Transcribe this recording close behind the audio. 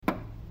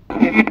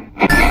Welcome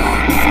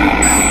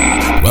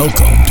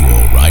to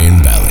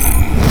Orion Valley.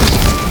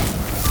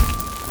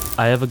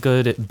 I have a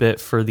good bit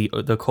for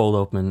the cold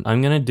open.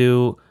 I'm going to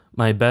do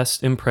my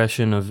best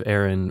impression of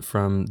Eren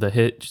from the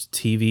hit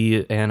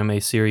TV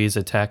anime series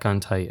Attack on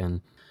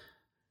Titan.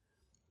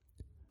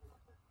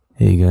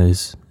 Hey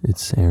guys,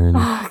 it's Eren.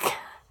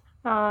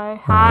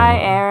 Hi,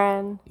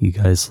 Eren. You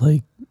guys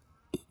like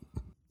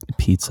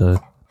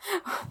pizza?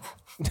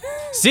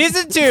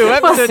 Season 2,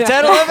 episode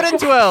 10, 11, and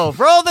 12.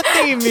 Roll the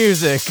theme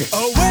music.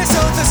 Oh, we're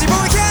so thirsty, but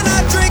we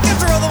cannot drink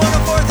after all the one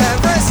before that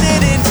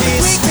rested in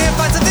peace. We can't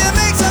find something that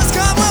makes us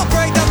calm. We'll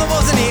break down the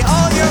walls and eat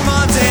all your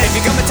moms. And if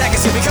you come attack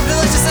us, you'll become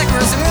delicious like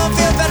roast, and we won't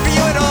feel bad for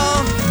you at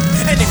all.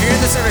 And if you're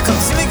in the server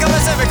clubs, you become a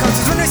server clubs.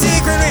 When we see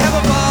green, we have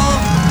a ball.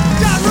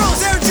 God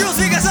rules, Aaron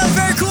Jules, make us sound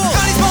very cool.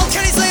 Connie's bald,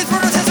 Kenny Slaves,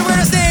 Bruno Tess, and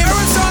weirdest name.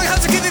 Everyone's strong, how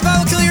to keep me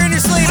by will kill you in your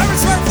sleep. I'm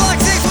smart,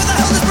 black six, what the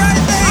hell does Brian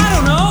think? I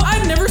don't know,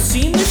 I've never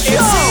seen the show.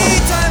 It's tea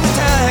time with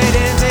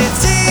Titans, it's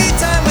tea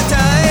time with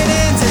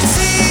Titans, it's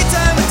tea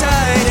time with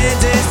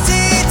Titans, it's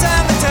tea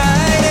time with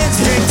Titans,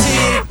 drink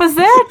tea. Was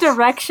there a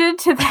direction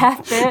to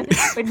that bit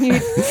when you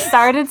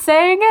started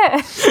saying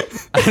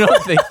it? I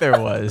don't think there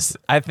was.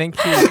 I think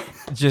he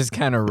just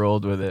kind of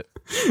rolled with it.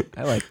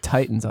 I like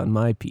Titans on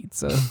my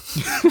pizza.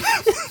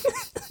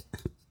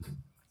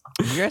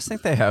 Do you guys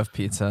think they have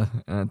pizza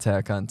in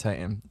Attack on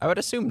Titan? I would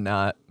assume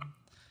not.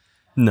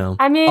 No.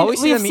 I mean, All we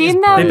see we've them eat is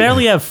seen bread. They them.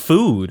 barely have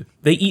food.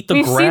 They eat the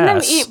We've grass. seen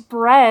them eat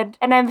bread,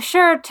 and I'm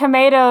sure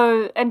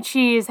tomato and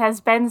cheese has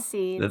been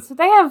seen. So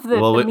they have the.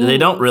 Well, the they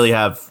don't means. really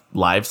have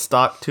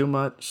livestock too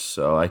much,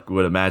 so I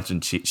would imagine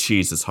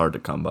cheese is hard to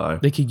come by.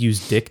 They could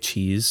use dick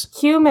cheese.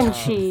 Human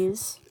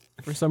cheese.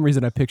 For some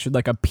reason, I pictured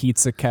like a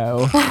pizza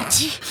cow.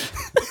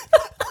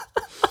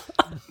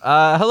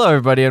 Hello,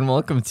 everybody, and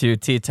welcome to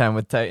Tea Time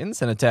with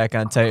Titans, an Attack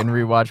on Titan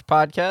rewatch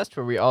podcast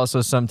where we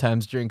also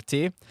sometimes drink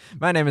tea.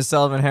 My name is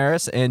Sullivan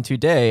Harris, and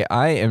today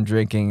I am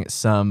drinking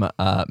some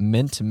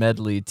mint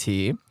medley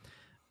tea.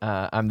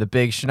 I'm the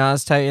big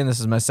Shanaz Titan. This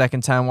is my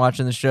second time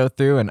watching the show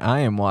through, and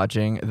I am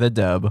watching the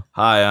dub.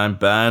 Hi, I'm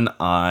Ben.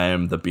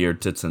 I'm the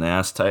Beard, Tits, and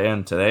Ass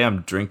Titan. Today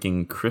I'm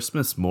drinking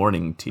Christmas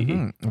morning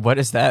tea. What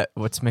is that?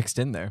 What's mixed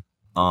in there?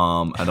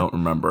 I don't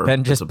remember.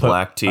 Ben just It's a put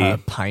black tea.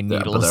 pine but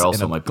needles there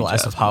also in a might be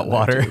glass of jasmine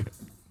hot in there, water.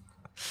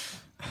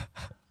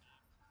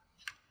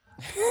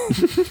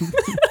 too.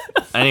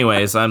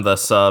 Anyways, I'm the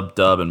sub,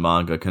 dub, and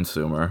manga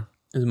consumer.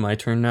 Is it my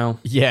turn now?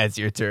 Yeah, it's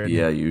your turn.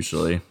 Yeah,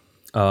 usually.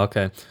 Oh,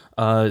 okay.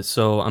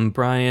 So I'm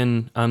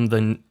Brian.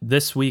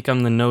 This week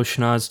I'm the no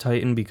Schnoz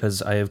Titan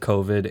because I have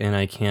COVID and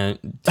I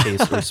can't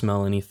taste or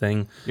smell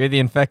anything. You're the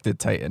infected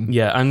Titan.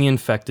 Yeah, I'm the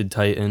infected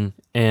Titan.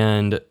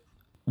 And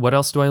what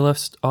else do I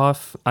list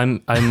off?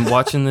 I'm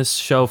watching this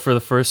show for the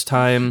first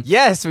time.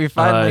 Yes, we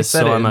finally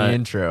said so it in the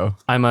intro.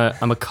 I'm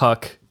a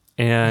cuck,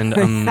 and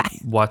I'm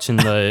watching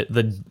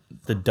the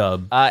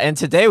dub. And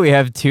today we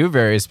have two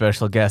very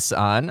special guests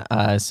on.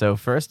 So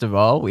first of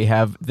all, we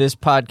have this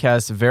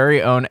podcast's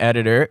very own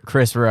editor,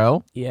 Chris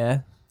Rowe. Yeah.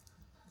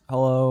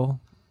 Hello.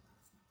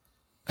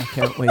 I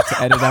can't wait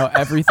to edit out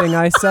everything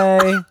I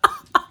say.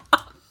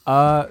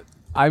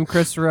 I'm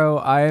Chris Rowe.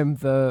 I am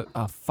the...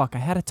 Oh, fuck. I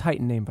had a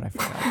Titan name, but I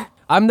forgot.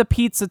 I'm the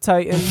Pizza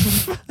Titan.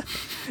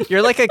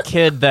 You're like a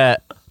kid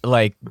that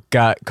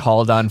got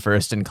called on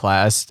first in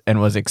class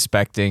and was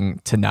expecting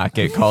to not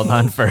get called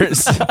on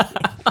first.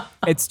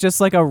 It's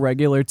just like a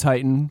regular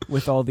Titan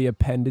with all the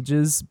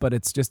appendages, but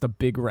it's just a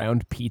big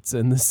round pizza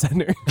in the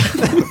center.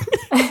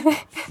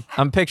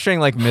 I'm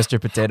picturing like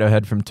Mr. Potato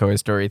Head from Toy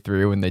Story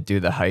 3 when they do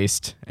the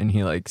heist and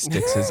he like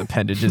sticks his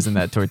appendages in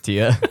that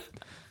tortilla.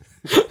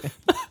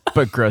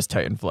 But gross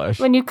Titan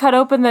flesh. When you cut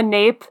open the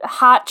nape,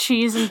 hot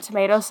cheese and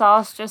tomato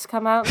sauce just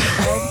come out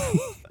instead.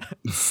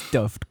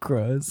 Stuffed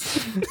crust.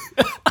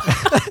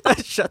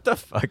 Shut the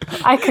fuck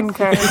up. I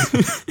concur.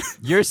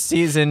 You're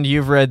seasoned,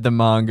 you've read the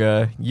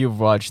manga, you've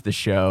watched the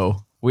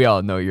show. We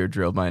all know your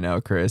drill by now,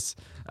 Chris.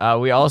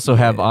 We also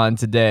have on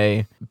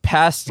today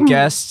past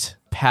guest,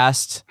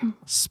 past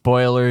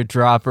spoiler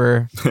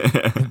dropper,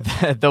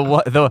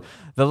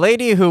 the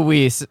lady who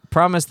we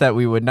promised that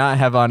we would not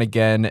have on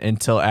again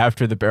until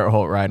after the Barrel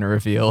Holt Rhino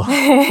reveal.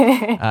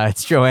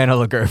 It's Joanna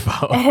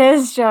Logerfo. It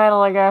is Joanna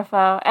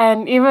Logerfo.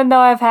 And even though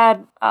I've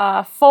had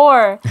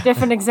 4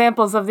 different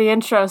examples of the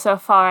intro so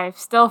far, I've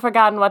still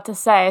forgotten what to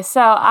say.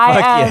 So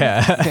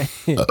I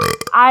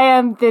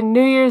am the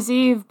New Year's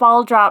Eve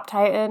ball drop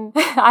Titan.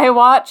 I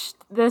watched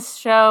this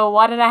show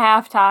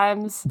 1.5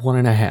 times.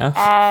 1.5?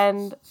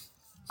 And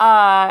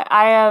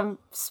I am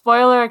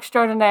spoiler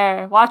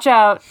extraordinaire. Watch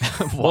out.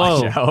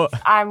 Watch out.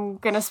 I'm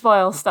gonna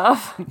spoil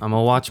stuff. I'm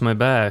gonna watch my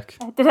back.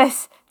 Did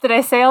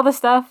I say all the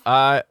stuff?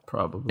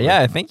 Probably.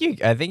 Yeah, I think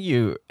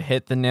you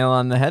hit the nail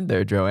on the head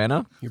there,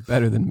 Joanna. You're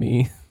better than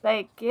me.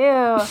 Thank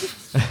you.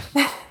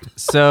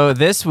 So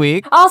this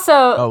week. Also.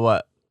 Oh,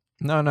 what?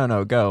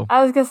 No, go.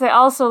 I was gonna say,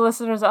 also,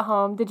 listeners at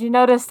home, did you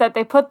notice that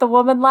they put the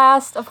woman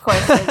last? Of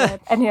course they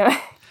did. Anyway.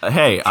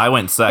 Hey, I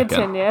went second.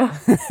 Continue.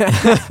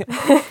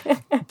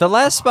 The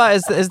last spot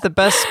is the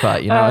best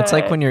spot. You know, it's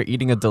like when you're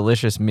eating a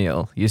delicious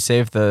meal. You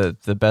save the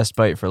best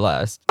bite for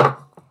last.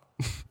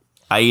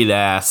 I eat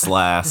ass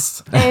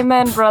last.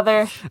 Amen,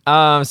 brother.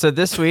 So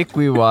this week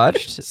we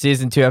watched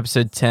season 2,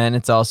 episode 10.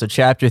 It's also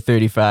chapter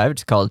 35.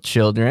 It's called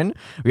Children.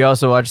 We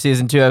also watched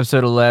season 2,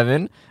 episode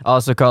 11,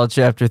 also called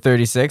chapter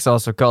 36,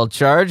 also called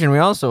Charge. And we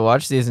also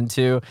watched season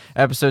 2,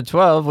 episode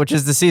 12, which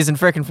is the season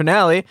frickin'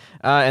 finale.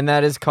 And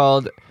that is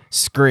called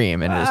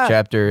Scream, and it is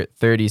chapter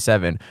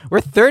 37. We're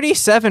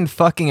 37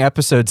 fucking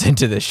episodes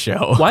into this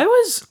show. Why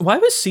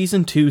was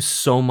season 2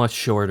 so much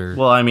shorter?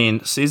 Well, I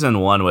mean,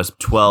 season 1 was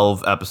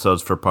 12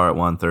 episodes for part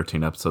 1,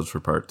 13 episodes for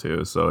part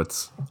 2, so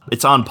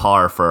it's on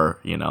par for,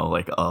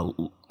 like a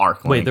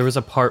arc length. Wait, there was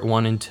a part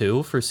 1 and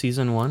 2 for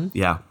season 1?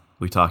 Yeah,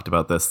 we talked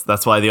about this.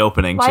 That's why the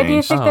opening Why changed. do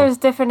you think there's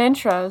different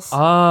intros?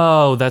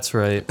 Oh, that's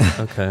right.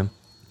 Okay.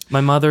 My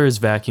mother is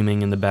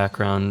vacuuming in the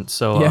background,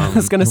 so Yeah, I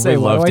was gonna say,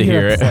 why do I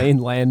hear a plane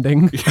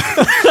landing?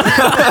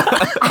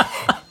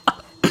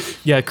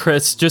 Yeah,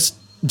 Chris, just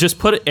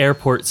put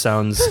airport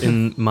sounds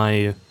in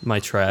my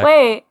track.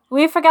 Wait,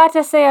 we forgot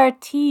to say our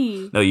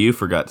T. No, you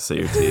forgot to say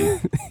your tea.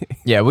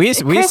 Yeah, we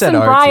Chris said and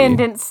our Brian tea.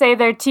 didn't say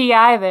their T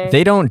either.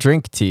 They don't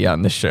drink tea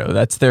on the show.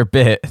 That's their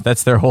bit.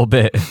 That's their whole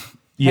bit.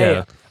 Yeah.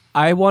 Hey,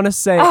 I want to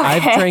say Okay.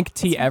 I've drank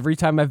tea every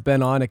time I've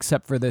been on,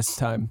 except for this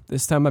time.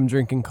 This time I'm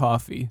drinking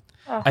coffee.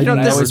 I don't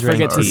I never always drink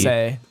forget to tea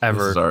say. This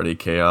ever. is already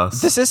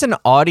chaos. This is an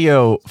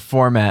audio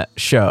format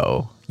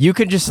show. You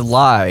could just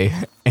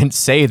lie and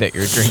say that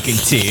you're drinking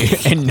tea,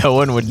 and no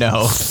one would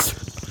know.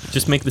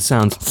 Just make the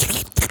sounds.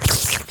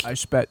 I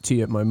spat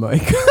tea at my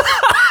mic.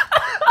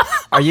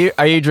 Are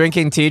you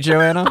drinking tea,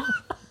 Joanna?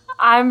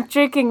 I'm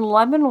drinking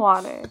lemon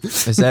water.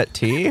 Is that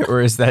tea, or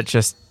is that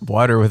just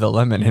water with a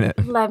lemon in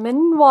it?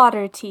 Lemon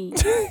water tea.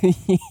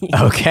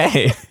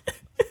 Okay.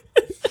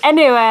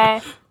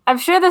 Anyway, I'm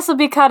sure this will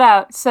be cut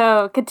out,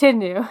 so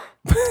continue.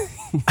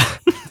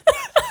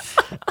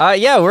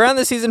 Yeah, we're on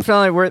the season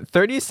finale. We're at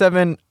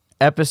 37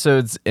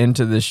 episodes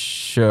into the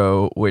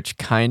show, which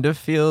kind of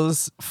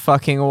feels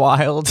fucking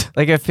wild.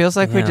 Like, it feels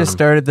like we just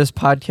started this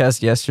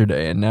podcast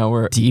yesterday, and now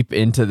we're deep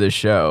into the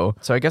show.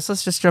 So I guess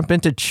let's just jump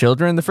into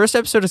Children. The first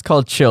episode is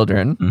called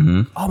Children.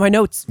 Mm-hmm. Oh, my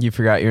notes. You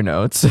forgot your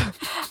notes.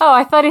 Oh,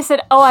 I thought he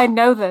said, "Oh, I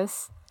know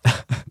this."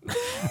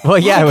 Well,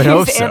 yeah, I would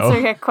hope He's so.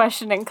 answering a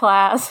question in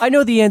class. I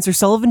know the answer.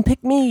 Sullivan,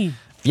 pick me.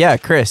 Yeah,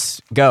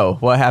 Chris, go.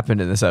 What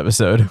happened in this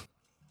episode?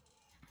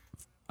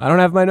 I don't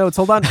have my notes.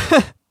 Hold on.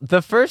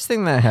 The first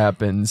thing that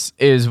happens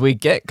is we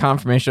get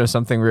confirmation of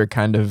something we were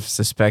kind of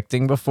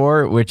suspecting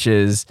before, which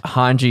is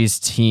Hanji's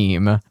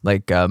team,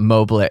 like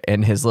Moblet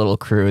and his little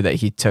crew that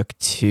he took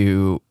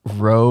to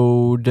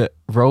Roanoke.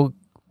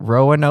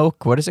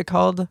 What is it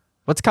called?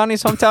 What's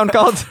Connie's hometown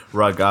called?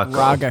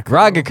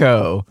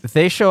 Ragako.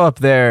 They show up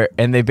there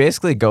and they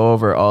basically go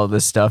over all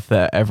the stuff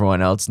that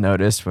everyone else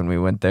noticed when we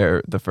went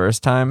there the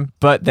first time.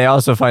 But they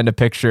also find a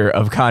picture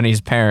of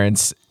Connie's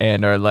parents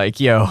and are like,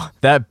 yo,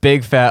 that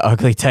big fat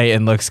ugly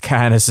Titan looks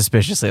kind of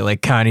suspiciously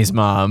like Connie's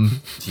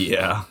mom.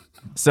 Yeah.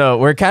 So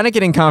we're kind of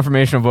getting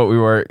confirmation of what we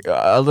were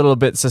a little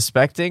bit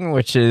suspecting,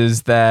 which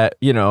is that,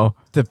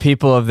 the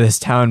people of this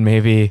town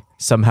maybe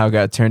somehow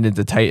got turned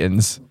into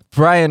Titans.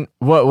 Brian,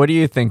 what do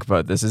you think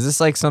about this? Is this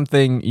like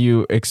something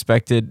you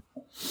expected?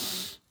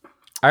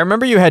 I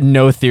remember you had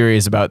no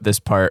theories about this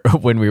part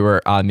when we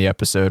were on the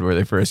episode where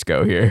they first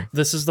go here.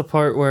 This is the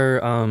part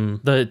where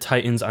the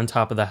Titan's on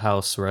top of the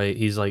house, right?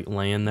 He's like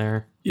laying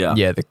there. Yeah.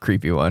 Yeah, the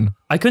creepy one.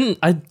 I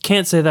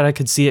can't say that I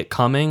could see it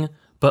coming,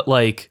 but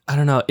like, I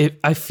don't know.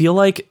 I feel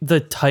like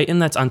the Titan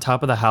that's on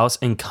top of the house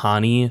and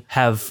Connie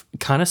have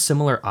kind of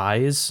similar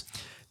eyes.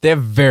 They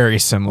have very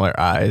similar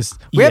eyes.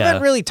 We Yeah,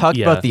 haven't really talked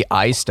yeah. about the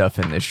eye stuff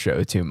in this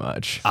show too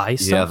much. Eye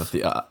Yeah, stuff?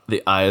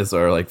 the eyes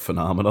are like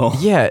phenomenal.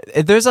 Yeah,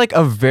 there's like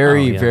a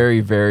very, Oh, yeah. very,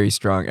 very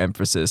strong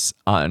emphasis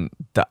on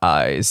the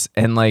eyes,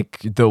 and like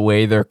the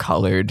way they're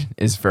colored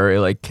is very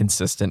like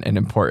consistent and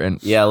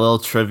important. Yeah, a little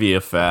trivia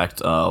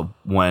fact.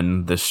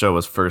 When the show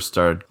was first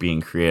started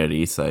being created,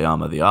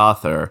 Isayama, the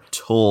author,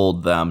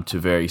 told them to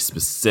very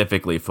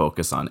specifically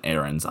focus on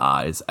Aaron's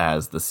eyes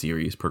as the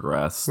series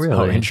progressed. Really?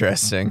 Oh,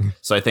 interesting.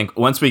 So I think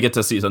once we get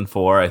to season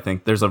 4, I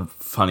think there's a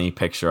funny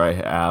picture I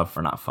have,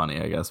 or not funny,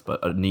 I guess,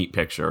 but a neat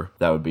picture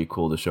that would be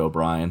cool to show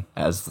Brian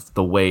as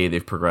the way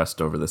they've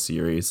progressed over the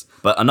series.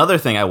 But another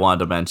thing I wanted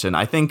to mention,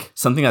 I think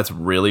something that's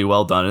really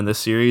well done in this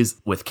series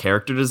with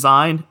character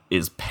design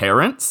is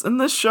parents in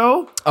this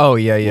show Oh,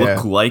 yeah.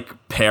 look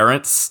like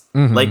parents.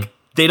 Like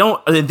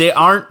they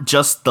aren't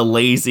just the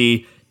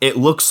lazy, it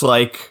looks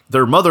like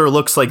their mother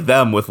looks like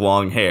them with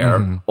long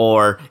hair,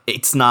 or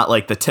it's not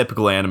like the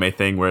typical anime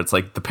thing where it's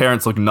like the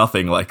parents look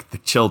nothing like the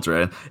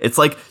children. It's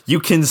like you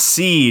can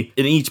see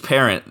in each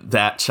parent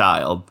that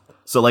child.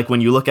 So like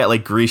when you look at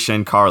like Grisha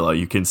and Carlo,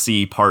 you can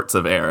see parts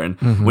of Aaron.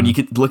 When you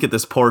could look at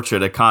this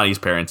portrait of Connie's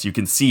parents, you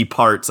can see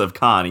parts of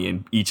Connie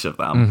in each of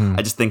them.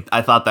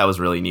 I thought that was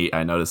really neat.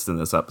 I noticed in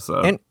this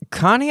episode. And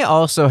Connie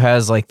also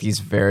has like these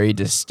very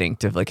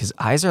distinctive, like his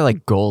eyes are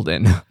like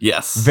golden.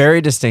 Yes.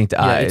 Very distinct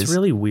Yeah, eyes. it's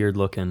really weird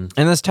looking.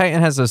 And this Titan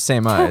has those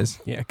same eyes.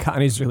 Yeah,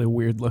 Connie's really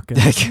weird looking.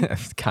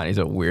 Connie's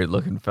a weird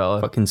looking fella.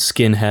 Fucking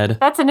skinhead.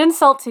 That's an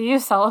insult to you,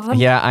 Sullivan.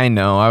 Yeah, I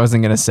know. I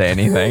wasn't going to say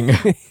anything.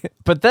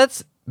 But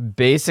that's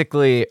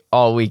basically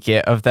all we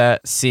get of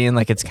that scene.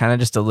 Like, it's kind of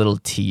just a little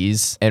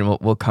tease, and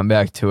we'll come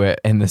back to it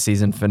in the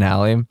season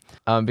finale,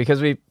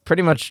 because we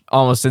pretty much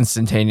almost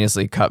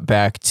instantaneously cut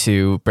back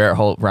to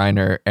Berthold,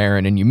 Reiner,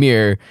 Aaron, and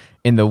Ymir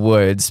in the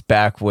woods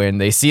back when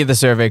they see the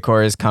Survey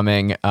Corps is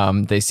coming.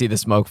 They see the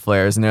smoke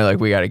flares, and they're like,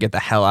 we got to get the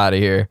hell out of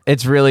here.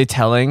 It's really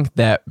telling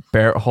that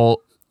Berthold,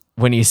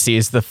 when he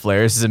sees the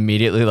flares, is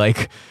immediately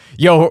like,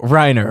 yo,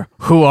 Reiner,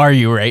 who are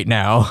you right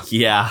now?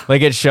 Yeah.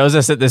 Like, it shows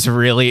us that this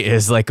really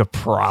is like a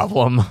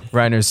problem.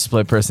 Reiner's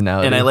split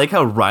personality. And I like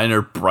how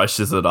Reiner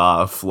brushes it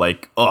off.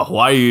 Like, oh,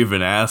 why are you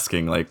even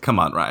asking? Like, come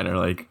on, Reiner.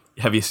 Like,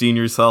 have you seen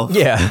yourself?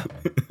 Yeah.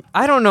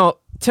 I don't know.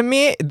 To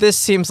me, this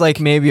seems like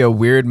maybe a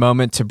weird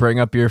moment to bring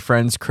up your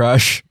friend's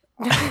crush.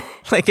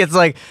 Like, it's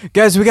like,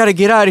 guys, we got to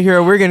get out of here,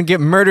 or we're going to get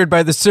murdered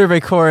by the Survey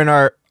Corps, and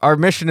our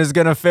mission is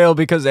going to fail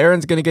because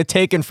Aaron's going to get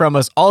taken from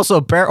us.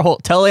 Also,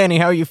 Berthold, tell Annie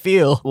how you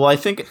feel. Well, I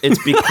think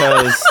it's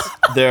because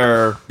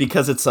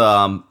it's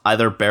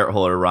either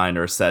Berthold or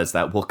Reiner says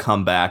that we'll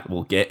come back,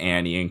 we'll get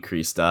Annie and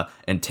Krista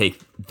and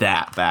take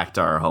that back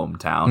to our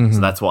hometown. Mm-hmm. So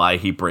that's why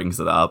he brings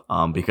it up,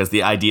 because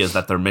the idea is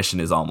that their mission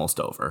is almost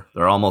over.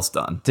 They're almost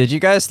done. Did you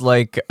guys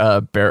like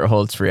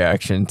Berthold's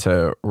reaction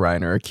to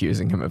Reiner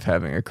accusing him of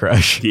having a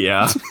crush?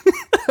 Yeah.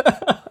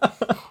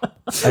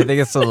 I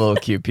think it's a little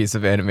cute piece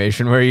of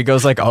animation where he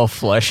goes like all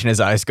flesh and his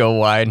eyes go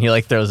wide and he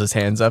like throws his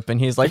hands up and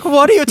he's like,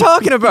 what are you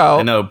talking about?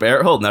 I know,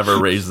 Berthold never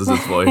raises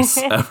his voice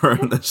ever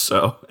in the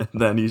show. And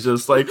then he's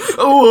just like,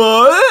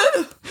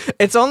 what?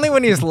 It's only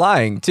when he's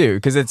lying too,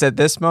 because it's at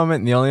this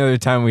moment, and the only other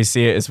time we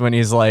see it is when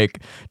he's like,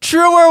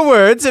 truer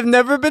words have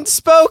never been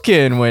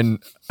spoken, when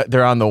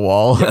they're on the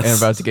wall and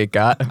about to get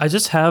got. I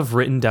just have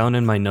written down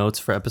in my notes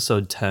for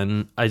episode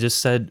 10, I just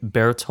said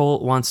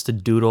Berthold wants to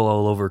doodle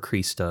all over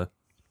Krista.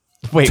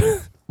 Wait, I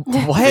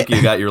what? think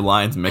you got your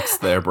lines mixed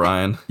there,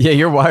 Brian. Yeah,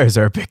 your wires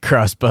are a bit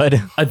crossed, bud.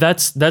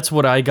 That's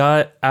what I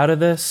got out of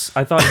this.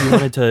 I thought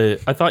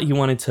you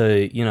wanted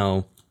to, you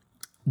know,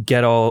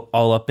 get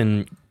all up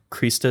in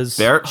Krista's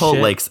Berthold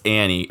shit. likes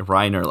Annie,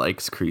 Reiner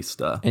likes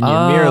Krista. And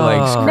Ymir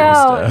likes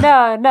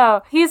Krista.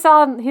 No. He's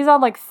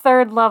on like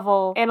third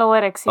level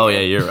analytics here. Oh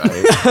yeah, you're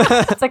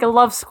right. It's like a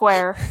love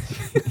square.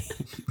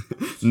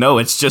 No,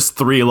 it's just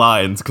 3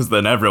 lines, because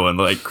then everyone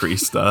liked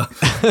Krista.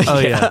 Oh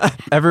yeah.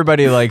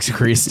 Everybody likes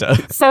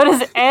Krista. So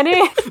does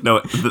Annie.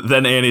 No,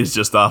 then Annie's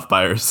just off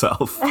by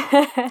herself.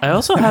 I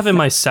also have in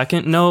my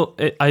second note,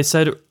 I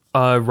said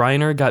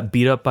Reiner got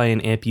beat up by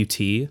an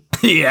amputee.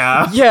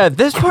 Yeah. Yeah,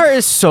 this part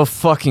is so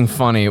fucking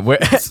funny. Aaron?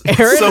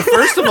 So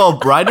first of all,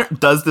 Reiner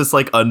does this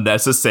like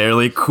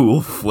unnecessarily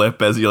cool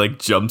flip as he like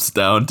jumps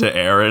down to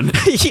Aaron.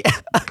 Yeah.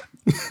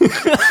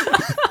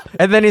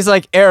 And then he's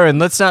like, Aaron,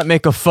 let's not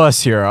make a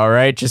fuss here, all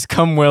right? Just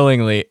come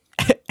willingly.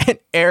 And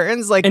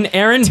Aaron's like, and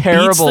Aaron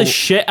terrible. beats the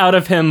shit out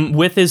of him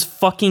with his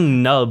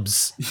fucking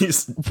nubs.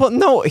 Well,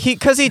 no,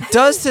 because he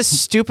does this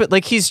stupid,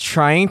 like, he's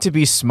trying to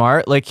be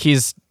smart. Like,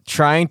 he's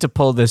trying to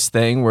pull this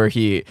thing where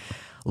he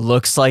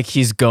looks like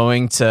he's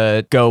going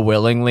to go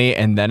willingly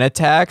and then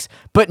attacks,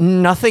 but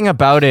nothing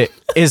about it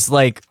is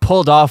like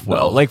pulled off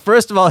well. No. Like,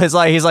 first of all, he's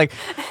like,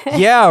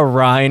 yeah,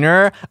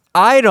 Reiner,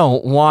 I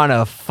don't want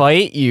to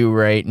fight you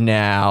right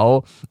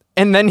now.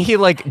 And then he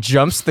like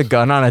jumps the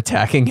gun on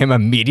attacking him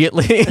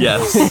immediately.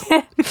 Yes.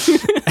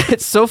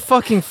 It's so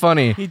fucking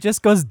funny. He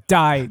just goes,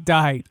 die,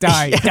 die,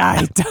 die,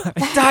 die,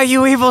 die. Die,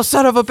 you evil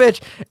son of a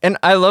bitch. And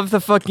I love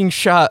the fucking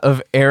shot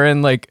of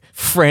Aaron like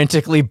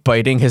frantically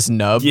biting his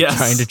nub,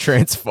 trying to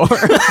transform.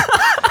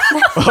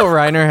 While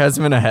Reiner has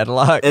him in a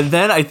headlock. And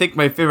then I think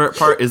my favorite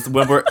part is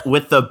when we're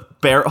with the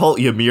Berthold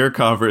Ymir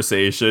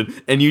conversation,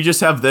 and you just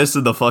have this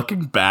in the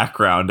fucking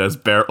background as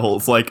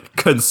Berthold's like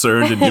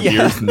concerned and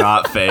Ymir's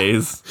not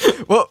phased.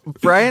 Well,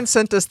 Brian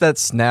sent us that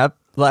snap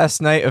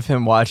last night of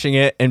him watching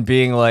it and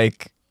being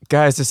like,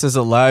 guys, this is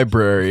a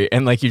library,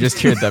 and like you just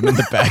hear them in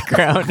the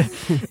background.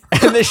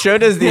 And the show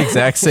does the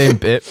exact same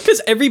bit.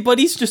 Because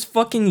everybody's just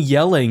fucking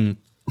yelling.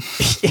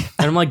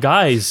 And I'm like,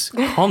 guys,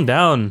 calm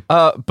down.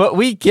 But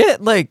we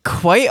get like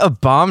quite a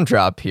bomb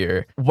drop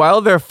here.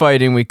 While they're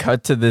fighting, we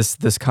cut to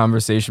this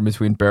conversation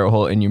between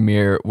Berthold and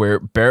Ymir, where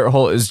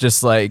Berthold is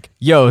just like,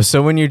 yo,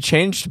 so when you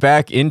changed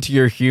back into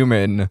your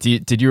human,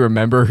 did you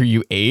remember who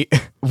you ate?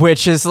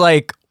 Which is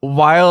like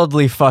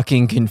wildly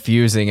fucking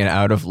confusing and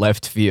out of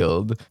left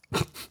field.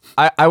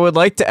 I would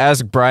like to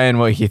ask Brian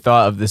what he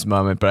thought of this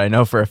moment, but I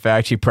know for a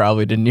fact he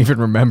probably didn't even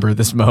remember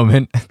this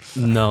moment.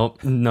 No,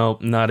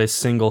 not a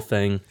single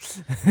thing.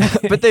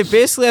 But they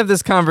basically have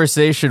this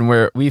conversation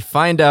where we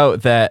find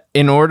out that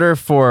in order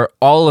for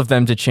all of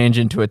them to change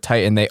into a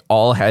Titan, they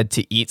all had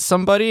to eat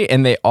somebody,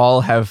 and they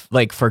all have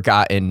like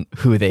forgotten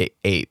who they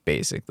ate,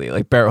 basically.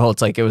 Like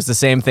Berthold's like, it was the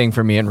same thing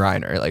for me and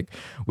Reiner. Like,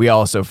 we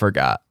also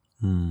forgot.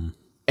 And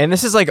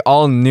this is like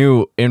all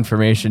new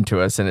information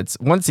to us, and it's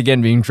once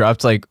again being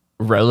dropped like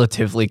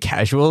relatively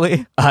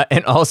casually.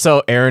 And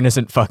also, Aaron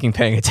isn't fucking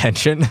paying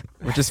attention,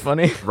 which is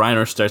funny.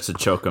 Reiner starts to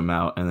choke him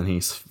out, and then he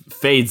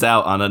fades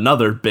out on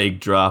another big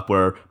drop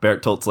where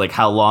Bertolt's like,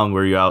 how long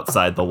were you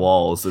outside the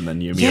walls? And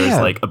then Ymir's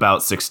like,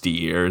 about 60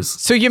 years.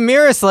 So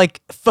Ymir is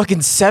like fucking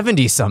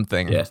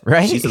 70-something,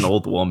 right? She's an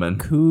old woman.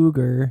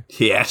 Cougar.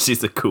 Yeah,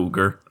 she's a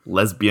cougar.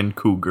 Lesbian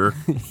cougar.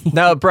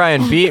 Now,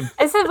 Brian, Would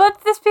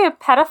this be a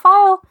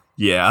pedophile?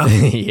 Yeah.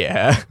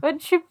 Yeah.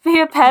 Would she be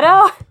a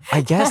pedo?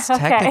 I guess Okay.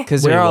 technically,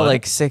 because Wait, they're all what?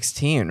 like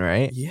 16,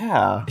 right?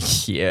 Yeah.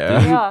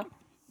 Yeah. Yeah.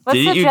 What's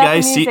Didn't the you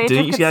guys Japanese see? age Didn't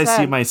of you guys see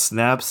consent? my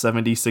snap?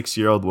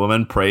 76-year-old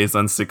woman preys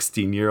on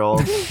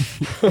 16-year-old.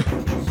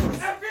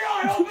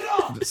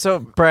 So,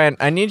 Brian,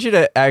 I need you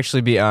to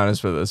actually be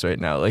honest with us right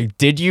now. Like,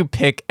 did you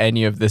pick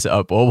any of this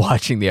up while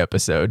watching the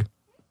episode?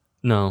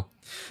 No.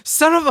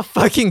 Son of a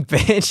fucking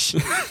bitch.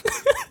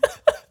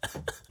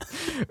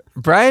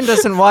 Brian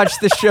doesn't watch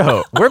the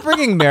show. We're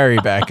bringing Mary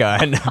back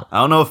on. I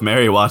don't know if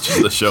Mary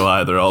watches the show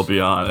either. I'll be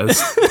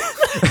honest.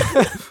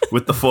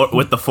 with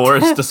the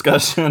forest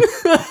discussion.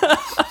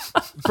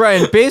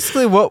 Brian,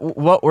 basically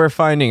what we're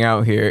finding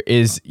out here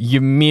is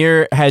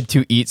Ymir had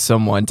to eat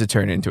someone to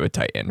turn into a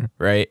Titan,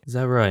 right? Is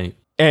that right?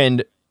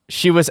 And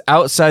she was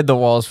outside the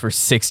walls for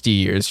 60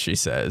 years, she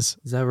says,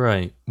 Is that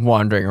right?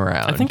 wandering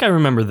around. I think I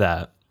remember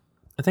that.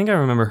 I think I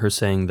remember her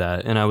saying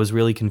that, and I was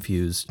really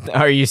confused.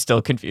 Are you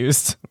still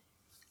confused?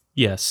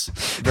 Yes,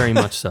 very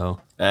much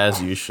so.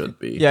 As you should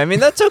be. Yeah, I mean,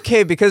 that's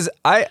okay because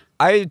I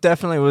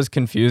definitely was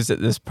confused at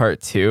this part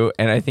too,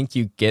 and I think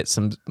you get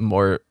some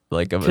more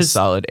like of a 'Cause-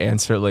 solid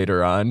answer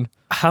later on.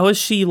 How is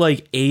she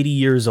like 80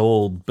 years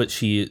old, but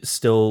she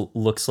still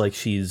looks like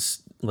she's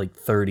like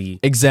 30?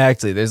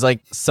 Exactly. There's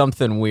like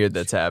something weird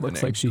that's happening.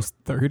 Looks like she's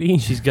 30.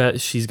 She's got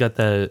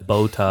that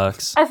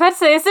Botox. I was about to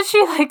say, isn't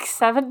she like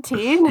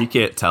 17? You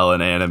can't tell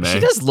an anime. She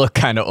does look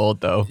kind of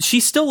old though. She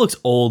still looks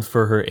old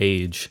for her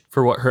age,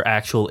 for what her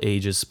actual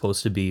age is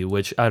supposed to be,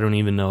 which I don't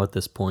even know at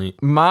this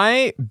point.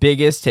 My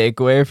biggest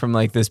takeaway from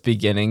like this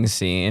beginning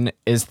scene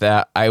is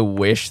that I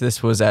wish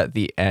this was at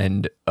the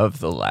end of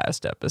the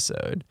last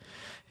episode.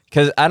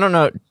 Because I don't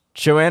know,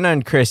 Joanna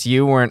and Chris,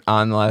 you weren't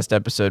on the last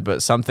episode,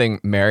 but something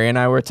Mary and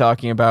I were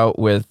talking about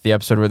with the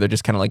episode where they're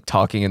just kind of like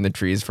talking in the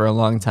trees for a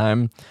long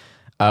time.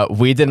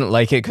 We didn't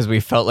like it because we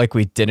felt like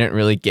we didn't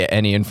really get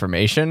any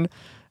information.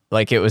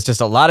 Like it was just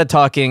a lot of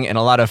talking and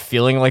a lot of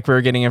feeling like we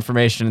were getting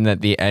information, and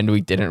at the end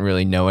we didn't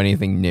really know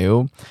anything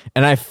new.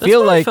 And I That's feel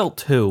what like I felt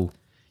too.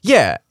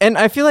 yeah, and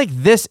I feel like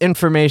this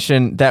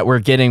information that we're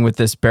getting with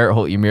this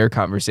Bertholt Ymir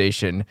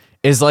conversation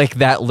is like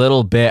that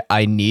little bit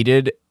I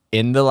needed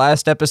in the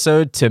last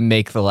episode to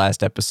make the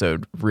last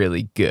episode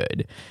really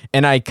good.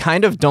 And I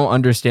kind of don't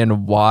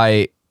understand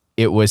why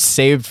it was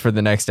saved for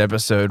the next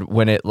episode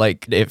when it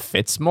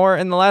fits more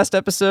in the last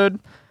episode.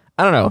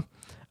 I don't know.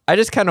 I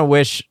just kind of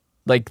wish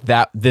like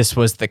that this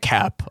was the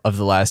cap of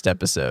the last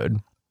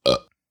episode.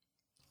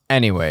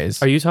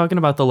 Anyways, Are you talking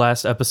about the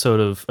last episode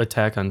of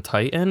Attack on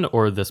Titan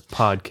or this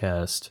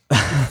podcast?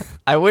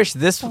 I wish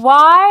this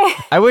Why?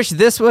 I wish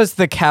this was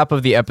the cap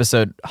of the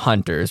episode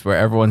Hunters, where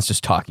everyone's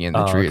just talking in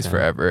the Oh, trees okay.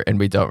 forever and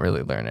we don't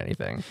really learn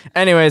anything.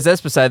 Anyways, that's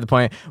beside the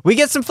point. We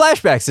get some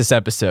flashbacks this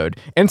episode,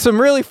 and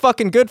some really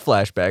fucking good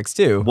flashbacks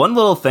too. One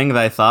little thing that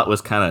I thought was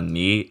kind of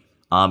neat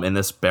in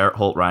this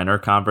Bertholt Reiner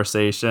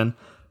conversation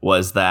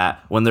was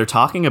that when they're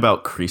talking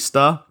about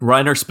Krista,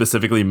 Reiner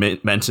specifically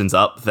mentions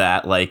up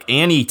that like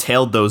Annie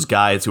tailed those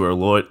guys who are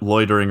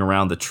loitering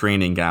around the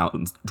training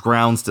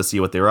grounds to see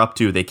what they were up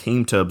to. They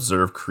came to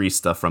observe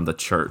Krista from the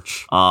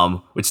church,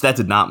 which that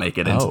did not make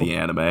it into the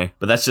anime.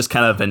 But that's just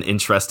kind of an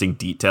interesting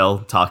detail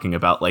talking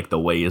about like the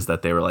ways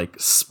that they were like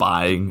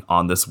spying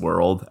on this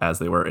world as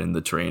they were in the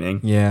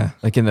training. Yeah,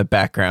 like in the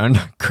background,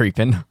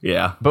 creeping.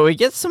 Yeah. But we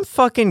get some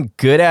fucking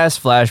good ass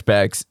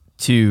flashbacks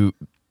to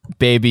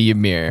baby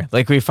Ymir.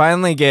 Like we're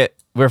finally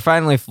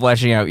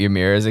fleshing out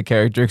Ymir as a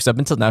character, because up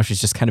until now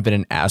she's just kind of been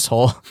an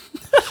asshole.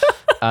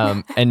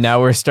 And now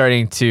we're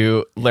starting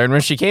to learn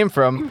where she came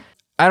from.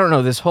 I don't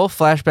know, this whole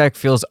flashback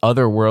feels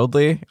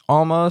otherworldly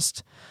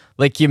almost.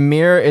 Like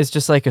Ymir is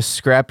just like a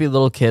scrappy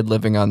little kid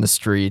living on the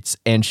streets,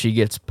 and she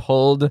gets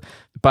pulled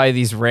by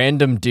these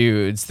random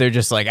dudes. They're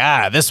just like,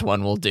 this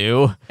one will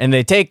do. And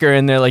they take her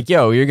and they're like,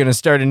 yo, you're going to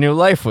start a new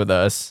life with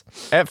us.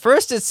 At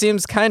first it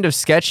seems kind of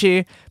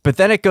sketchy, but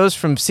then it goes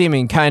from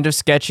seeming kind of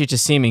sketchy to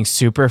seeming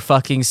super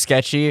fucking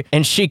sketchy.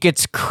 And she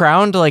gets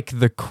crowned like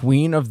the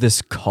queen of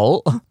this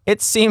cult,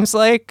 it seems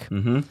like.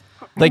 Mm-hmm.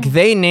 Like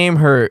they name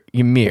her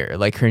Ymir.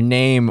 Like her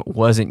name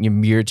wasn't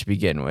Ymir to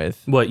begin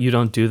with. What, you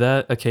don't do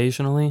that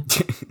occasionally?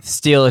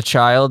 Steal a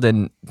child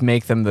and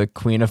make them the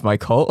queen of my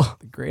cult.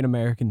 The great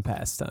American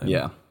pastime.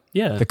 Yeah.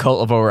 Yeah. The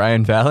cult of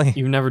Orion Valley.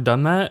 You've never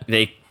done that?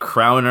 They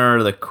crown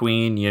her the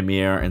queen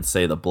Ymir and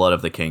say the blood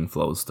of the king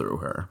flows through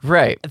her.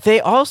 Right.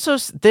 They also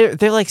they're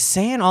like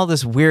saying all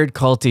this weird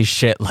culty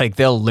shit, like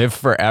they'll live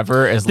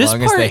forever as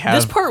long as they have.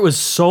 This part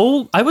was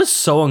I was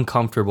so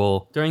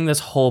uncomfortable during this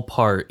whole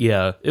part.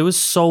 Yeah, it was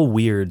so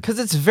weird. Because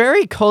it's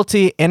very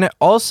culty, and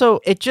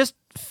it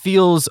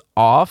feels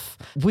off.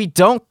 We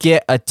don't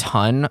get a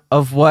ton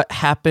of what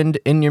happened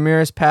in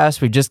Ymira's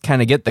past. We just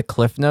kind of get the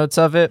cliff notes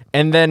of it.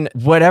 And then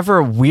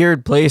whatever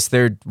weird place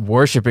they're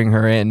worshiping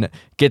her in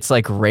gets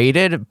like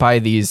raided by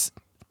these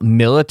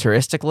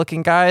militaristic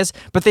looking guys,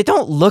 but they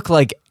don't look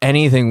like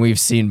anything we've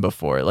seen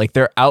before. Like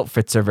their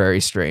outfits are very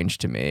strange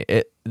to me.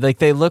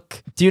 They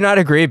look, do you not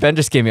agree? Ben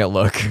just gave me a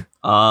look.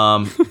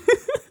 I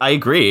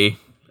agree.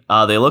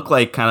 They look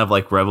like kind of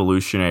like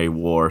Revolutionary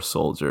War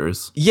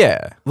soldiers.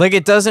 Yeah, like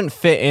it doesn't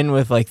fit in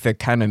with like the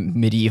kind of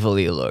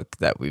medievally look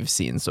that we've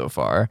seen so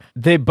far.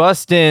 They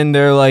bust in,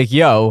 they're like,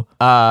 yo,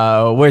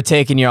 we're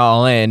taking you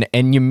all in.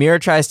 And Ymir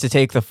tries to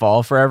take the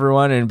fall for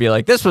everyone and be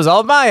like, this was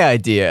all my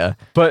idea.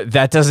 But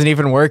that doesn't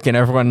even work and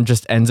everyone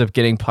just ends up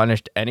getting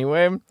punished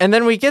anyway. And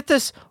then we get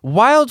this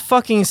wild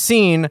fucking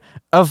scene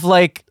of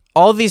like,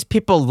 all these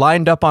people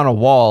lined up on a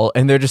wall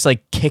and they're just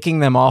like kicking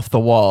them off the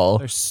wall.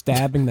 They're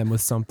stabbing them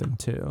with something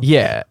too.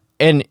 Yeah.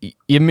 And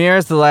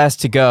Ymira's the last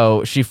to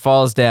go. She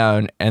falls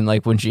down and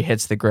like when she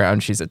hits the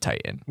ground, she's a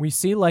Titan. We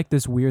see like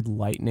this weird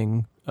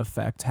lightning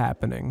effect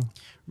happening.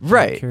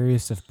 Right. I'm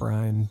curious if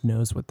Brian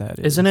knows what that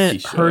is. Isn't it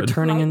She her should.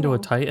 turning into a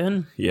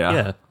Titan?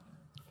 Yeah.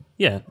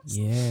 Yeah.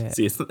 Yeah.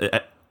 See,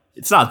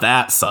 it's not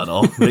that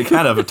subtle. They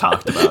kind of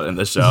talked about it in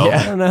the show.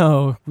 I don't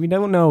know. We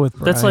don't know with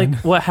Brian. That's like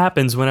what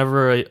happens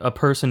whenever a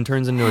person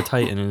turns into a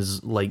Titan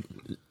is like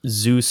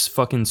Zeus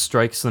fucking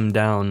strikes them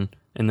down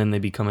and then they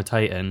become a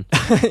Titan.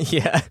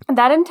 Yeah.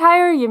 That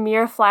entire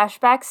Ymir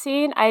flashback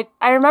scene, I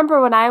remember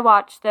when I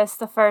watched this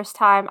the first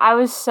time, I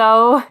was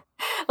so,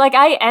 like,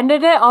 I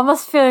ended it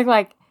almost feeling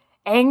like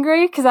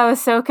angry because I was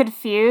so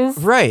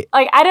confused. Right.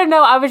 Like, I don't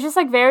know, I was just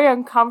like very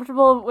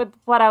uncomfortable with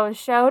what I was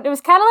shown. It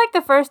was kind of like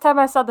the first time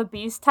I saw the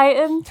Beast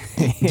Titan.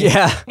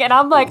 Yeah. And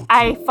I'm like,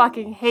 I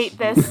fucking hate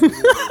this.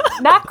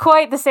 Not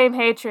quite the same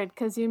hatred,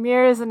 because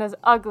Ymir isn't as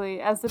ugly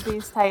as the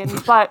Beast Titan,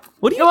 but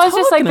What are you it was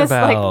just like talking this,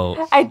 about?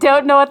 like, I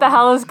don't know what the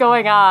hell is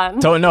going on.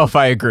 Don't know if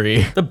I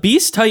agree. The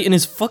Beast Titan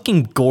is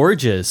fucking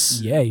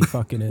gorgeous. Yeah, he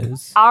fucking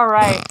is. All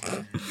right.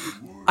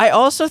 I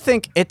also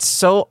think it's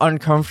so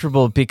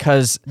uncomfortable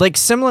because, like,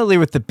 similarly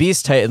with the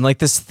Beast Titan, like,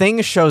 this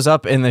thing shows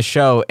up in the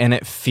show and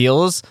it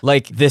feels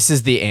like this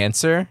is the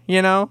answer,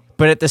 you know?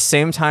 But at the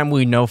same time,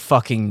 we know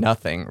fucking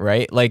nothing,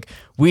 right? Like,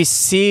 we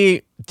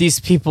see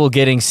these people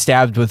getting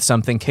stabbed with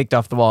something, kicked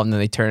off the wall, and then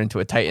they turn into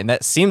a Titan.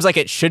 That seems like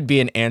it should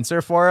be an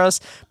answer for us,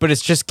 but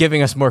it's just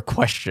giving us more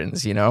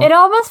questions, you know? It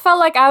almost felt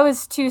like I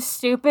was too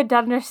stupid to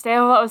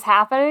understand what was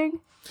happening.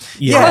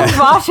 Yeah. I was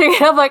watching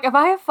it, I'm like, am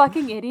I a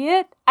fucking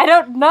idiot? I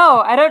don't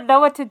know. I don't know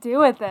what to do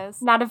with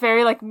this. Not a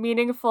very, like,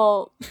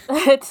 meaningful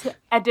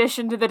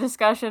addition to the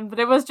discussion, but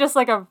it was just,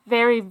 like, a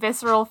very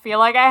visceral feel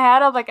like I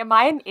had. I'm like, am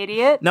I an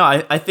idiot? No,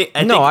 I think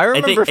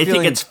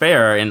it's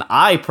fair, and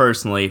I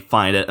personally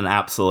find it an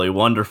absolutely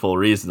wonderful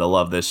reason to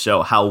love this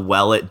show. How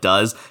well it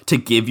does to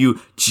give you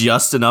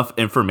just enough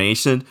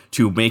information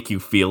to make you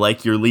feel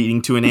like you're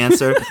leading to an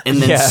answer, and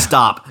then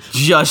stop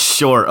just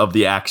short of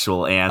the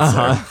actual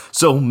answer.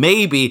 So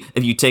maybe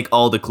if you take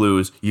all the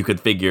clues, you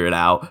could figure it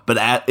out.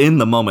 But in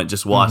the moment,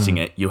 just watching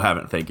it, you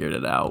haven't figured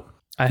it out.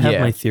 I have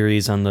my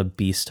theories on the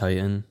Beast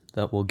Titan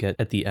that we'll get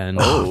at the end.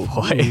 Oh,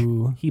 boy.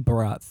 Ooh, he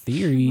brought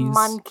theories.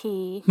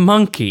 Monkey.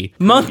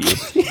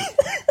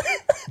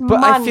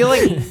 But I feel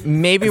like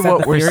maybe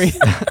what we're...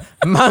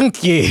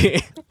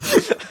 Monkey.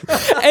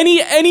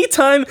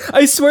 Anytime,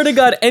 I swear to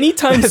God,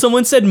 anytime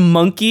someone said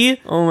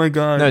monkey, oh my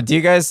God. No, do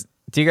you guys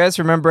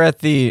remember at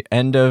the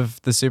end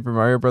of the Super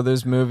Mario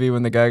Brothers movie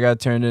when the guy got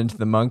turned into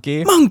the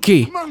monkey?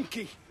 Monkey.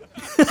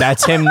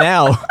 That's him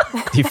now.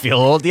 Do you feel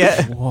old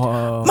yet?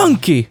 Whoa.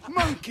 Monkey.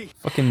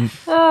 Fucking.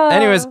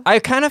 Anyways, I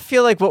kind of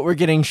feel like what we're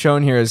getting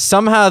shown here is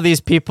somehow these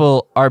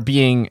people are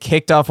being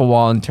kicked off a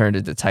wall and turned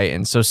into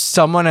Titans. So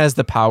someone has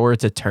the power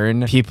to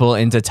turn people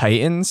into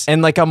Titans.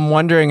 And like, I'm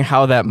wondering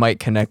how that might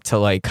connect to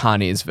like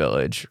Connie's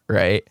village,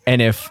 right?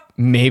 And if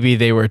maybe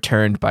they were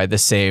turned by the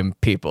same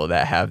people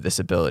that have this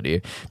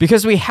ability.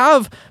 Because we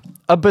have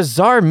a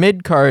bizarre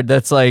mid-card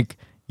that's like,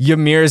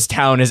 Ymir's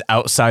town is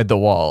outside the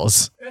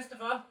walls.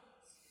 Christopher,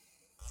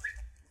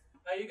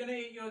 are you gonna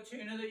eat your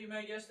tuna that you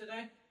made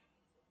yesterday?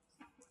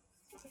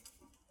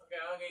 Okay,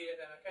 I'll eat it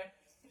then, okay?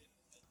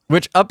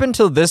 Which up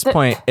until this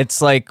point,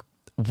 it's like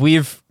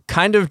we've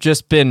kind of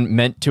just been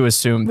meant to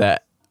assume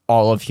that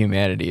all of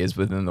humanity is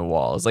within the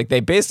walls. Like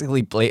they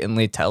basically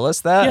blatantly tell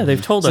us that. Yeah,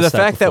 they've told us that. So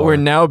the fact that we're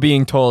now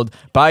being told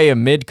by a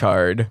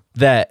mid-card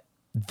that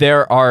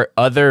there are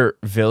other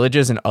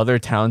villages and other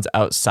towns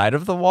outside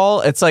of the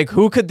wall. It's like,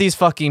 who could these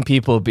fucking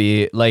people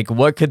be? Like,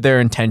 what could their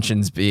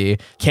intentions be?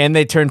 Can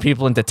they turn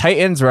people into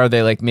Titans, or are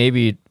they like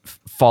maybe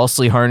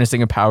falsely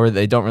harnessing a power that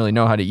they don't really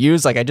know how to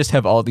use? Like, I just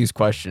have all these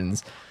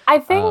questions. I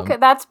think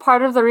that's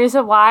part of the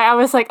reason why I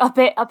was like a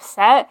bit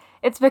upset.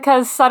 It's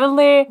because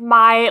suddenly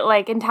my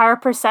like entire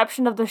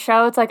perception of the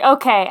show, it's like,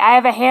 okay, I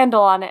have a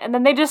handle on it. And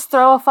then they just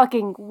throw a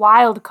fucking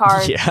wild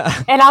card.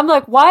 Yeah. And I'm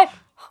like, what?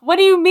 What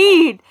do you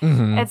mean?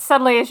 Mm-hmm. And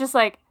suddenly it's just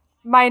like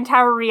my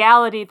entire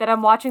reality that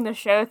I'm watching the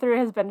show through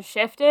has been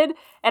shifted.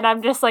 And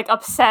I'm just like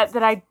upset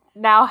that I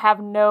now have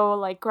no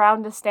like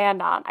ground to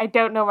stand on. I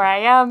don't know where I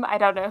am. I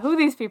don't know who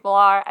these people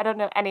are. I don't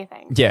know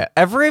anything. Yeah,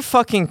 every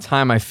fucking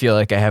time I feel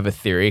like I have a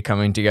theory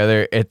coming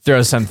together, it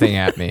throws something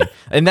at me.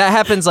 And that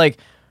happens like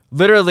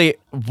literally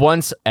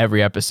once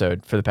every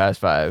episode for the past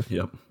 5.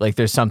 Yep. Like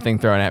there's something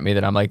thrown at me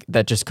that I'm like,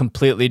 that just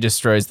completely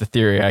destroys the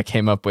theory I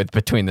came up with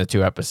between the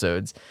 2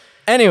 episodes.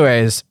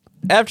 Anyways,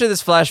 after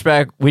this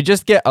flashback, we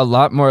just get a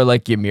lot more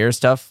like Ymir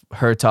stuff,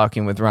 her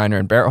talking with Reiner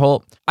and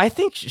Berthold. I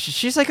think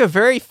she's like a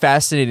very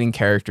fascinating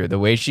character, the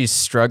way she's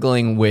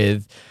struggling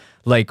with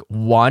like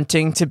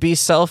wanting to be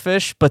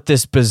selfish, but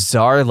this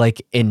bizarre,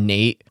 like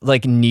innate,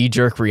 like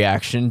knee-jerk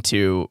reaction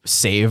to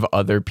save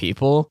other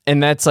people.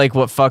 And that's like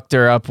what fucked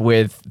her up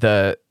with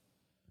the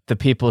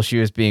people she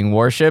was being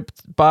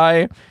worshipped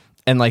by.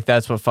 And like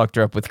that's what fucked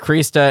her up with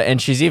Krista.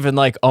 And she's even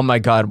like, oh my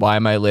God, why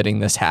am I letting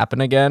this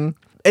happen again?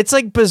 It's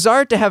like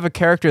bizarre to have a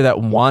character that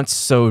wants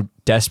so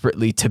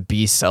desperately to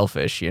be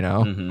selfish, you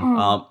know?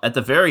 Mm-hmm. At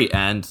the very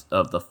end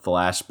of the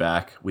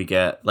flashback, we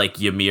get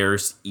like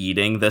Ymir's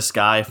eating this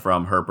guy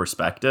from her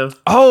perspective.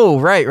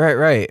 Oh,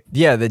 right.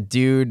 Yeah, the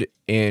dude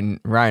in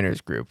Reiner's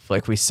group.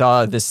 Like we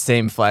saw this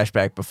same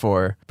flashback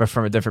before, but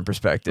from a different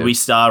perspective. We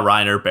saw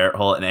Reiner,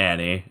 Berthold, and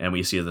Annie, and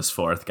we see this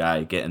 4th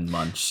guy getting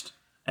munched.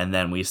 And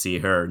then we see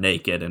her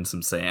naked in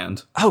some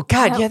sand. Oh,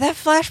 God, yeah, that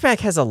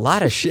flashback has a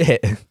lot of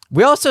shit.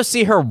 We also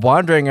see her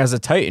wandering as a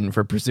Titan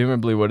for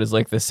presumably what is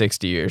like the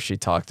 60 years she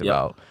talked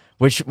about,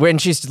 which when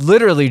she's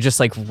literally just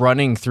like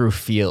running through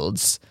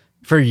fields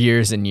for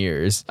years and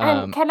years.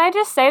 And can I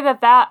just say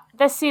that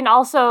this scene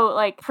also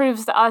like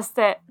proves to us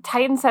that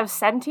Titans have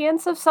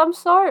sentience of some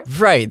sort?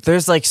 Right,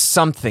 there's like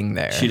something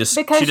there. She's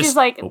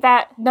like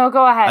that. No,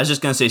 go ahead. I was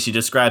just gonna say she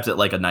describes it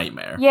like a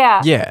nightmare.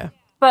 Yeah.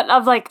 But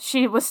of like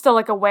she was still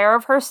like aware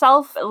of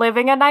herself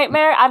living a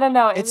nightmare. I don't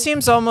know. It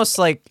seems almost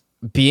like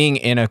being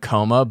in a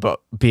coma,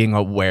 but being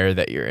aware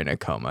that you're in a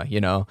coma,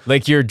 you know?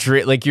 Like your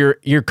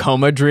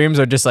coma dreams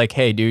are just like,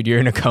 hey, dude, you're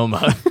in a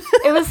coma.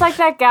 It was like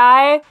that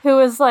guy who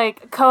was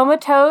like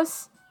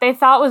comatose. They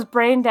thought was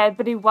brain dead,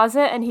 but he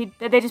wasn't, and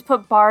they just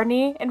put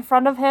Barney in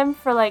front of him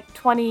for like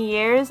 20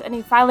 years, and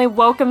he finally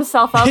woke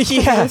himself up because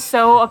he was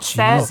so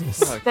upset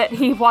that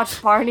he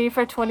watched Barney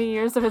for 20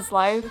 years of his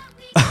life.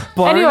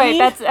 Barney? Anyway,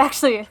 that's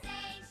actually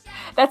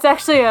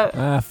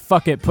a...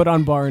 fuck it, put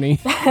on Barney.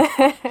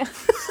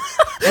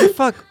 And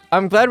fuck,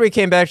 I'm glad we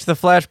came back to the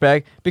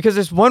flashback because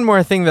there's one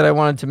more thing that I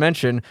wanted to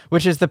mention,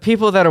 which is the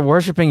people that are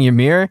worshiping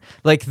Ymir,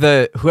 like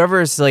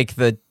whoever's like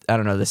the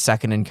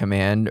second in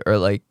command or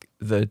like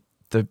the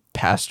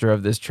pastor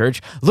of this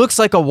church looks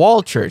like a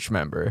wall church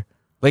member.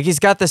 Like he's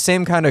got the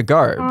same kind of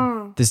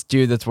garb. This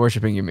dude that's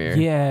worshiping Ymir.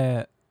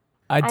 Yeah.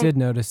 I did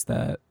notice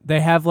that. They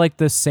have like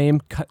the same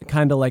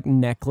kind of like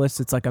necklace.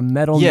 It's like a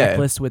metal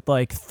necklace with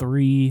like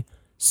 3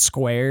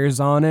 squares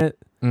on it.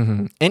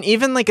 Mm-hmm. And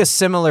even like a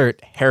similar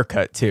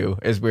haircut too,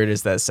 as weird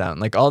as that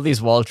sound. Like all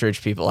these wall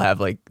church people have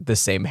like the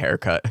same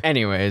haircut.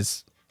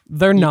 Anyways.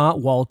 They're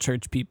not wall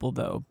church people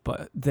though,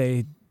 but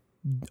they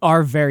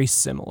are very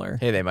similar.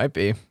 Hey, they might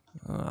be.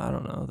 I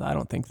don't know. I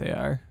don't think they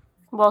are.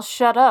 Well,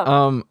 shut up.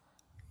 Oh.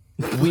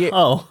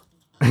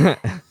 Yeah,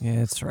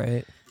 that's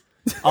right.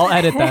 I'll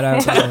edit that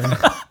out later.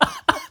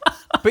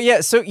 But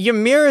yeah, so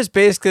Ymir is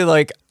basically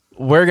like,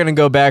 we're gonna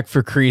go back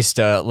for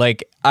Krista.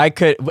 Like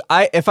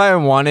if I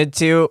wanted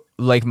to,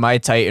 like my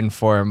Titan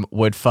form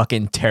would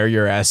fucking tear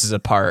your asses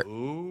apart.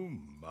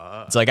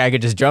 It's like I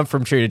could just jump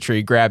from tree to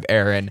tree, grab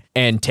Aaron,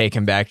 and take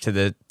him back to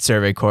the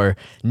Survey Corps.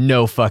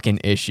 No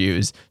fucking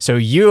issues. So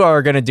you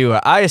are going to do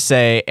what I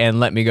say and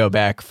let me go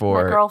back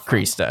for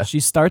Krista. She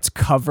starts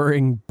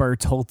covering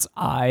Berthold's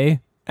eye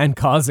and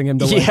causing him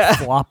to like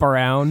flop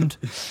around.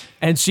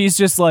 And she's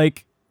just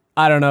like,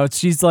 I don't know.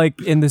 She's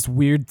like in this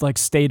weird like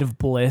state of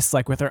bliss,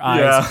 like with her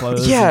eyes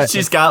closed. Yeah,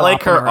 she's got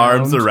like her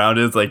arms around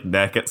his like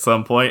neck at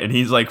some point, and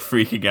he's like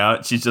freaking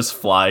out. She's just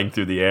flying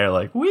through the air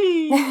like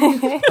wee.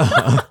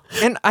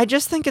 And I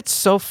just think it's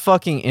so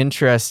fucking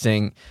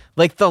interesting.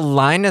 Like the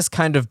line is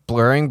kind of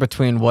blurring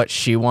between what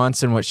she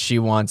wants and what she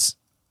wants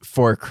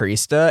for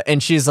Krista,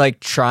 and she's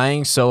like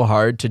trying so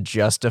hard to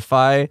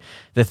justify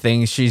the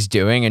things she's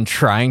doing and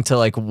trying to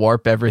like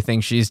warp everything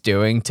she's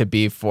doing to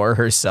be for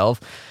herself.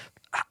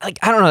 Like,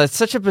 I don't know, it's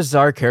such a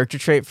bizarre character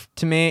trait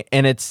to me,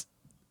 and it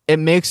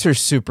makes her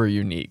super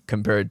unique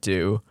compared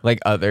to like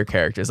other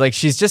characters. Like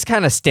she's just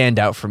kind of stand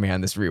out for me on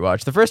this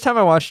rewatch. The first time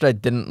I watched it, I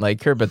didn't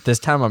like her, but this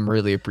time I'm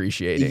really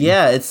appreciating.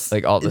 Yeah, it's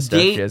like all the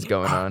stuff she has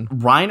going on.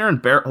 Reiner and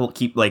Berthold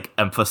keep like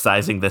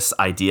emphasizing this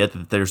idea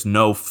that there's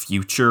no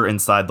future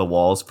inside the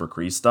walls for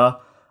Krista,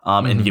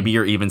 and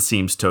Ymir even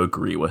seems to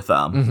agree with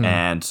them,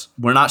 and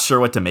we're not sure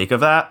what to make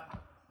of that,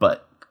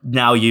 but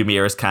now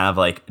Ymir is kind of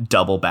like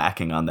double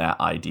backing on that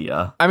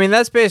idea. I mean,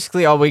 that's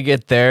basically all we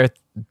get there.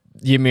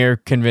 Ymir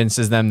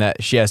convinces them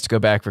that she has to go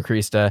back for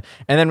Krista.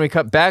 And then we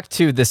cut back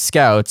to the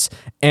scouts,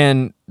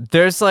 and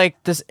there's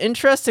like this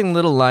interesting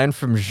little line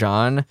from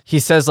Jean.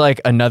 He says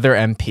like another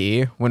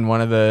MP when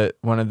one of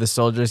the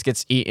soldiers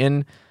gets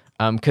eaten.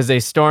 Because they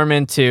storm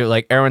into,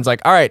 like, everyone's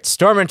like, all right,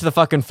 storm into the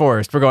fucking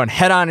forest. We're going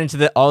head on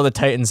into all the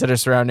Titans that are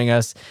surrounding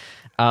us.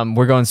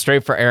 we're going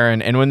straight for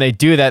Eren. And when they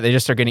do that, they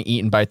just start getting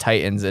eaten by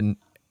Titans. And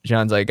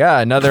John's like,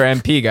 another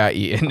MP got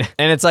eaten.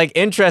 And it's like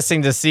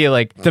interesting to see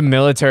like the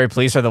military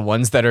police are the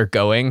ones that are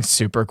going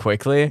super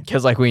quickly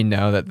because like we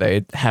know that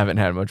they haven't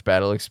had much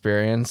battle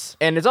experience.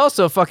 And it's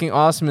also fucking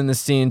awesome in the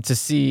scene to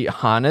see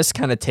Hannes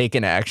kind of take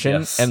an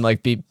action and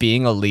like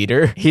being a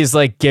leader. He's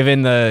like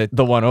given the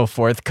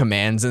 104th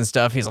commands and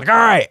stuff. He's like, all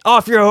right,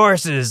 off your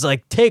horses,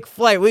 like take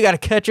flight. We got to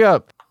catch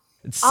up.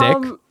 It's sick.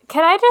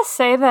 Can I just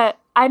say that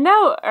I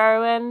know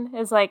Erwin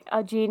is like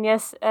a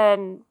genius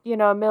and, you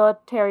know, a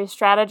military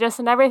strategist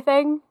and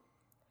everything.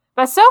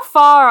 But so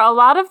far, a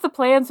lot of the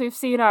plans we've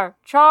seen are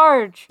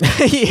charge.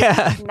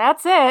 Yeah. And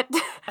that's it.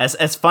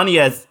 As funny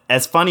as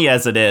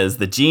it is,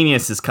 the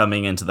genius is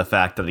coming into the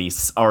fact that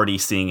he's already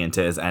seeing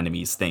into his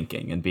enemies'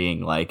 thinking and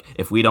being like,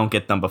 if we don't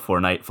get them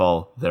before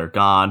nightfall, they're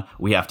gone.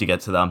 We have to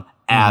get to them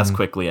as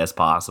quickly as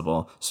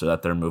possible so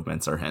that their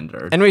movements are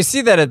hindered. And we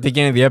see that at the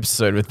beginning of the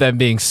episode with them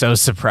being so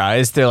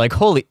surprised. They're like,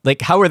 holy,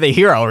 like, how are they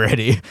here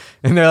already?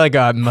 And they're like,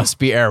 it must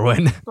be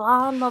Erwin.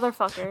 Blonde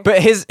motherfucker.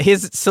 But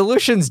his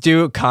solutions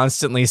do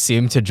constantly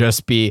seem to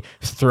just be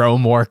throw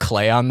more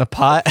clay on the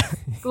pot.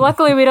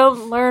 Luckily, we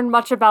don't learn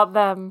much about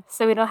them,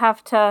 so we don't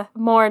have to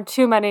mourn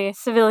too many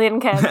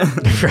civilian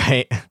casualties.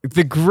 Right.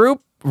 The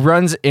group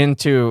runs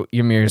into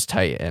Ymir's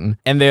Titan,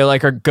 and they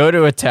like go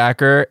to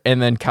attack her,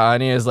 and then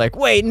Connie is like,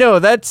 wait, no,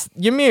 that's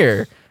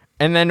Ymir.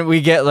 And then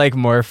we get like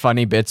more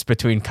funny bits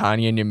between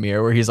Connie and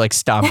Ymir where he's like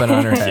stomping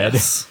on her head.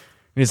 Yes.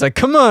 And he's like,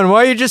 come on,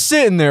 why are you just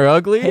sitting there,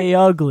 ugly? Hey,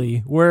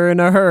 ugly, we're in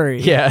a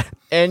hurry. Yeah.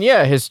 And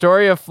yeah,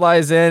 Historia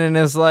flies in and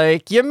is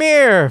like,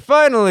 Ymir,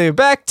 finally,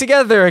 back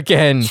together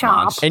again.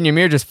 Chomp. And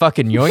Ymir just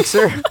fucking yoinks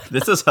her.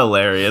 This is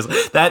hilarious.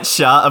 That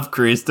shot of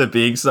Krista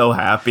being so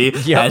happy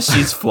as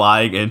she's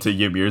flying into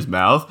Ymir's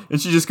mouth, and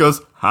she just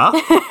goes, huh?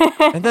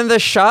 And then the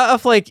shot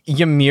of like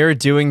Ymir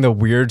doing the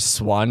weird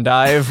swan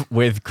dive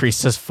with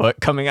Krista's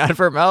foot coming out of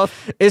her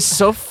mouth is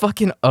so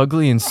fucking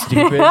ugly and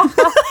stupid.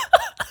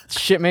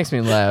 Shit makes me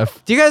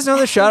laugh. Do you guys know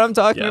the shot I'm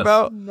talking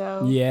about?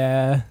 No.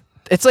 Yeah.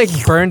 It's like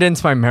burned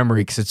into my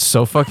memory because it's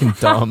so fucking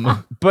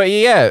dumb. But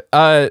yeah,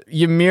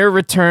 Ymir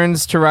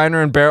returns to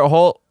Reiner and Barrett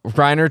Holt.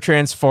 Reiner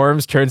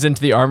transforms, turns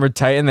into the armored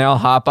titan. They all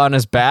hop on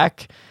his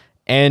back,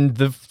 and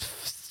the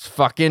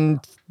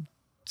fucking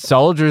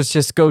soldiers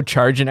just go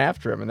charging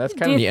after him. And that's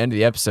kind of the end of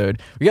the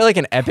episode. We get like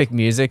an epic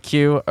music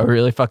cue, a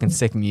really fucking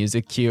sick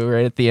music cue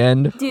right at the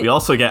end. We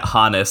also get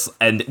Hannes,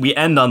 and we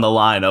end on the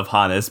line of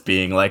Hannes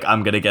being like,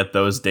 I'm going to get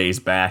those days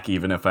back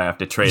even if I have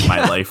to trade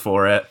my life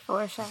for it.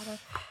 Foreshadow.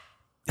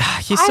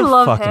 He's I so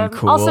love fucking him.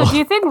 cool. Also, do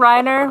you think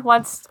Reiner,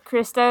 once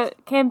Krista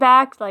came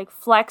back, like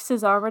flexed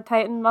his armor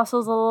titan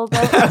muscles a little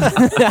bit?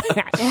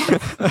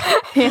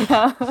 You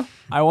know?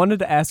 I wanted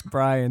to ask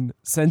Brian,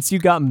 since you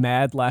got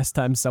mad last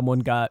time someone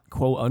got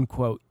quote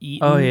unquote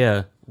eaten. Oh,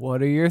 yeah.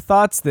 What are your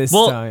thoughts this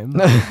time?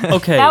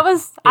 Okay. I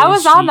was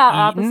Is on she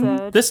that eaten?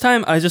 episode. This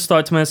time, I just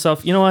thought to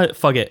myself, you know what?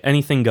 Fuck it.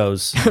 Anything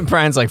goes.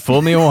 Brian's like,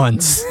 fool me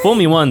once. Fool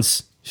me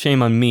once,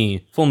 shame on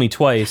me. Fool me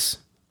twice,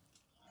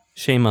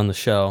 shame on the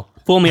show.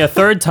 Fool me a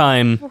third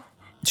time,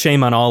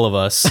 shame on all of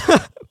us.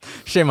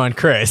 Shame on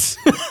Chris.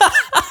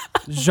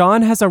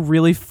 Jean has a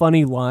really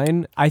funny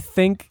line. I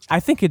think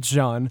it's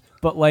Jean,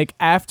 but like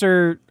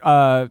after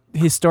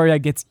Historia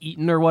gets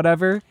eaten or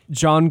whatever,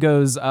 Jean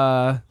goes,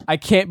 I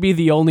can't be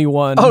the only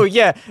one Oh,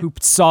 yeah. who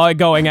saw it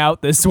going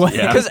out this way.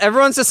 Yeah. Because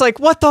everyone's just like,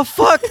 what the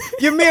fuck?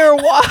 Ymir,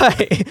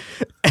 why?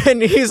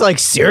 And he's like,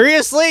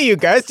 seriously? You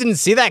guys didn't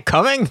see that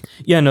coming?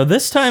 Yeah, no,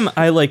 this time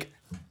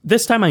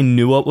I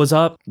knew what was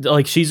up.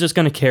 Like, she's just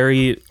gonna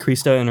carry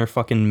Krista in her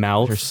fucking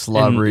mouth. Her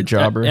slobbery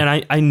jobber.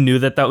 And I knew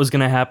that was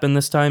gonna happen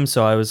this time,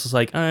 so I was just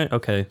like,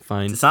 okay,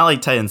 fine. It's not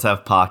like Titans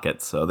have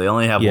pockets, so they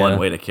only have one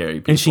way to carry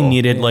people. And she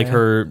needed, like,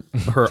 her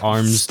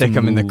arms Stick to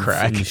 'em in the move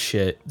crack. and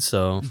shit,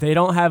 so... They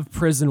don't have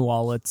prison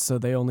wallets, so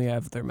they only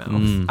have their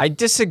mouth. I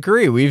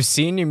disagree. We've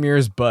seen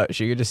Ymir's butt.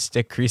 She could just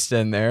stick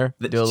Krista in there.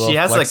 Do a little She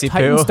has, like, flexi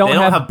Titans poo. don't They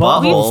don't have have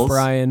buttholes, buttholes.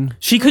 Brian.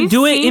 She could We've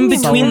do it in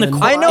seen between the...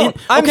 Solomon. I know.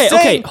 I'm okay,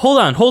 saying- hold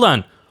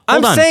on.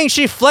 I'm Hold on. saying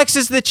she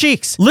flexes the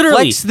cheeks.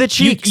 Literally, Flex the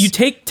cheeks. You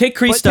take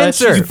Krista,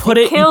 pincer. you put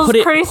her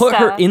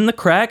Krista. in the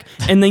crack,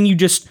 and then you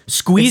just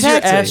squeeze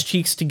Exactly. your ass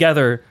cheeks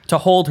together to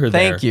hold her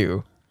there. Thank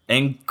you.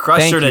 And crush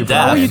Thank her to you,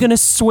 death. How are you gonna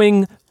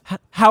swing?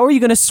 How are you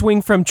gonna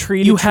swing from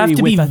tree to You tree have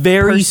to be with a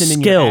very person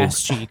in your skilled.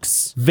 ass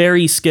cheeks?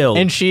 Very skilled.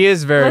 And she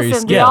is very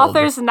Listen, the skilled.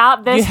 author's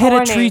not this You hit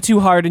horny. a tree too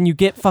hard and you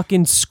get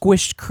fucking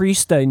squished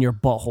Krista in your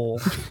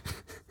butthole.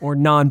 Or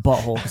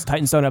non-butthole, because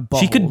Titans don't have buttholes.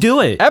 she could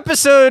do it.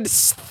 Episode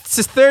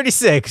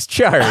 36,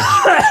 Charge.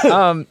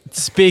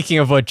 Speaking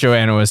of what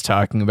Joanna was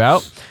talking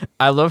about,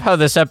 I love how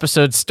this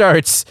episode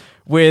starts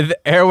with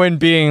Erwin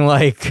being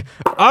like,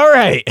 all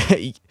right,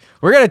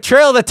 we're going to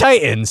trail the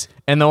Titans.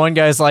 And the one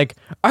guy's like,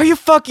 are you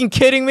fucking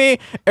kidding me?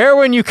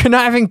 Erwin, you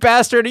conniving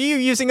bastard, are you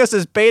using us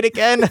as bait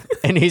again?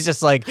 And he's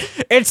just like,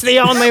 it's the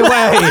only way.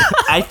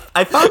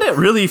 I found it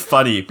really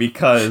funny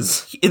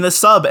because in the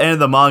sub and in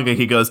the manga,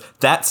 he goes,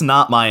 that's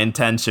not my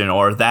intention,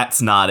 or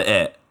that's not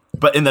it.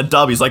 But in the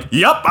dub, he's like,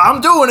 "Yep,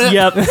 I'm doing it."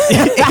 Yep.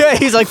 Yeah,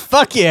 he's like,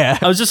 fuck yeah.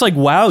 I was just like,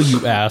 wow,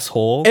 you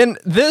asshole. And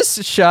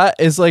this shot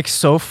is like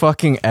so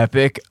fucking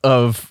epic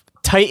of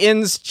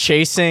Titans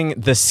chasing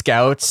the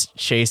scouts,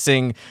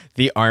 chasing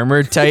the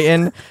armored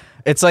Titan.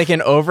 It's like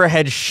an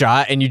overhead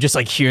shot, and you just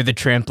like hear the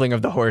trampling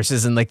of the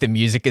horses, and like the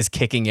music is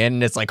kicking in,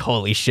 and it's like,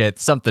 holy shit,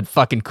 something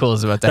fucking cool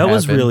is about to happen. That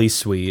was really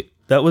sweet.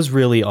 That was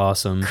really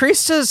awesome.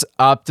 Krista's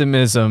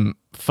optimism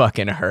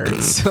fucking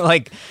hurts.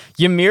 Like,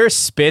 Ymir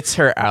spits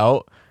her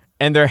out,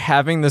 and they're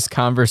having this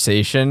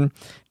conversation,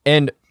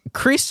 and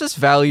Krista's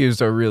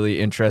values are really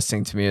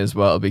interesting to me as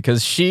well,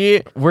 because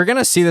we're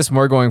gonna see this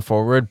more going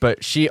forward,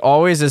 but she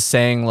always is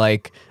saying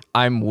like,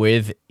 I'm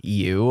with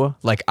you,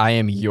 like I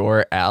am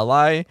your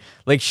ally.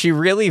 Like, she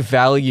really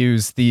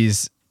values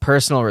these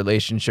personal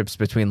relationships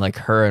between like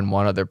her and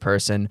one other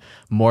person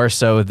more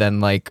so than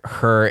like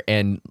her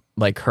and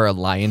like her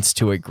alliance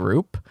to a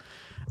group.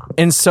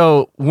 And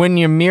so when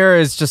Ymir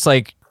is just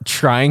like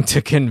trying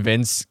to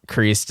convince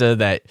Krista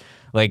that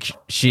like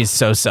she's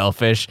so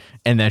selfish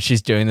and that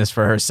she's doing this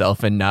for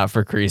herself and not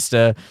for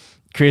Krista,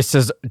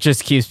 Krista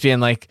just keeps being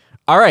like,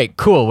 all right,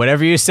 cool,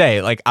 whatever you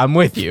say, like I'm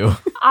with you.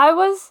 I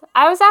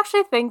was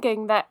actually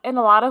thinking that in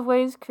a lot of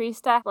ways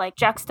Krista like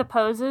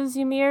juxtaposes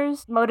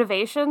Ymir's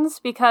motivations,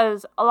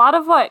 because a lot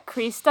of what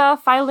Krista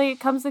finally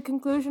comes to the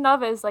conclusion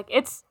of is like,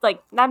 it's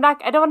like, I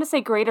don't want to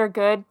say greater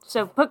good,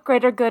 so put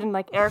greater good in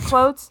like air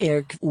quotes.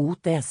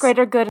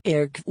 Greater good.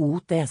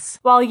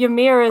 While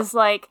Ymir is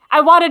like,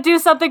 I want to do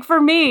something for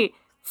me.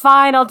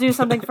 Fine, I'll do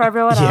something for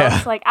everyone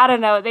else. Like, I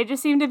don't know. They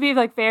just seem to be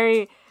like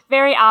very,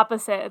 very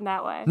opposite in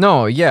that way.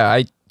 No, yeah,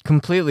 I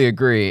completely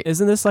agree.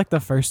 Isn't this like the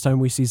first time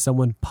we see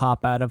someone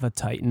pop out of a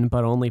Titan,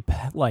 but only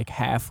like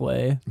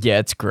halfway? Yeah,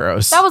 it's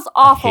gross. That was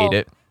awful. I hate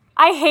it.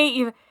 I hate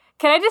you.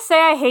 Can I just say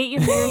I hate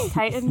Ymir's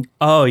Titan?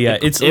 Oh yeah,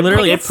 it's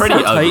literally it's pretty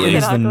Titan ugly.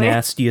 is the Ugly.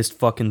 nastiest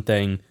fucking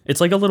thing. It's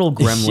like a little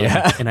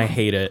gremlin, and I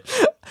hate it.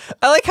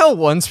 I like how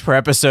once per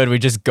episode we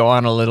just go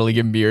on a little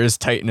Ymir's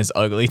Titan is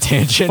ugly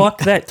tangent. Fuck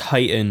that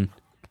Titan,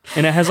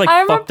 and it has like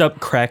fucked up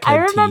crackhead I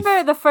remember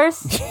teeth. the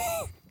first.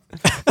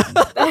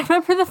 I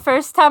remember the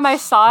first time I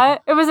saw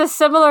it. It was a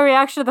similar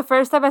reaction to the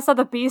first time I saw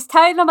the Beast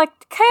Titan. I'm like,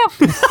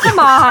 come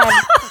on,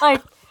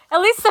 like at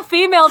least the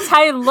female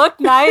Titan looked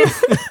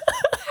nice.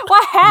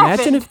 What happened?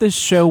 Imagine if this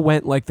show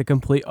went like the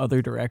complete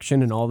other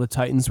direction and all the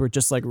Titans were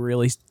just like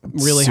really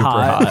Super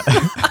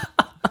hot.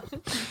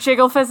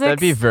 Jiggle physics. That'd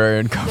be very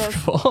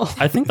uncomfortable.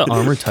 I think the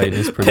armor Titan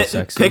is pretty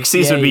sexy.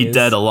 Pixies Yeah, would he be is.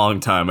 dead a long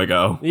time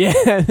ago. Yeah.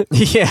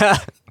 Yeah.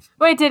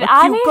 Wait, did Cute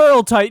Ani?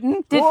 girl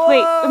Titan.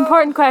 Wait,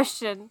 important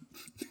question.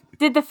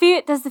 Does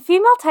the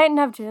female Titan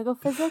have jiggle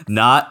physics?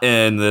 Not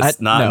in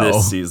this. Not in no.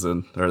 this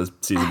season or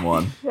season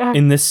 1.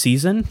 In this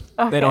season?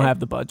 Okay. They don't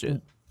have the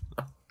budget.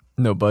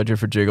 No budget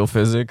for jiggle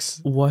physics.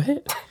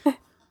 What?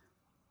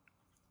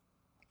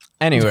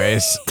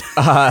 Anyways,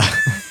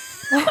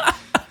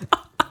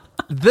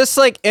 this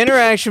like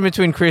interaction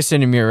between Krista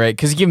and Ymir, right?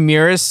 Because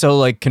Ymir is so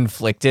like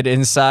conflicted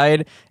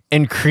inside,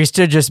 and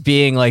Krista just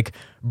being like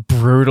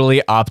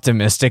brutally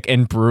optimistic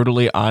and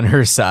brutally on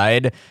her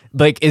side,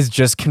 like is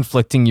just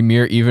conflicting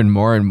Ymir even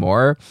more and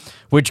more,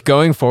 which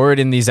going forward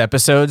in these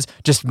episodes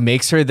just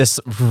makes her this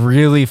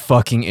really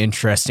fucking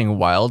interesting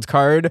wild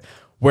card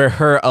where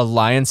her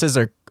alliances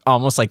are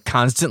almost like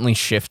constantly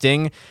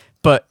shifting,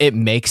 but it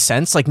makes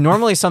sense. Like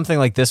normally something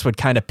like this would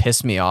kind of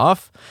piss me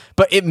off,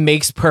 but it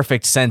makes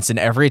perfect sense. And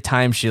every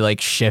time she like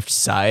shifts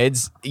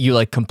sides, you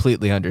like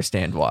completely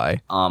understand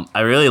why.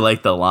 I really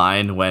like the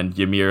line when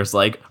Ymir's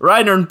like,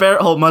 Reiner and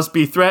Berthold must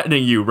be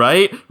threatening you,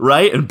 right?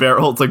 Right? And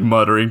Berthold's like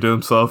muttering to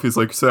himself. He's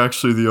like, it's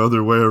actually the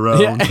other way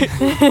around.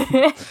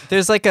 Yeah.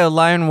 There's like a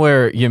line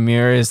where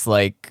Ymir is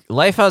like,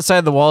 life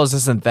outside the walls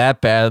isn't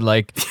that bad.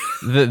 Like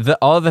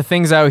all the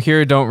things out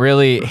here don't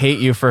really hate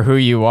you for who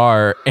you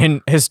are.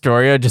 And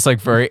Historia just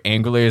like very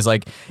angrily is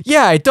like,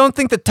 yeah, I don't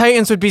think the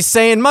Titans would be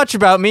saying much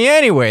about me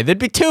anyway. They'd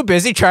be too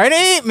busy trying to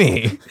eat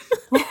me.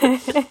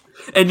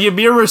 And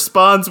Ymir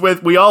responds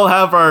with, we all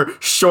have our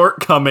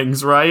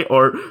shortcomings, right?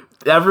 Or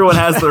everyone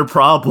has their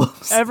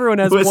problems. Everyone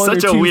has It was one or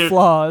such a two weird-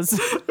 flaws.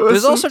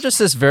 There's also just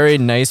this very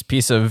nice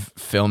piece of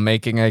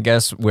filmmaking, I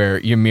guess, where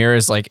Ymir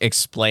is like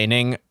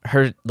explaining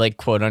her like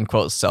quote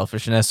unquote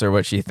selfishness or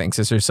what she thinks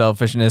is her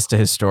selfishness to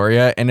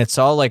Historia. And it's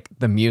all like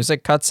the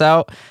music cuts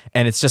out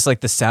and it's just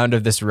like the sound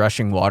of this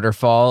rushing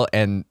waterfall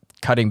and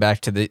cutting back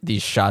to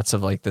these shots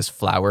of like this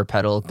flower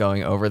petal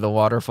going over the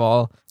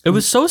waterfall. It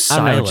was so I don't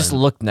silent. know, it just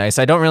looked nice.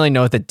 I don't really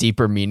know what the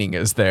deeper meaning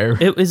is there.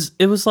 It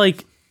was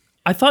like,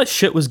 I thought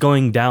shit was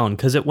going down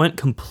because it went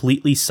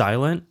completely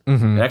silent.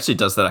 It actually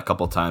does that a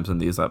couple times in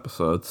these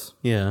episodes.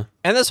 Yeah.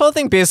 And this whole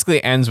thing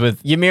basically ends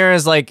with Ymir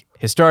is like,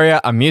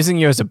 Historia, I'm using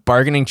you as a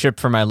bargaining chip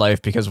for my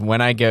life because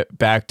when I get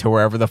back to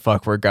wherever the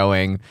fuck we're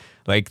going,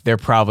 like they're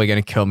probably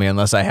going to kill me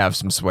unless I have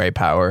some sway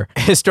power.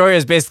 Historia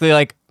is basically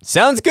like,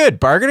 sounds good,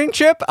 bargaining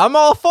chip, I'm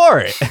all for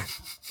it.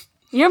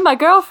 You're my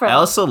girlfriend. I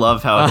also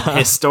love how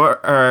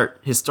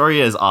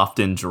Historia is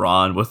often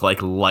drawn with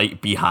like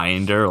light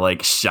behind her,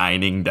 like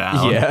shining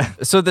down. Yeah.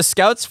 So the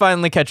scouts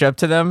finally catch up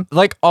to them.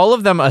 Like all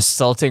of them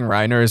assaulting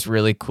Reiner is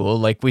really cool.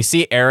 Like we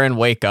see Eren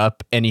wake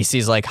up and he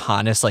sees like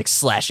Hannes like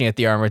slashing at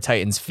the Armor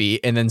Titan's feet,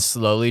 and then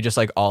slowly just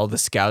like all the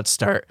scouts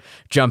start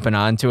jumping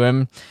onto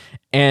him.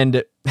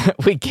 And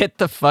we get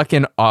the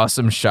fucking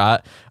awesome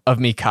shot of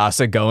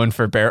Mikasa going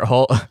for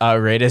Bertholt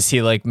right as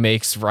he like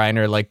makes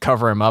Reiner like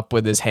cover him up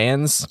with his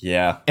hands.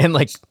 Yeah. And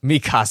like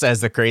Mikasa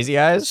has the crazy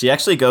eyes. She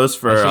actually goes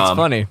for That shit's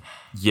funny.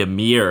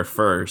 Ymir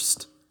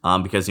first.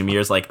 Because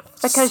Ymir's like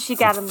Because she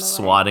got in the way.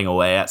 swatting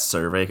away at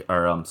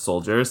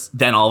soldiers.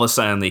 Then all of a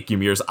sudden, like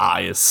Ymir's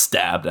eye is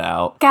stabbed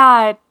out.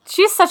 God,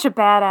 she's such a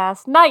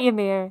badass. Not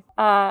Ymir.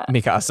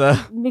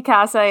 Mikasa.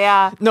 Mikasa,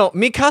 yeah. No,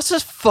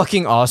 Mikasa's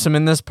fucking awesome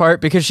in this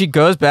part because she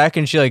goes back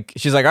and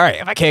she's like, all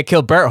right, if I can't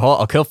kill Bertholt,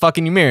 I'll kill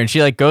fucking Ymir. And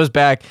she like goes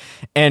back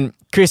and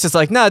Krista's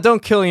like, nah,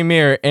 don't kill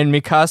Ymir. And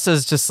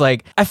Mikasa's just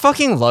like, I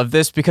fucking love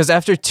this because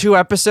after 2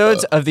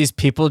 episodes of these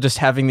people just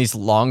having these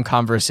long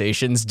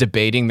conversations,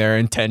 debating their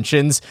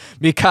intentions,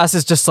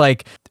 Mikasa's just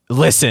like,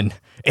 listen,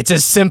 it's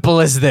as simple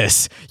as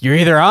this. You're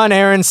either on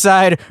Eren's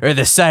side or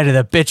the side of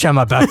the bitch I'm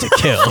about to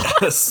kill.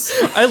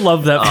 I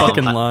love that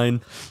fucking line.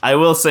 I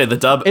will say the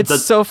dub.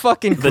 It's so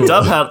fucking cool. The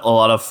dub had a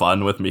lot of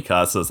fun with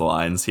Mikasa's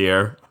lines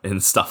here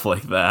and stuff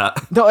like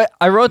that. No,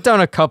 I wrote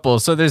down a couple.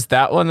 So there's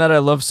that one that I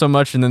love so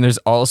much, and then there's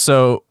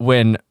also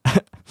when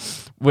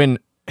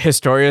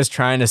Historia is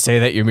trying to say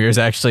that Ymir's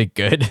actually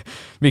good.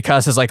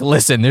 Mikasa's like,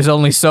 listen, there's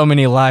only so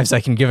many lives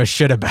I can give a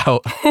shit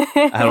about.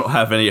 I don't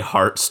have any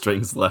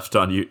heartstrings left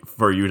on you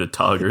for you to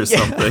tug or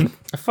something.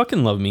 I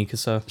fucking love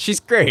Mikasa. She's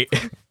great.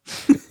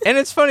 And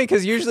it's funny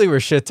because usually we're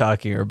shit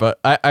talking her, but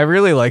I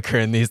really like her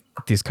in these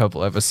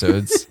couple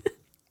episodes.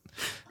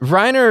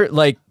 Reiner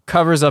like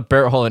covers up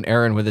Bertholt and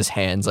Eren with his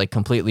hands, like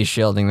completely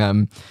shielding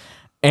them.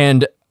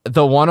 And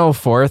the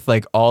 104th,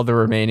 like all the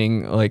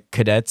remaining like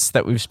cadets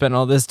that we've spent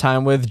all this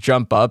time with,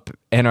 jump up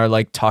and are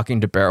like talking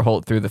to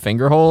Bertholt through the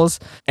finger holes.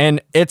 And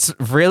it's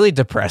really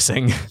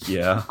depressing.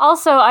 Yeah.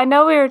 Also, I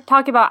know we were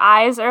talking about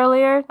eyes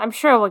earlier. I'm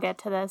sure we'll get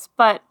to this,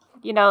 but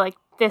you know, like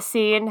this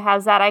scene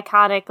has that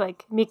iconic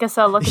like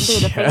Mikasa looking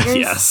through the fingers.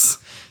 Yes.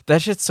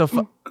 That shit's so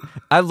fun.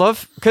 I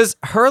love because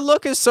her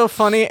look is so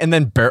funny, and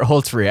then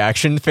Bertholt's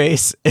reaction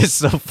face is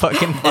so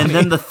fucking funny. And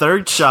then the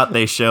third shot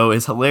they show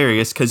is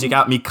hilarious because you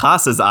got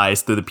Mikasa's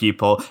eyes through the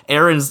people,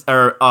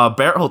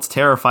 Bertholt's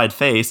terrified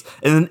face,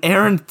 and then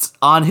Eren's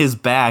on his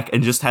back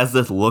and just has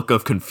this look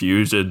of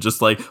confusion,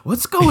 just like,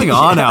 what's going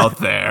on out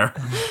there?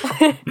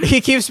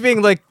 He keeps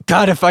being like,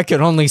 God, if I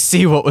could only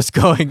see what was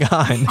going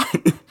on.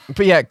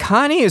 But yeah,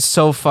 Connie is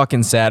so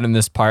fucking sad in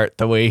this part,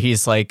 the way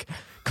he's like,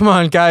 come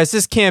on, guys,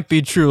 this can't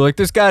be true. Like,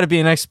 there's got to be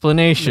an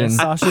explanation.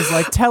 Yeah, Sasha's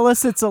like, tell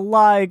us it's a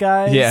lie,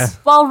 guys. Yeah.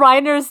 While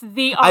Reiner's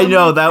the I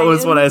know, that was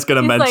Titan, what I was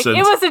going to mention.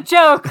 Like, it was a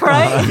joke,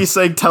 right? He's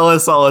saying, tell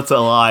us all it's a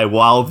lie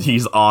while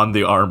he's on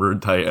the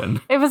Armored Titan.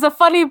 It was a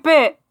funny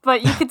bit,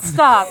 but you could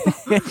stop.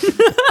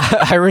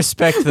 I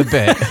respect the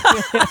bit.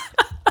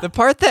 The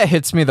part that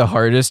hits me the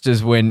hardest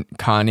is when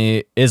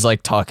Connie is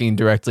like talking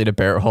directly to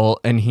Bertholt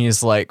and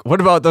he's like, what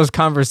about those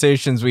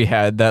conversations we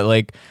had that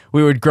like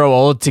we would grow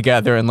old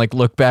together and like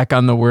look back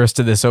on the worst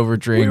of this over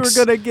drinks? We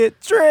were gonna get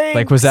drinks.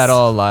 Like, was that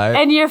all a lie?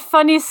 And your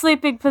funny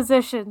sleeping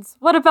positions.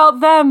 What about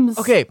them?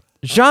 Okay,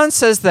 Jean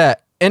says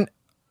that, and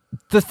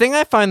the thing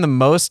I find the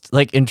most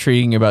like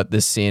intriguing about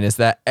this scene is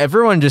that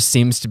everyone just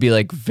seems to be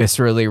like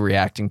viscerally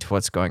reacting to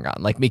what's going on.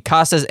 Like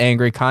Mikasa's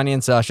angry, Connie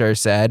and Sasha are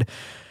sad.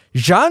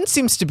 Jean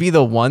seems to be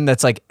the one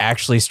that's like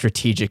actually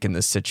strategic in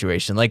this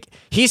situation. Like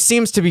he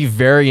seems to be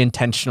very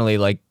intentionally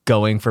like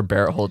going for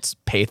Bertholt's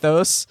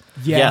pathos.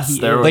 Yeah, Yes,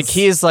 there was- Like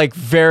he's like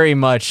very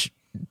much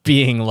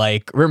being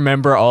like,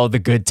 remember all the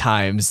good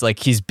times. Like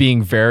he's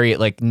being very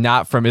like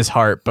not from his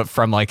heart, but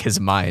from like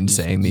his mind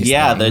saying these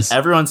things.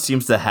 Everyone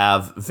seems to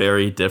have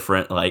very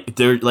different, like,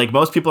 they're like,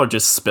 most people are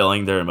just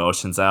spilling their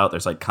emotions out.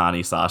 There's like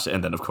Connie, Sasha,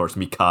 and then of course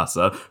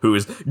Mikasa, who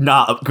is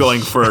not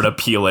going for an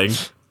appealing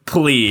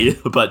plea,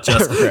 but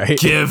just Right.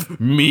 give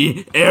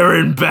me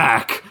Eren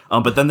back.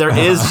 But then there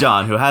is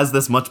John, who has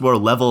this much more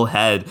level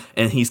head,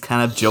 and he's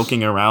kind of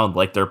joking around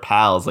like they're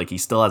pals. Like he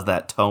still has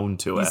that tone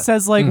to He it.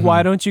 says like,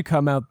 why don't you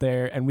come out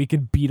there and we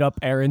could beat up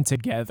Eren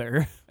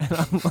together? And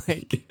I'm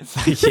like,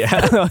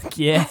 Yeah. like,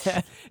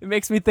 yeah. It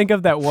makes me think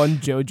of that one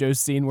JoJo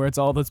scene where it's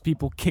all those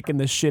people kicking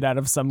the shit out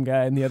of some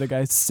guy and the other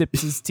guy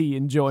sips his tea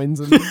and joins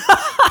him.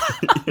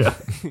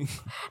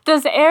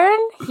 Does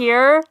Eren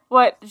hear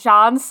what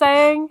Jean's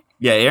saying?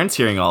 Yeah, Eren's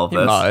hearing all of He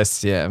this.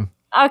 must, yeah.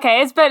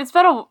 Okay, it's been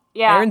a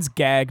yeah. Eren's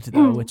gagged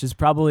though, which is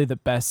probably the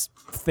best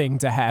thing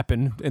to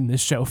happen in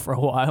this show for a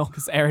while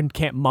because Eren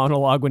can't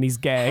monologue when he's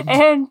gagged.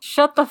 Eren,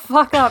 shut the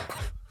fuck up.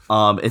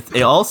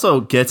 It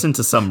also gets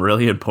into some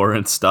really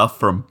important stuff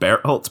from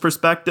Bertholt's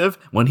perspective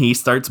when he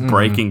starts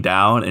breaking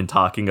down and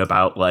talking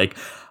about like,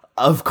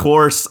 of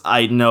course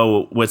I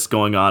know what's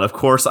going on. Of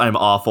course I'm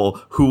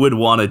awful. Who would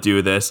want to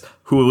do this?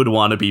 Who would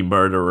want to be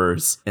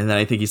murderers? And then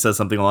I think he says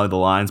something along the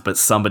lines, but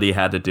somebody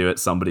had to do it.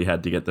 Somebody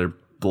had to get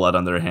blood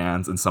on their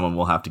hands, and someone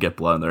will have to get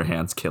blood on their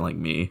hands,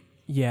 killing me.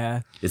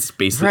 Yeah. It's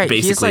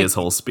basically his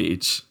whole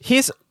speech.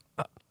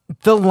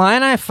 The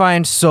line I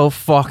find so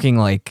fucking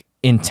like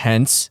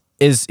intense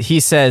is he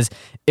says,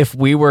 "If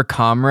we were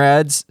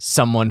comrades,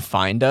 someone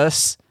find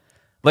us."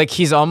 Like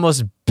he's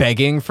almost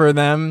begging for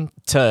them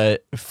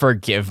to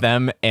forgive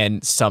them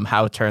and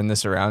somehow turn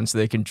this around so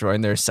they can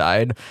join their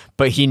side.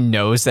 But he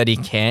knows that he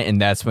can't.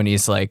 And that's when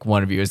he's like,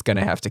 one of you is going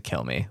to have to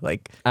kill me.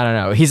 Like, I don't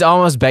know. He's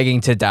almost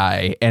begging to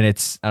die. And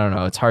it's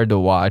hard to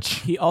watch.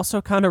 He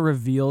also kind of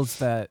reveals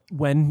that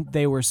when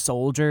they were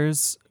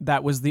soldiers,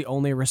 that was the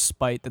only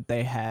respite that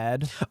they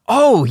had.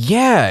 Oh,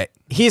 yeah.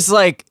 He's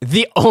like,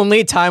 the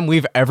only time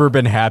we've ever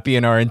been happy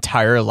in our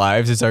entire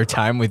lives is our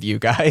time with you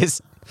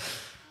guys.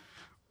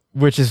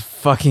 Which is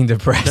fucking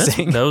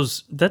depressing.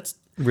 That's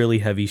really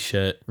heavy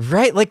shit.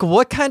 Right? Like,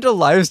 what kind of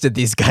lives did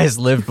these guys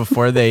live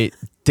before they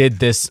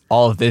did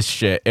all of this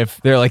shit?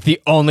 If they're like,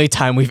 the only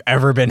time we've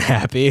ever been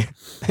happy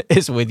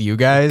is with you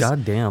guys.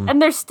 God damn.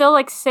 And they're still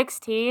like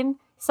 16.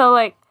 So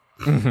like,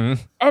 and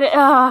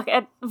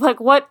like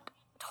what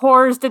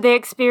horrors did they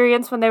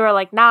experience when they were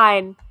like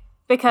 9?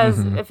 Because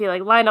if you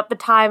like line up the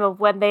time of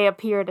when they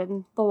appeared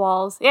in the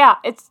walls, yeah,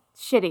 it's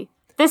shitty.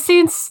 This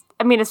scene's,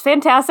 I mean, it's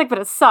fantastic, but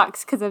it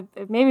sucks because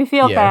it made me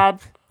feel bad.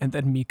 And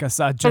then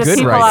Mikasa For just the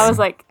people, I was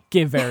like,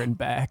 give Eren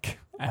back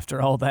after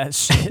all that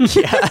shit.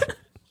 Yeah.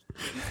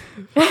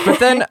 But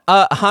then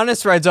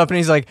Hannes rides up and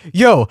he's like,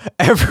 "Yo,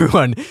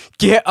 everyone,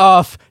 get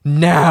off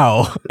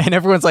now." And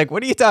everyone's like,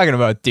 "What are you talking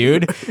about,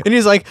 dude?" And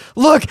he's like,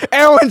 "Look,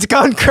 Erwin's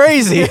gone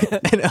crazy."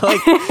 And it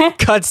like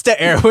cuts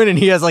to Erwin and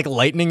he has like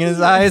lightning in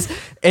his eyes.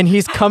 And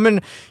he's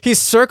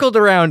circled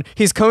around.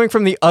 He's coming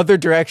from the other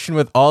direction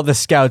with all the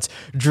scouts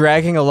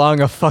dragging along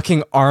a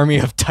fucking army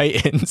of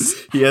Titans.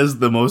 He has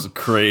the most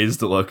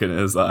crazed look in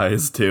his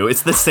eyes, too.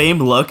 It's the same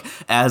look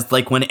as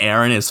like when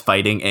Eren is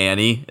fighting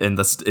Annie in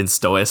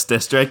Stois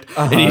district.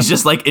 And he's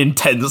just like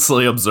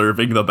intensely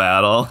observing the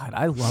battle. God,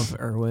 I love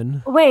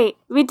Erwin. wait,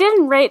 we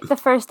didn't rate the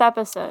first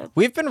episode.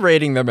 We've been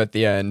rating them at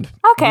the end.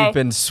 Okay. We've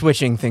been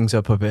switching things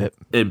up a bit.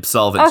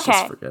 Sullivan's Okay.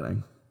 just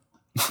forgetting.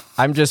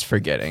 I'm just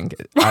forgetting.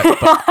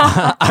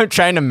 I'm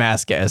trying to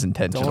mask it as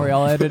intentional. Don't worry,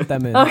 I'll edit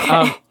them in.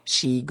 Okay.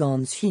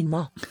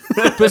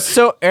 But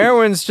so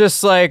Erwin's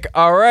just like,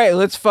 all right,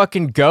 let's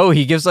fucking go.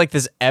 He gives like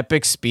this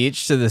epic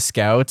speech to the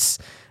scouts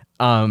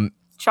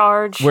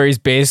Charge. where he's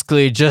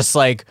basically just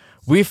like,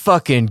 we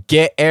fucking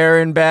get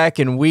Eren back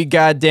and we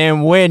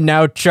goddamn win.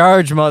 Now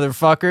charge,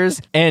 motherfuckers.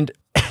 And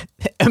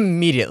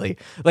immediately,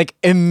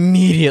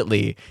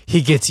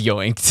 he gets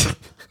yoinked.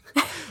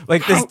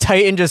 Like this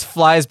Titan just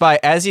flies by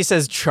as he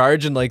says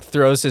charge and like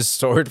throws his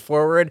sword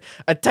forward.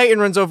 A Titan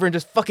runs over and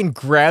just fucking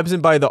grabs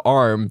him by the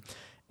arm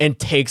and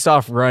takes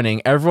off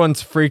running.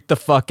 Everyone's freaked the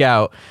fuck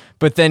out.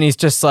 But then he's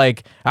just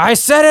like, I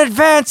said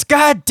advance,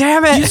 god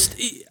damn it.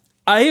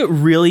 I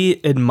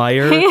really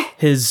admire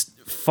his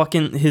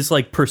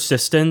like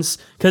persistence,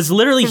 because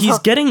literally he's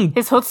getting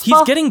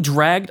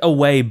dragged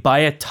away by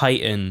a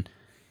Titan.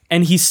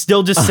 And he's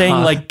still just saying,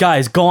 like,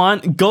 guys, go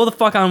the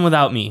fuck on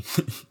without me.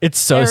 It's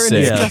so Eren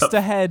sick. is just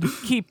ahead.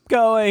 Keep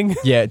going.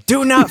 Yeah,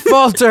 do not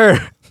falter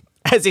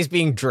as he's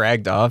being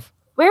dragged off.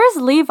 Where is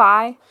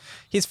Levi?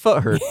 His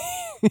foot hurt.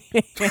 Oh,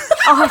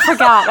 I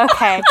forgot.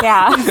 Okay,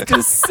 yeah.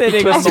 Just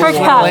sitting I on the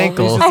forgot. wall. He's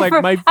just like,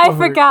 my I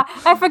foot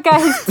hurt.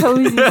 forgot his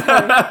toes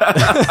hurt.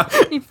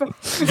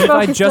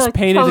 Levi just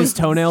painted his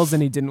toenails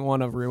and he didn't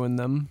want to ruin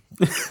them.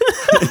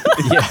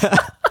 Yeah.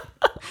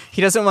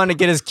 He doesn't want to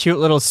get his cute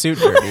little suit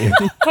dirty.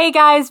 Hey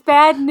guys,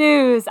 bad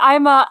news.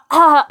 I'm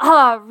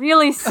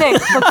really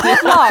sick, but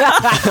good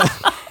luck.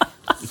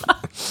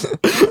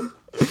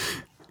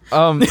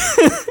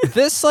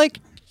 This like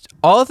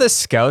all the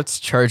scouts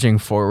charging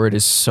forward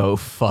is so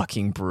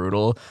fucking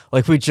brutal.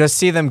 Like we just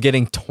see them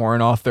getting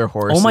torn off their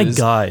horses. Oh my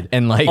god.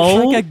 And like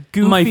Like a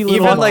goofy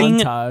little even, like,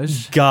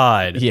 montage.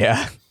 God.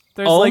 yeah.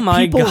 There's Oh like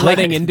my people God.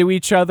 running into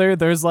each other.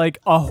 There's like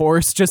a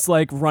horse just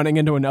like running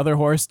into another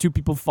horse. 2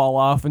 people fall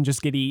off and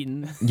just get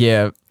eaten.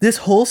 Yeah. This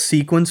whole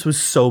sequence was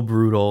so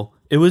brutal.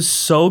 It was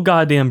so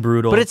goddamn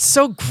brutal. But it's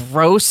so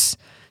gross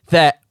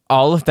that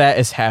all of that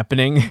is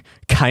happening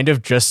kind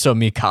of just so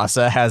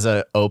Mikasa has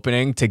an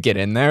opening to get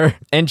in there.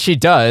 And she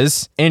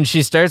does. And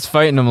she starts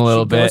fighting him a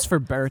little She bit. goes for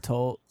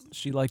Bertolt.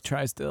 She like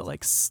tries to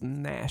like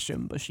snash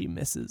him, but she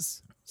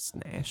misses.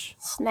 Snash.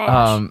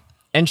 Snatch.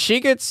 And she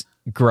gets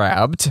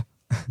grabbed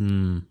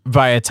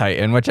by a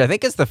Titan, which I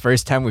think is the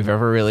first time we've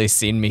ever really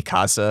seen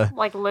Mikasa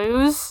Like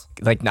lose?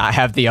 like not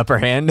have the upper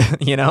hand,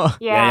 you know?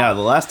 Yeah.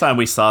 The last time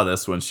we saw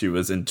this when she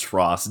was in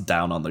Tross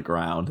down on the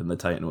ground and the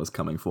Titan was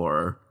coming for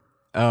her.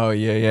 Oh,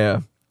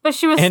 yeah. But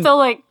she was still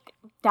like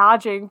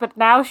dodging, but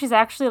now she's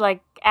actually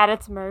like at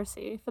its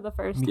mercy for the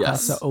first time.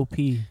 Yes. That's OP.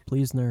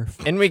 Please nerf.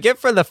 And we get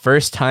for the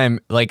first time,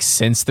 like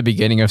since the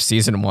beginning of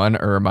season 1,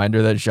 a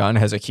reminder that Jean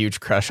has a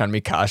huge crush on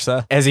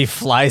Mikasa as he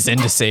flies in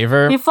to save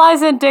her. He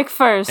flies in dick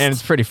first. And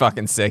it's pretty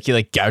fucking sick. He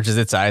like gouges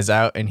its eyes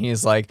out and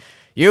he's like,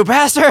 "You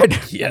bastard!"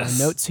 Yes.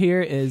 Notes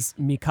here is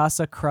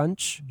Mikasa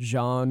Crunch,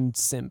 Jean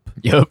Simp.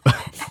 Yep.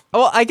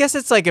 Well, I guess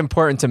it's like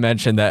important to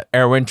mention that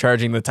Erwin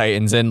charging the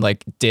Titans in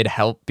like did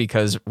help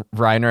because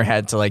Reiner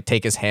had to like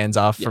take his hands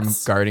off from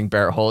guarding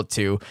Bertholdt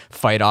to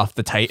fight off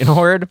the Titan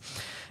horde.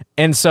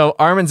 And so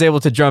Armin's able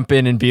to jump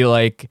in and be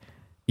like,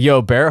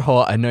 "Yo,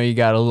 Bertholdt, I know you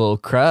got a little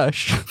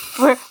crush."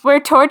 We're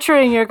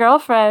torturing your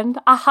girlfriend.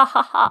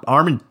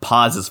 Armin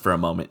pauses for a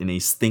moment and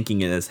he's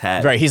thinking in his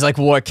head. Right, he's like,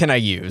 "What can I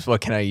use?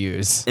 What can I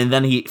use?" And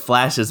then he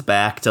flashes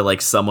back to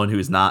like someone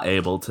who's not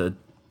able to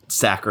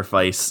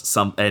sacrifice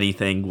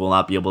anything, will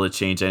not be able to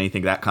change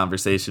anything. That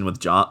conversation with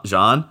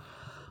Jean.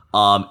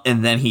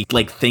 And then he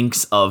like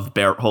thinks of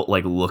Bertholdt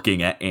like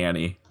looking at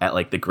Annie at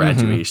like the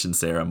graduation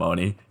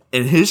ceremony.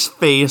 And his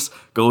face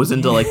goes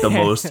into like the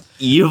most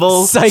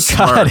evil,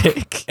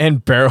 psychotic. Smirk.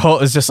 And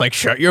Bertholdt is just like,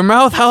 "Shut your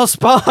mouth,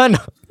 Hellspawn."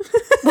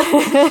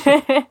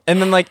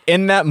 And then like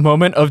in that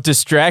moment of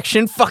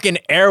distraction, fucking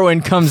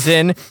Erwin comes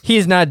in.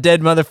 He's not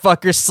dead,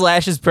 motherfucker.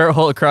 Slashes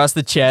Bertholdt across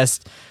the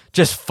chest.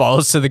 Just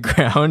falls to the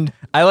ground.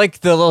 I like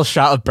the little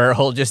shot of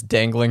Bertholdt just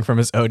dangling from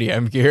his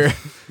ODM gear.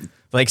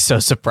 Like so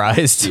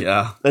surprised.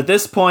 Yeah. At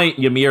this point,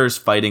 Ymir's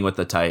fighting with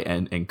the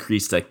Titan and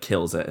Krista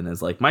kills it and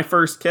is like, "My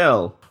first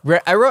kill."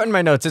 I wrote in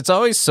my notes, it's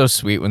always so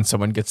sweet when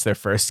someone gets their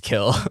first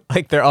kill.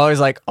 Like they're always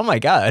like, "Oh my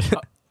God,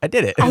 I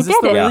did it." Is this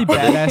the really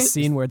Yeah. badass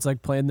scene where it's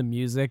like playing the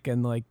music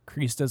and like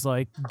Krista's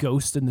like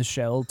Ghost in the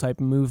Shell type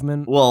of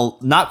movement? Well,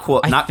 not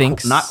quite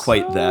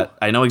that.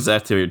 I know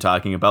exactly what you're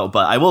talking about,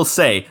 but I will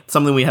say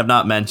something we have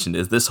not mentioned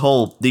is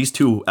these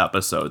two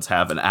episodes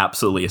have an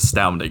absolutely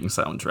astounding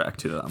soundtrack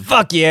to them.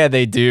 Fuck yeah,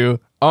 they do.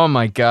 Oh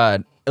my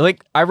God.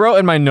 Like I wrote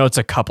in my notes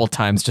a couple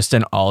times just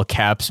in all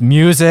caps,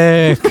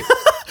 music.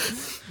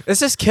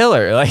 This is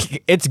killer.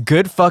 Like it's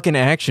good fucking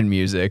action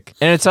music.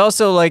 And it's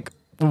also like,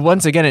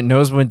 once again, it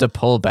knows when to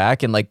pull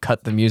back and like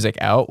cut the music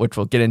out, which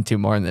we'll get into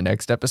more in the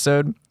next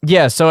episode.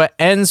 Yeah, so it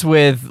ends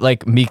with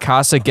like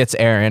Mikasa gets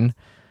Eren,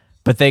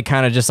 but they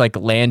kind of just like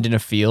land in a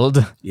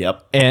field.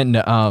 Yep. And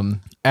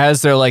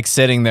as they're like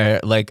sitting there,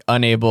 like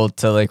unable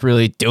to like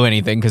really do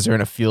anything because they're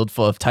in a field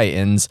full of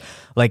Titans,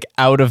 like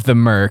out of the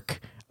murk,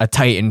 a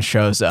Titan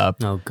shows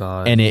up. Oh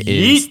God. And it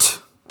is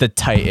Yeet. the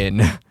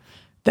Titan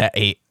that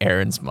ate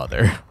Eren's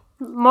mother.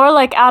 More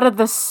like out of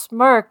the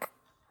smirk,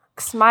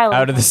 smiling.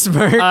 Out of the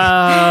smirk. You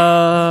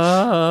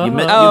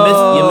missed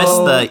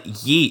the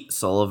yeet,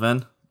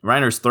 Sullivan.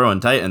 Reiner's throwing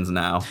Titans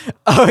now.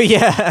 Oh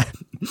yeah.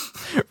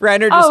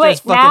 Reiner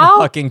just starts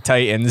fucking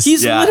Titans.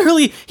 He's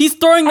literally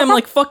throwing them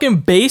like fucking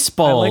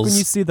baseballs. I like when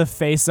you see the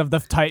face of the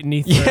Titan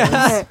he throws.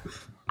 Yeah.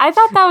 I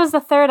thought that was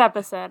the third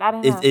episode. I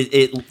don't know.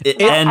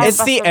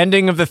 It's the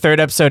ending of the third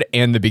episode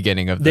and the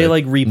beginning of the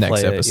like replay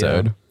next it,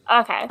 episode.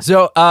 yeah. Okay.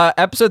 So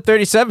episode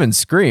 37,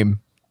 Scream.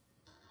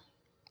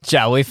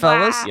 Shall we,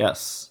 fellas? Wow.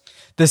 Yes.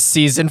 The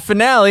season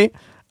finale.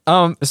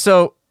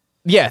 So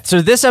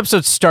this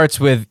episode starts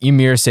with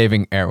Ymir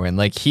saving Erwin.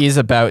 Like he's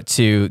about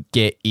to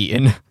get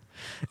eaten.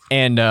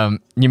 And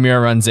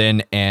Ymir runs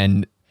in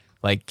and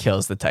like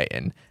kills the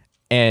Titan.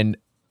 And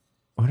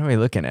what are we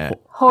looking at?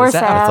 Horse Is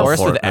that ass. a horse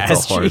with That's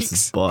ass a horse's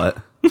cheeks? butt.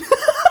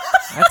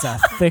 That's a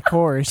thick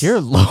horse. Dear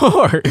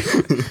Lord.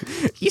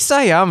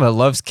 Isayama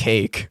loves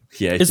cake.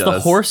 Yeah, Is the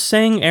horse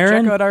saying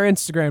Eren? Check out our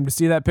Instagram to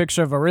see that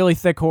picture of a really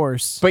thick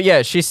horse. But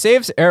yeah, she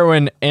saves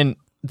Erwin, and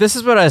this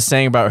is what I was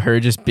saying about her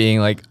just being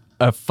like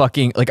a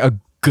fucking like a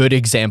good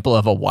example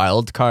of a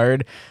wild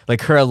card.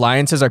 Like her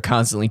alliances are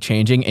constantly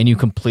changing, and you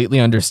completely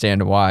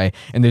understand why.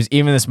 And there's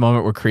even this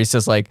moment where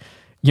Krista's like,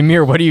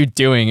 "Ymir, what are you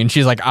doing?" And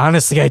she's like,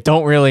 "Honestly, I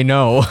don't really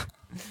know."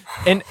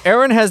 And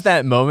Eren has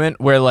that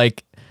moment where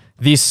like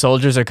these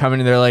soldiers are coming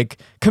and they're like,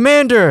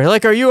 "Commander,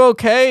 like, are you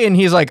okay?" And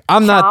he's like,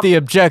 "I'm not the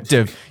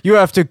objective. You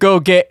have to go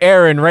get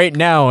Eren right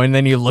now." And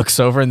then he looks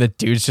over and the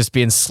dude's just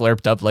being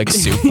slurped up like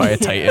soup by a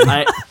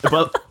Titan.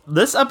 But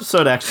this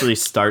episode actually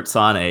starts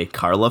on a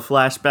Carla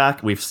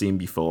flashback we've seen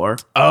before.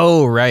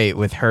 Oh, right,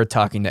 with her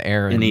talking to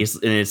Eren. And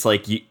it's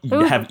like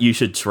you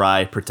should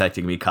try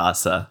protecting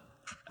Mikasa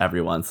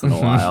every once in a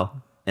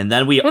while. And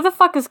then Who the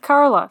fuck is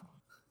Carla?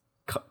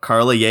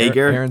 Carla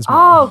Yeager. Eren's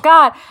mom. Oh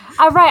God!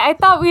 Right. I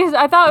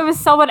thought it was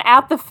someone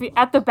at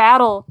the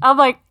battle. I'm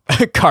like,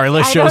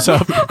 Carla shows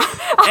up.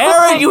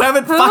 Eren, you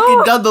haven't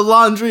fucking done the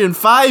laundry in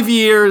 5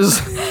 years.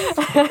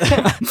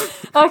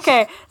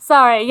 okay,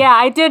 sorry. Yeah,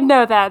 I did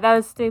know that. That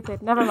was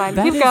stupid. Never mind.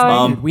 That Keep is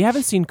going. weird. We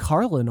haven't seen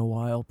Carla in a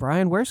while.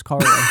 Brian, where's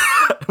Carla?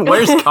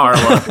 Where's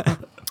Carla?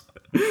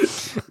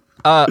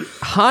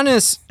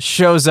 Hannes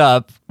shows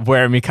up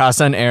where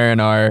Mikasa and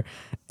Eren are,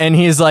 and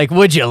he's like,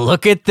 "Would you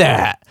look at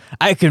that?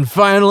 I can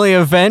finally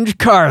avenge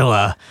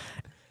Carla."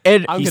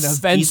 And I'm gonna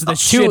avenge the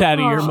he's shit out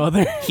of your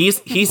mother. He's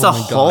a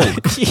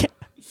Hulk.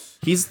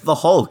 He's the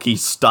Hulk. He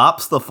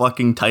stops the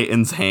fucking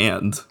Titan's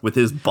hand with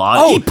his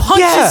body. He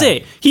punches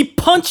it. He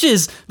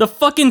punches the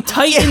fucking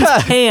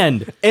Titan's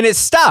hand. And it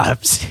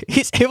stops.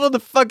 He's able to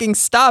fucking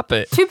stop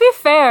it. To be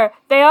fair,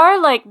 they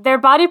are like their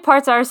body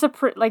parts are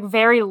like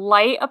very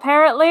light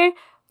apparently,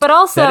 but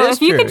also That is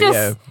if you could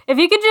true,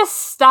 just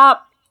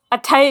stop a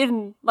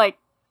Titan like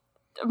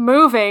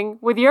moving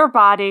with your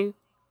body,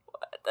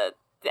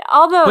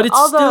 all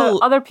the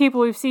other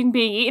people we've seen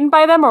being eaten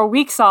by them are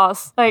weak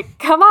sauce. Like,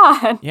 come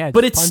on. Yeah,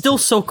 but it's still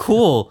so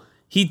cool.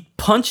 He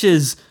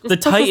punches the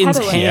Titan's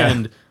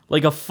hand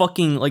like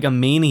a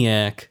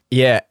maniac.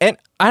 Yeah, and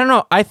I don't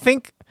know. I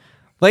think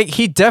like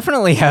he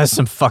definitely has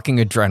some fucking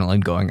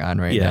adrenaline going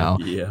on right now.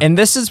 Yeah. And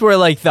this is where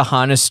like the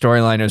Hannes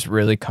storyline is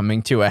really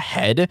coming to a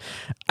head.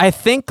 I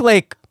think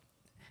like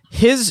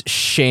his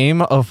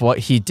shame of what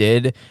he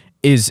did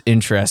is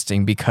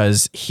interesting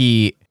because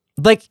he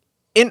like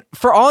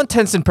for all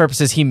intents and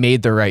purposes he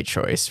made the right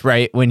choice,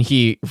 right? When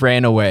he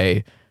ran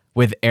away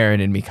with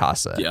Eren and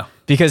Mikasa. Yeah.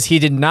 Because he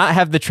did not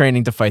have the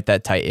training to fight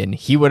that Titan.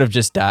 He would have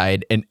just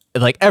died and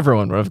like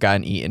everyone would have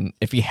gotten eaten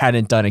if he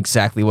hadn't done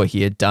exactly what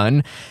he had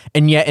done.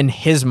 And yet in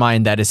his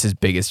mind, that is his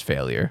biggest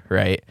failure,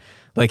 right?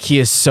 Like he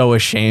is so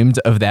ashamed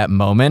of that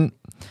moment.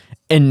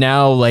 And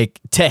now like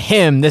to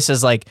him, this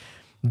is like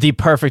the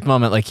perfect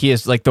moment. Like he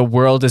is like the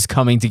world is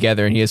coming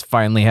together and he is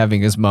finally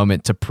having his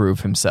moment to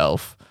prove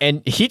himself.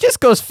 And he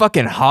just goes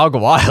fucking hog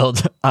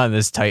wild on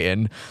this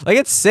Titan. Like,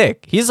 it's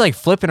sick. He's like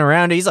flipping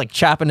around. He's like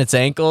chopping its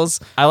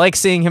ankles. I like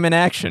seeing him in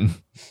action.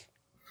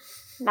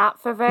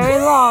 Not for very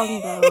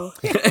long, though.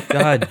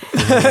 God.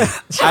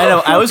 I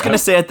know. I was going to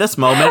say at this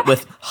moment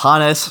with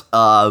Hannes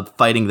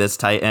fighting this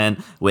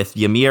Titan, with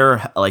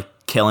Ymir like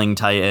killing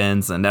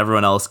Titans and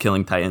everyone else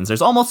killing Titans,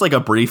 there's almost like a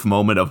brief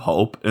moment of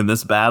hope in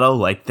this battle.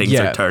 Like things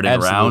are turning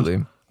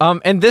around.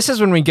 And this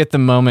is when we get the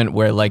moment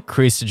where like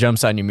Krista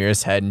jumps on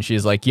Ymir's head and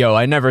she's like, yo,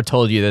 I never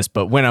told you this,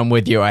 but when I'm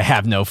with you, I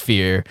have no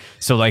fear.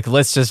 So like,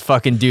 let's just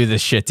fucking do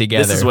this shit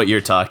together. This is what you're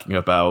talking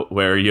about,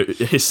 where the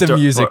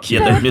music.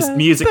 The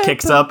music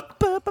kicks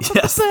up.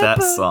 Yes,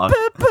 that song.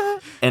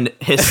 And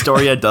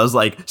Historia does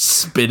like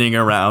spinning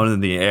around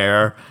in the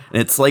air.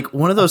 And it's like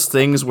one of those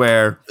things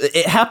where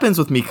it happens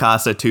with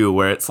Mikasa too,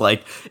 where it's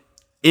like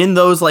in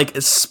those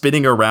like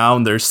spinning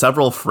around, there's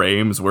several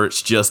frames where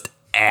it's just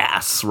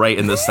ass right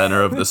in the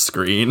center of the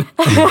screen.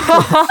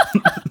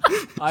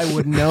 I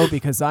would know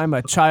because I'm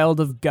a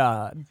child of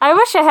God. I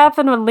wish it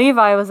happened when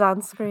Levi was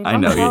on screen. I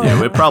know you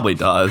do. It probably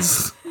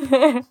does.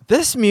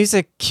 This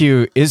music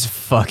cue is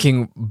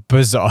fucking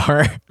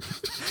bizarre.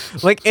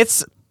 Like,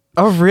 it's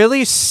a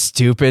really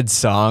stupid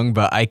song,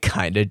 but I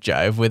kind of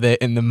jive with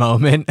it in the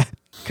moment.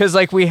 Because,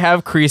 like, we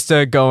have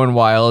Krista going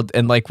wild,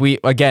 and, like, we,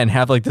 again,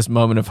 have, like, this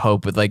moment of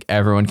hope with, like,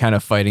 everyone kind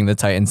of fighting the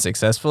Titan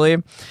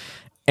successfully.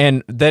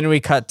 And then we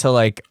cut to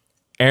like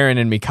Eren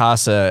and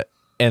Mikasa,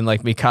 and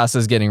like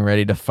Mikasa's getting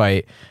ready to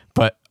fight,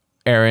 but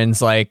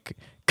Eren's like,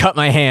 cut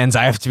my hands.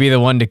 I have to be the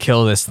one to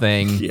kill this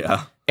thing.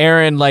 Yeah.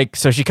 Eren, like,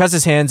 so she cuts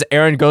his hands.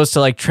 Eren goes to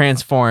like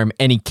transform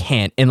and he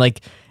can't. And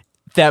like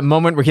that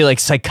moment where he like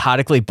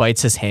psychotically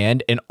bites his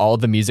hand and all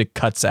the music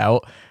cuts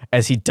out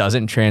as he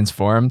doesn't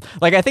transform.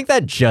 Like, I think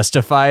that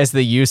justifies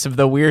the use of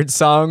the weird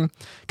song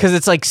because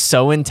it's like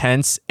so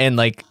intense and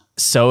like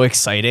so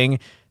exciting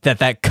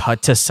that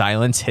cut to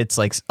silence hits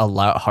like a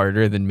lot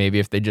harder than maybe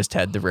if they just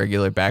had the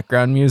regular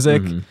background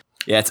music. Mm-hmm.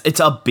 Yeah, it's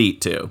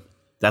upbeat too.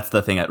 That's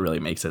the thing that really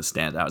makes it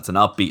stand out. It's an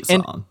upbeat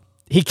song. And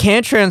he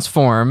can't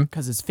transform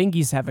because his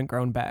fingies haven't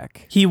grown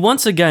back. He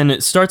once again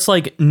starts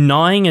like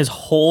gnawing his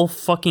whole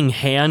fucking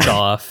hand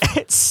off.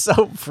 It's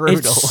so brutal.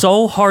 It's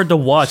so hard to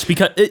watch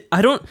because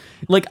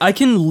I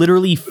can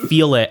literally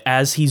feel it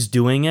as he's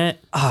doing it.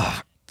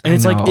 And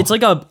it's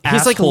like a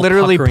he's like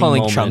literally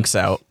pulling moment. chunks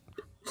out.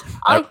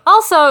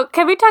 Also,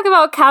 can we talk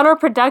about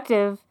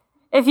counterproductive?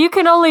 If you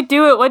can only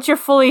do it once you're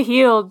fully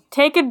healed,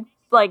 take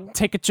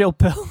a chill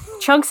pill.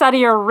 Chunks out of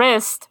your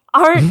wrist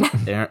aren't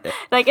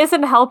like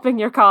isn't helping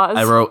your cause.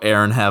 I wrote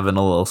Eren having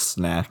a little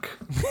snack.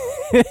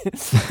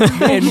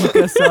 And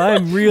because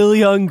I'm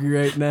really hungry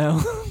right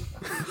now.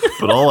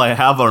 But all I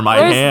have are my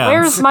hands.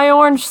 Where's my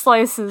orange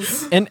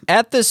slices? And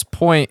at this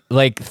point,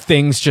 like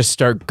things just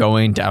start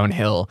going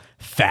downhill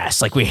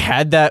fast. Like we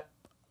had that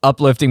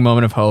uplifting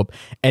moment of hope,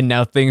 and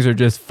now things are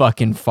just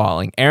fucking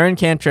falling. Eren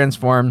can't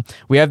transform.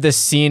 We have this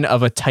scene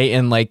of a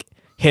Titan like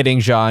hitting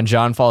Jean.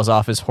 Jean falls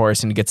off his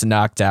horse and gets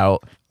knocked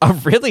out. A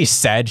really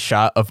sad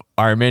shot of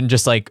Armin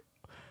just like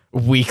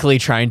weakly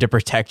trying to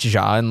protect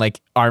Jean.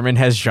 Like Armin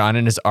has Jean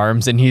in his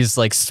arms and he's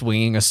like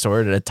swinging a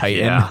sword at a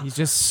Titan. Yeah. He's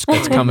just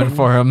it's coming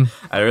for him.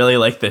 I really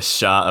like this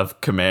shot of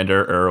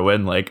Commander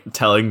Erwin like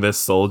telling this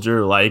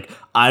soldier like,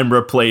 I'm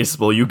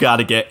replaceable. You got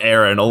to get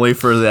Eren, only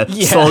for the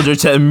soldier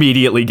to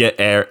immediately get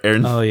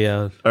Eren. Oh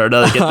yeah, or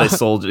no, get the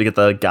soldier to get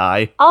the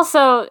guy.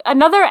 Also,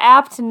 another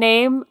apt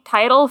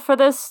title for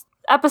this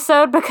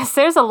episode because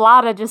there's a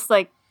lot of just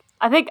like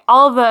I think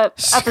all the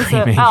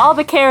episode, all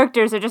the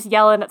characters are just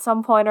yelling at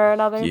some point or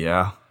another.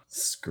 Yeah,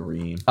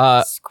 scream.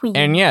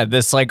 And yeah,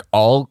 this like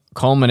all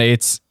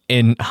culminates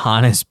in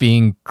Hannes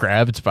being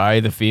grabbed by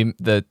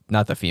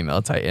not the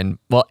female Titan,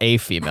 well, a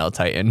female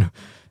Titan.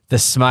 The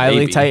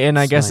Smiley Titan,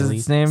 I guess is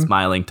its name.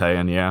 Smiling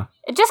Titan, yeah.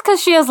 Just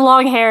because she has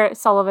long hair,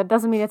 Sullivan,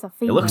 doesn't mean it's a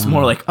female. It looks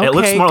more like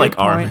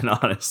Armin,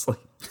 honestly.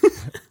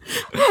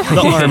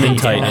 The Armin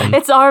Titan.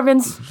 It's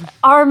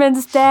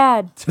Armin's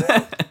dad.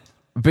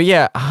 But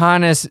yeah,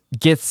 Hannes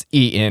gets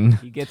eaten.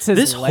 He gets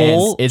his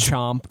legs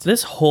chomped.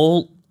 This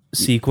whole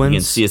sequence. You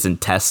can see his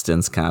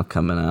intestines kind of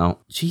coming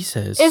out.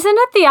 Jesus. Isn't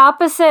it the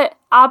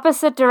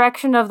opposite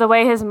direction of the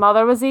way his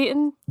mother was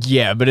eaten?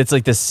 Yeah, but it's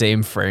like the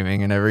same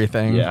framing and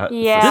everything. Yeah.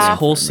 This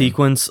whole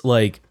sequence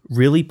like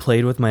really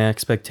played with my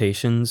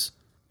expectations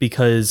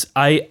because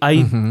I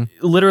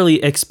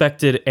literally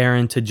expected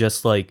Eren to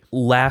just like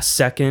last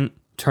second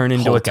turn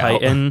into Hulk a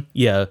Titan.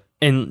 Yeah.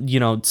 And, you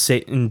know,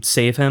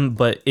 save him,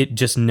 but it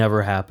just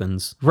never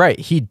happens. Right.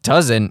 He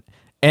doesn't.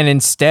 And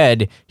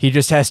instead, he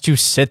just has to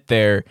sit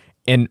there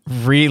and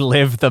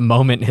relive the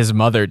moment his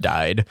mother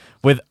died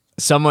with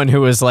someone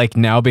who is like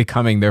now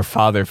becoming their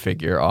father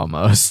figure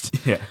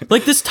almost. Yeah.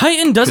 Like this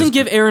Titan doesn't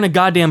give Eren a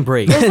goddamn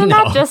break. Isn't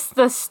that just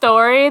the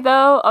story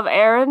though of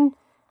Eren?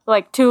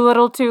 Like too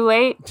little, too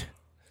late.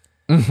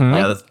 Mm-hmm.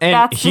 Yeah,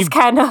 that's just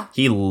kind of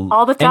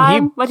all the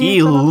time.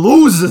 He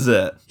loses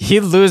it. He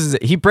loses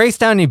it. He breaks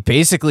down. And he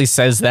basically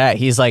says that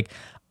he's like,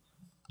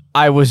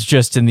 I was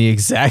just in the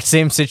exact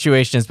same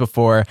situation as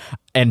before,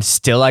 and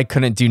still I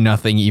couldn't do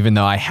nothing, even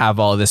though I have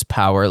all this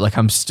power. Like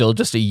I'm still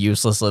just a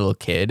useless little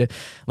kid.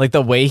 Like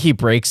the way he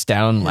breaks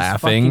down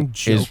laughing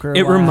is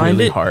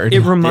really hard.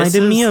 It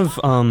reminded me of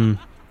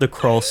the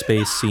crawl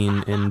space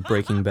scene in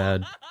Breaking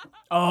Bad.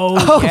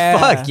 Oh yeah.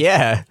 Fuck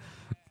yeah.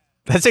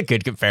 That's a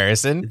good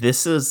comparison.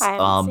 This is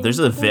there's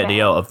a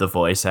video of the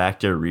voice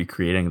actor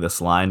recreating this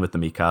line with the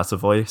Mikasa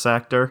voice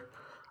actor.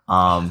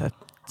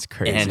 That's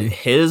crazy. And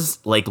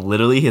his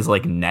literally his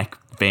neck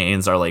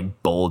veins are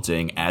like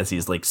bulging as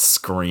he's like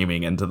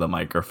screaming into the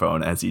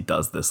microphone as he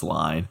does this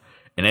line.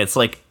 And it's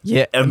like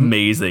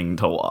amazing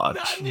to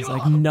watch. He's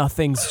like,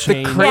 nothing's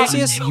changed. The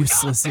craziest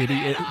useless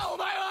idiot.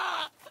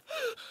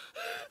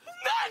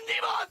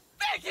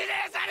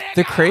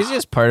 The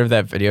craziest part of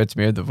that video to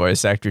me of the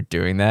voice actor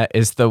doing that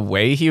is the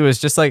way he was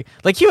just like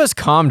he was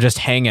calm just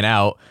hanging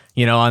out,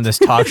 you know, on this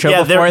talk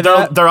show before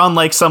they're on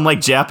like some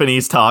like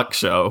Japanese talk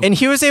show. And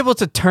he was able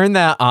to turn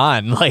that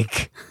on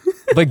like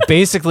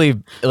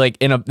basically like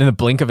in the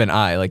blink of an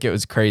eye. Like it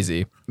was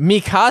crazy.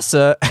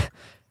 Mikasa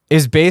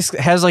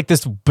has like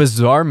this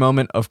bizarre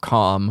moment of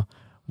calm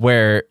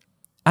where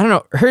I don't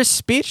know, her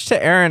speech to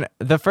Eren,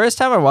 the first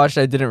time I watched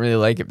it, I didn't really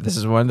like it. But this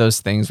is one of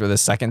those things where the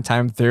second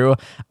time through,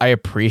 I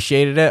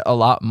appreciated it a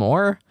lot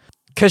more.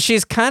 Because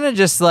she's kind of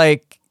just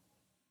like,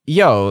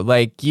 yo,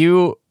 like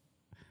you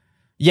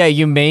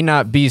may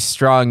not be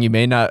strong. You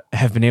may not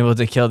have been able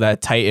to kill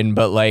that Titan,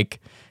 but like,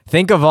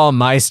 think of all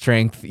my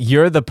strength.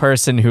 You're the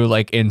person who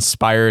like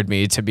inspired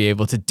me to be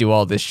able to do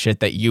all this shit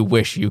that you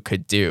wish you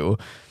could do.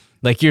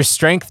 Like your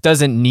strength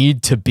doesn't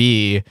need to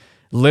be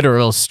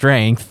literal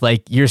strength.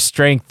 Like your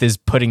strength is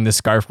putting the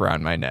scarf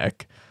around my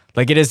neck.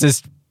 Like it is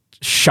this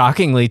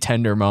shockingly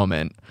tender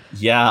moment.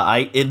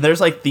 Yeah,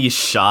 there's like these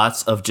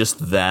shots of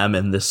just them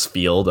in this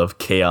field of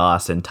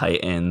chaos and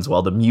Titans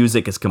while the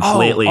music is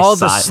completely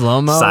the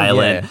slow-mo?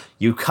 silent. Yeah.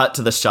 You cut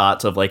to the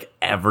shots of like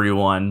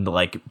everyone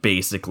like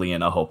basically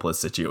in a hopeless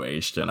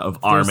situation of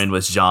Armin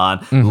with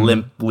Jean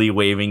limply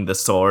waving the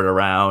sword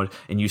around,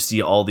 and you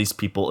see all these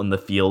people in the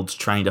fields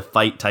trying to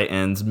fight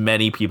Titans,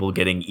 many people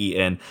getting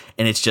eaten,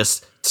 and it's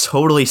just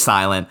totally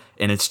silent,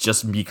 and it's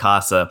just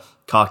Mikasa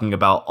talking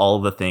about all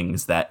the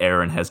things that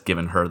Eren has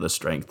given her the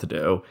strength to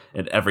do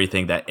and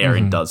everything that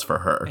Eren does for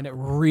her. And it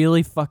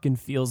really fucking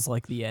feels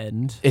like the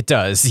end. It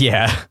does,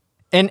 yeah.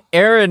 And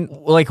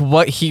Eren, like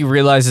what he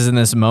realizes in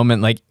this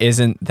moment, like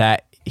isn't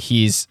that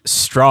he's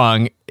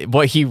strong.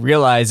 What he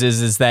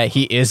realizes is that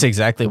he is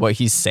exactly what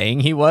he's saying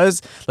he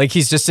was. Like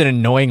he's just an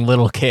annoying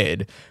little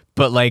kid.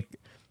 But like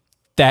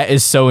that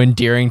is so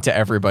endearing to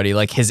everybody.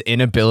 Like his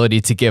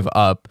inability to give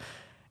up.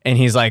 And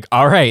he's like,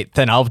 all right,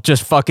 then I'll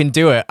just fucking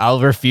do it.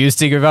 I'll refuse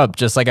to give up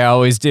just like I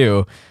always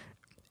do.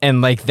 And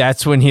like,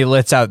 that's when he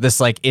lets out this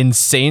like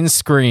insane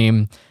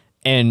scream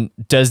and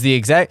does the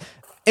exact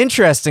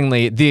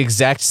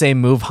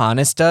same move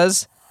Hannes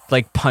does,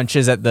 like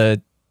punches at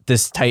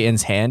this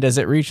Titan's hand as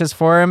it reaches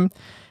for him.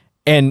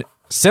 And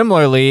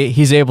similarly,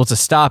 he's able to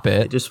stop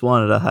it. I just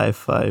wanted a high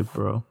five,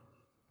 bro.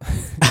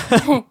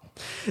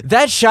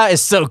 That shot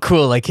is so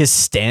cool. Like his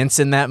stance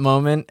in that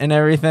moment and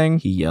everything.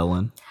 He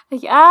yelling.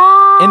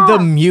 Yeah. And the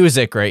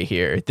music right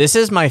here. This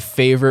is my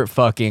favorite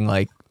fucking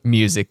like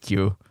music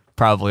cue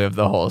probably of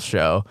the whole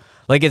show.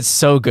 Like it's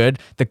so good.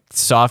 The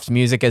soft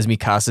music as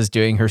Mikasa's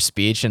doing her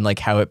speech and like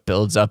how it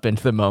builds up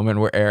into the moment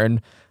where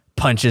Eren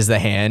punches the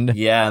hand.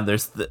 Yeah,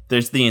 there's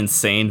the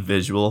insane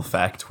visual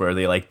effect where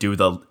they like do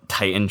the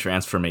Titan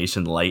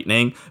transformation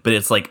lightning, but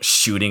it's like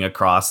shooting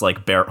across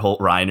like Bertolt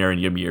Reiner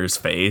and Ymir's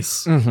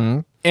face.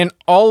 Mm-hmm. And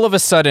all of a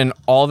sudden,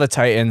 all the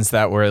Titans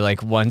that were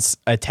like once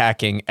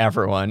attacking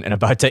everyone and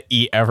about to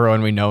eat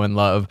everyone we know and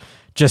love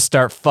just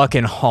start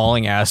fucking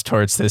hauling ass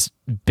towards this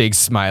big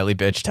smiley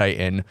bitch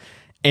Titan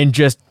and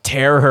just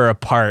tear her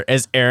apart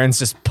as Eren's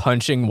just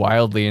punching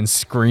wildly and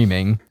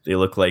screaming. They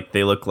look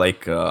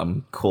like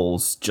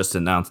Kohl's just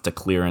announced a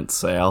clearance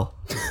sale.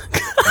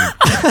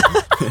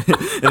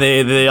 And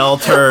they all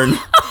turn.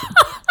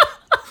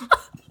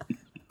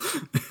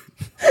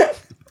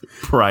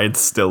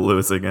 Pride's still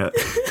losing it.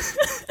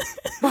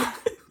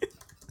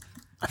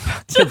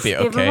 He'll be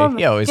okay.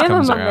 He always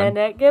comes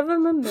around. Give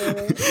him a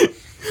minute.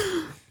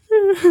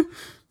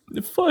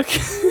 fuck?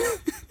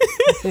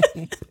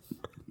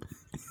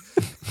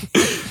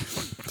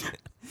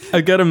 I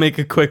gotta make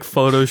a quick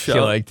Photoshop.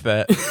 You liked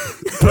that.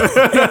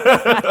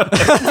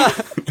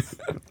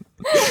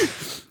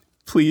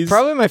 Please.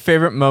 Probably my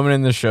favorite moment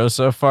in the show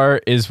so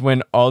far is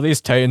when all these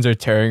Titans are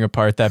tearing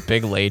apart that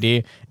big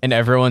lady and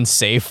everyone's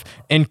safe,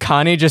 and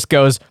Connie just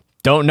goes,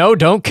 "Don't know,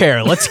 don't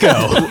care, let's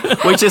go."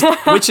 which is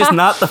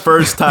not the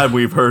first time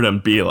we've heard him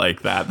be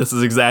like that. This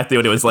is exactly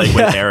what it was like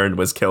when Eren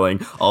was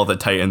killing all the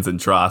Titans in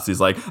Tross. He's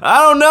like,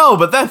 I don't know,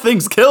 but that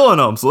thing's killing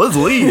them, so let's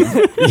leave.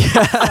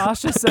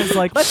 Sasha says,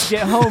 like, let's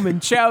get home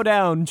and chow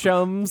down,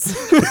 chums.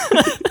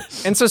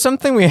 And so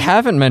something we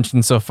haven't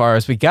mentioned so far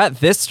is we got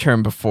this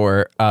term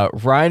before.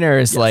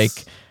 Reiner is like,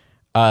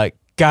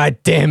 God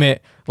damn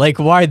it. Like,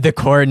 why'd the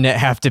coordinate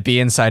have to be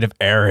inside of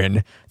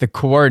Eren? The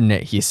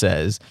coordinate, he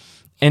says.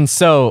 And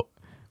so,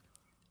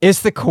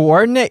 is the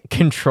coordinate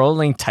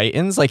controlling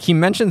Titans? Like, he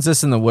mentions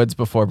this in the woods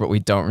before, but we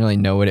don't really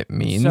know what it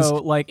means. So,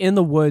 like, in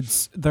the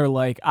woods, they're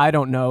like, I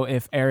don't know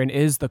if Eren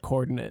is the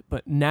coordinate,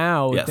 but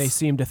now they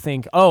seem to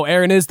think, oh,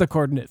 Eren is the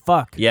coordinate,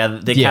 fuck. Yeah,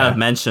 they kind of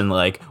mention,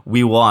 like,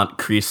 we want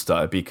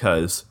Krista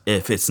because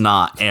if it's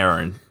not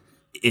Eren,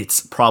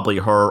 it's probably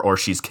her or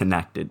she's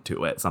connected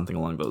to it, something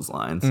along those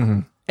lines.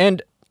 Mm-hmm.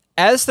 And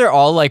as they're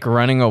all, like,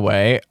 running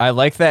away, I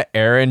like that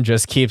Eren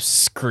just keeps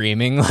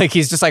screaming. Like,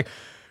 he's just like,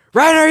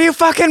 Reiner, you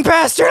fucking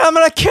bastard, I'm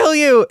gonna kill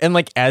you. And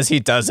like as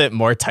he does it,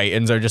 more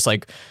Titans are just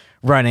like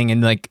running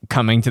and like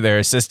coming to their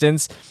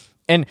assistance.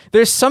 And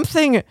there's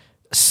something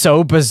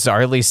so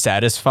bizarrely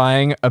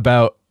satisfying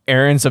about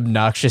Eren's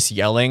obnoxious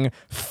yelling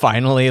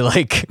finally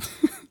like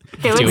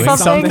doing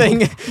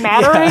something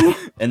mattering.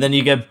 Yeah. And then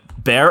you get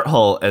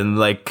Berthold and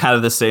like kind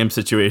of the same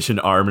situation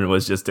Armin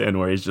was just in,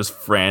 where he's just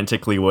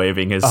frantically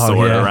waving his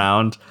sword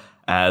around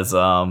as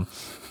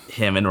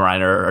him and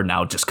Reiner are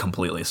now just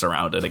completely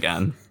surrounded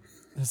again.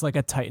 There's like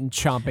a Titan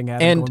chomping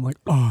at him, going like,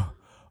 oh.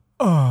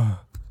 Or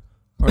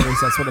at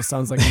least that's what it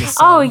sounds like in the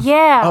song. Oh,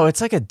 yeah. Oh,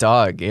 it's like a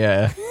dog,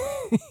 yeah.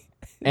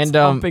 And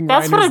that's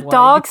Reiner's what a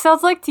dog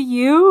sounds like to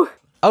you?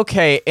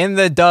 Okay, in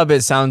the dub,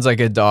 it sounds like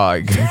a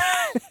dog.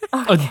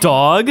 A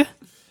dog?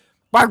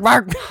 Bark,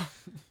 bark.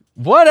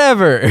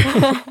 Whatever.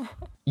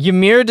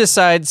 Ymir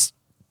decides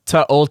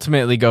to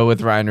ultimately go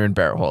with Reiner and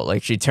Berthold.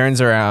 Like, she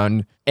turns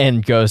around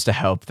and goes to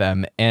help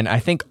them. And I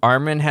think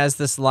Armin has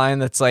this line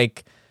that's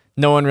like,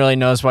 no one really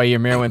knows why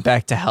Ymir went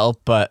back to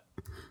help, but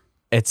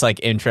it's like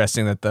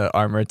interesting that the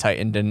armored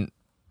Titan didn't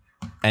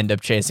end up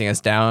chasing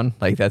us down.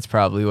 Like that's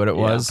probably what it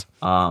was.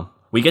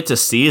 We get to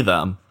see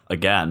them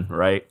again,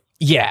 right?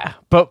 Yeah,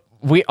 but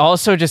we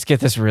also just get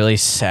this really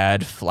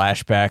sad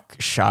flashback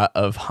shot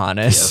of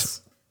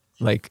Hannes,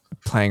 like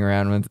playing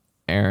around with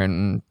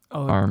Eren.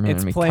 Armin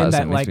it's and playing Mikasa.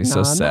 that It makes like me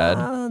so sad.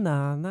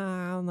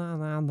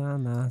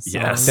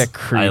 Yes, that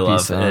creepy I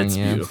love song, it. It's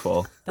yeah.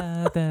 beautiful.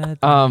 But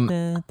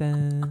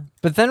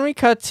then we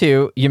cut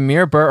to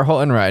Ymir,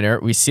 Berthold, and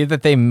Reiner. We see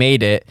that they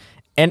made it,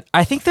 and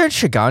I think they're in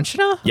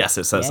Shiganshina? Yes,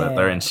 it says that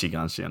they're in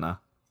Shiganshina.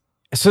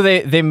 So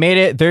they made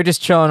it. They're just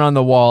chilling on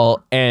the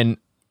wall, and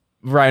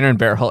Reiner and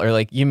Berthold are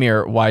like,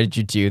 Ymir, why did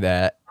you do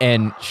that?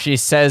 And she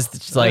says,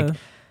 she's like,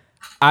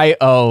 I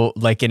owe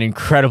like an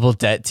incredible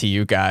debt to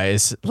you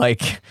guys.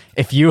 Like,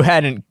 if you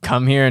hadn't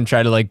come here and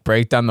tried to like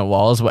break down the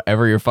walls,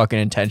 whatever your fucking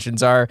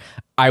intentions are,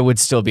 I would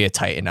still be a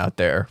Titan out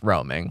there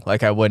roaming.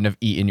 Like, I wouldn't have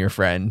eaten your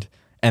friend,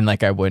 and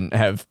like I wouldn't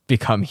have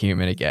become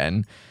human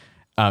again.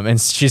 And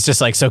she's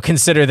just like, so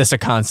consider this a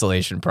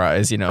consolation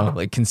prize, you know,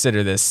 like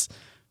consider this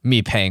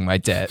me paying my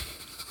debt.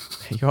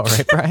 Are you all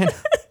right, Brian?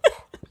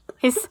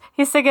 He's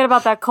thinking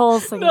about that coal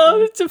singing. No,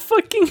 it's a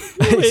fucking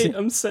wait.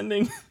 I'm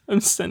sending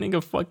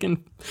a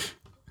fucking.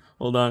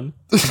 Hold on,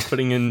 I'm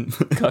putting in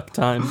cuck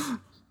time.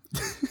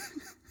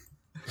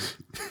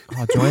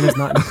 Oh, Joanna's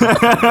not in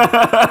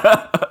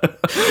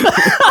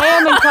I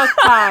am in cuck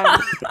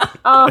time.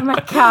 Oh my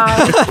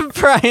god.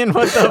 Brian,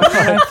 what the fuck?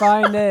 I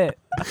find it.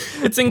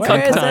 It's in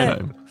cuck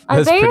time.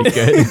 Are That's they? pretty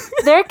good.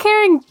 They're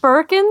carrying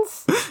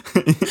Birkins.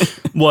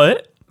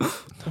 What?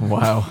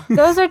 Wow.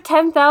 Those are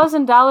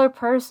 $10,000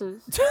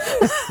 purses.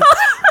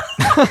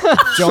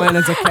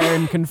 Joanna's a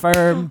Karen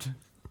confirmed.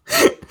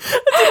 I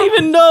didn't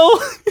even know.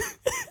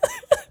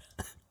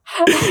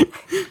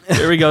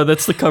 There we go.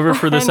 That's the cover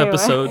for this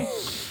episode.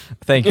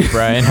 Thank you,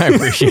 Brian. I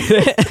appreciate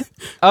it.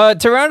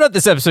 To round out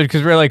this episode,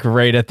 because we're like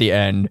right at the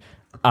end,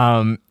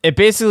 it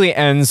basically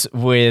ends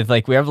with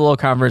like we have a little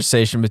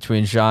conversation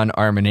between Jean,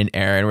 Armin, and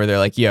Eren where they're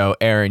like, yo,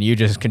 Eren, you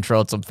just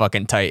controlled some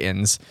fucking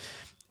Titans.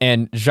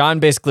 And Jean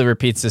basically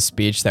repeats this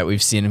speech that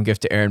we've seen him give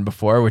to Eren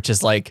before, which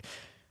is like,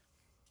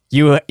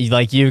 you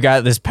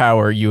got this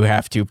power, you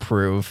have to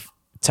prove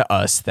to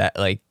us that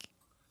like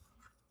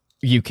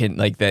you can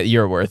like that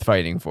you're worth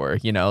fighting for,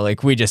 you know, like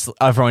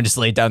everyone just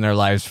laid down their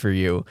lives for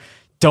you.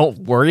 Don't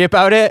worry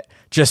about it,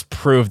 just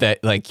prove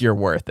that like you're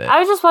worth it. I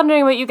was just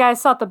wondering what you guys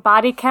thought the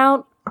body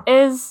count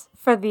is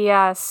for the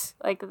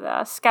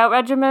the scout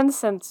regiment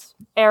since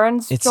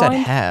Eren's it's joined.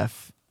 at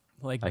half.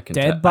 Like I can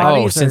dead tell.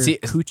 bodies since or he-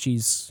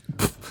 coochies.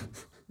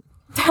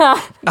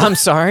 I'm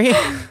sorry.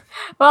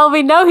 Well,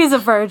 we know he's a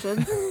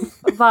virgin,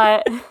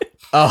 but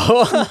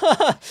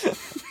Oh.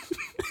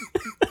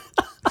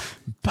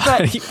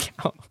 Body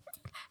count.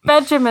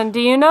 Benjamin,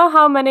 do you know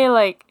how many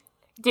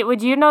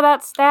would you know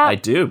that stat? I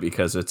do,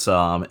 because it's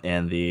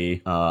in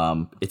the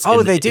it's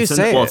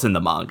it's in the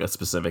manga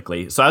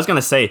specifically. So I was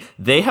gonna say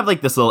they have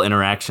like this little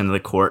interaction in the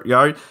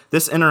courtyard.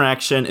 This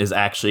interaction is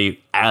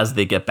actually as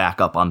they get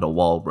back up onto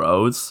Wall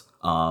Rose,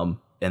 and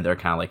they're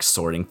kind of like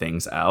sorting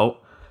things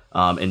out.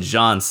 And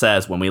Jean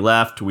says when we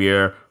left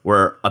we're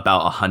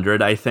about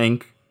 100, I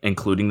think,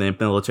 including the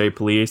military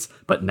police,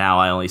 but now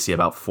I only see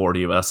about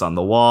 40 of us on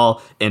the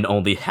wall, and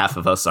only half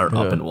of us are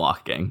up and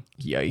walking.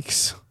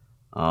 Yikes.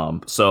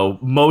 So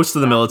most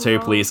of the military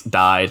police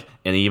died,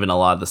 and even a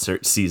lot of the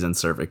seasoned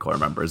Survey Corps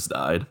members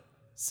died.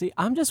 See,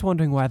 I'm just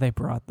wondering why they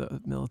brought the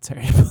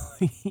military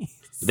police.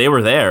 They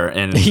were there,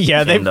 and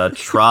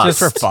trust. Just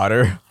for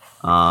fodder.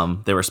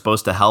 They were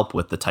supposed to help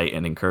with the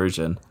Titan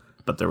incursion,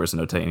 but there was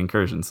no Titan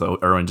incursion, so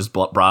Erwin just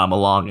brought him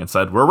along and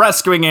said, "We're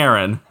rescuing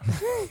Eren."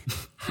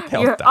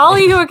 All of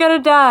you are gonna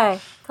die.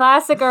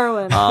 Classic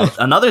Erwin.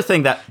 Another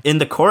thing that in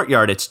the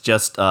courtyard, it's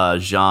just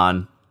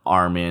Jean,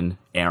 Armin,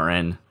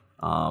 Eren.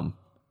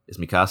 Is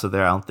Mikasa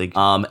there? I don't think.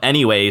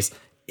 Anyways,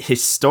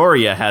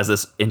 Historia has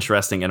this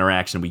interesting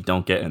interaction we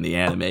don't get in the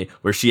anime,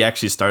 where she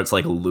actually starts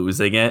like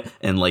losing it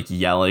and like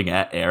yelling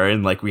at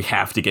Eren, like, "We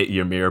have to get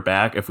Ymir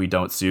back. If we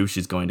don't sue,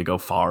 she's going to go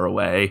far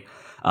away."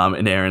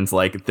 And Eren's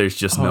like, "There's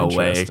just no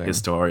way,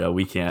 Historia.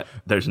 We can't.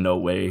 There's no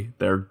way.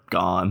 They're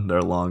gone.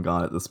 They're long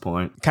gone at this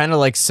point." Kind of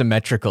like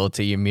symmetrical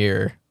to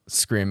Ymir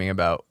screaming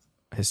about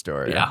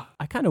Historia. Yeah.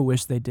 I kind of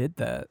wish they did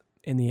that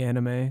in the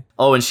anime.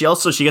 Oh, and she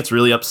gets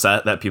really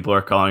upset that people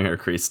are calling her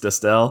Krista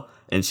still.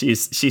 And she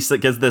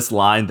gets this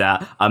line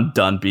that, "I'm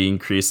done being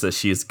Krista.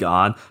 She's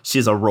gone.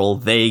 She's a role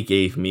they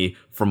gave me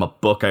from a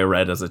book I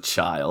read as a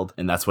child."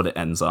 And that's what it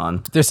ends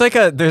on. There's like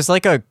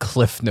a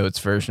Cliff Notes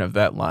version of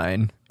that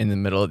line in the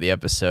middle of the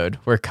episode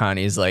where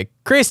Connie's like,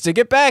 "Krista,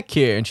 get back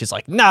here." And she's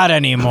like, "Not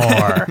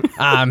anymore.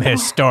 I'm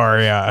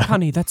Historia."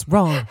 Connie, that's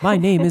wrong. My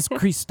name is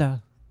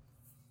Krista.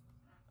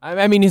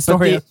 I mean,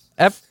 Historia.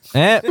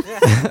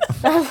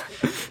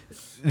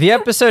 The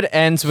episode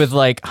ends with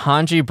like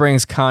Hanji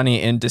brings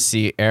Connie in to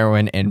see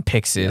Erwin and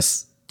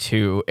Pixis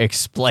to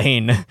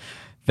explain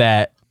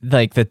that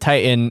like the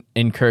Titan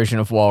incursion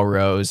of Wall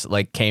Rose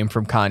like came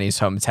from Connie's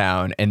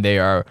hometown, and they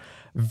are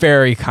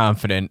very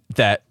confident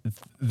that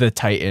the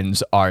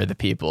Titans are the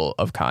people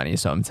of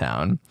Connie's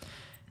hometown.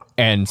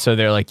 And so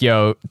they're like,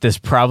 "Yo, this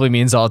probably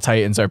means all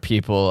Titans are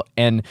people."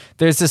 And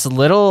there's this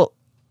little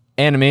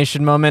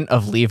animation moment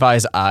of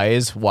Levi's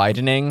eyes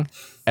widening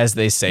as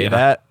they say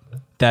that.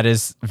 That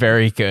is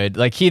very good.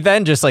 Like, he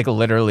then just like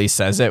literally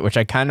says it, which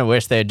I kind of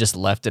wish they had just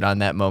left it on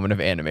that moment of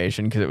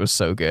animation because it was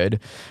so good.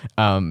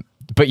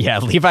 But yeah,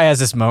 Levi has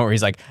this moment where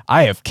he's like,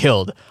 "I have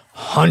killed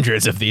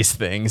hundreds of these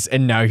things,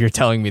 and now you're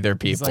telling me they're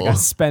people." He's like, "I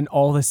spent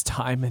all this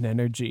time and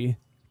energy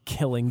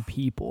killing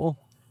people."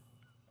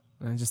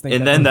 And I just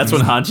think that's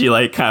when Hanji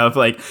like kind of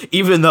like,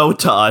 even though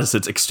to us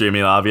it's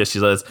extremely obvious, she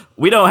says,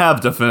 "We don't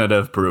have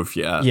definitive proof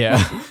yet."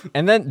 Yeah.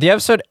 And then the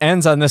episode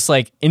ends on this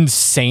like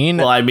insane.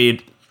 Well, I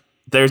mean,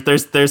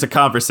 there's a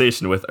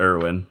conversation with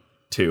Erwin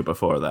too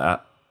before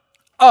that.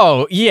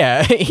 Oh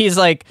yeah, he's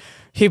like,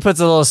 he puts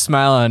a little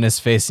smile on his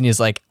face and he's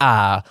like,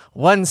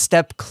 one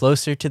step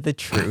closer to the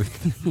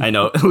truth. I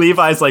know.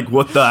 Levi's like,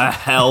 "What the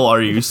hell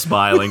are you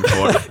smiling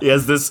for?" He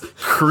has this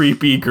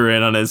creepy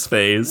grin on his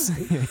face.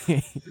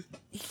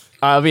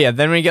 But yeah,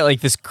 then we get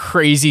like this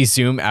crazy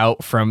zoom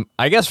out from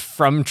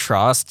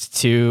Trost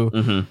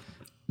to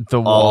the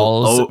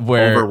walls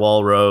over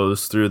Wall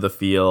Rose, through the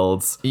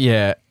fields.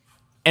 Yeah.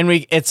 And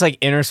it's like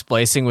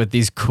intersplicing with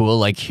these cool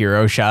like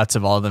hero shots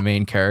of all the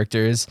main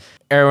characters.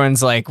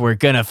 Erwin's like, "We're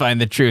gonna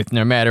find the truth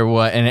no matter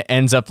what," and it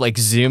ends up like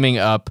zooming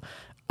up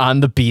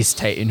on the Beast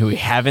Titan, who we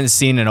haven't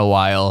seen in a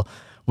while,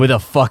 with a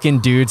fucking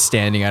dude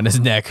standing on his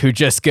neck who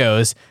just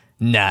goes,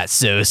 "Not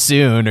so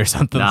soon," or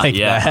something Not like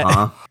yet, that.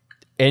 huh?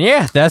 And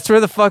yeah, that's where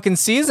the fucking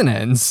season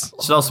ends.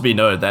 Should also be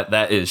noted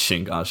that is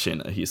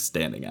Shingashina he's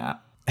standing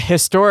at.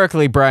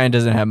 Historically, Brian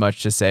doesn't have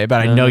much to say,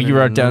 but I know you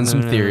wrote down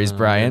some theories,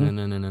 Brian.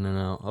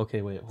 No.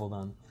 Okay, wait, hold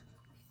on.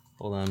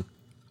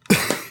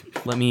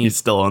 Let me. He's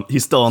still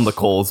on the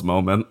Coles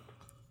moment.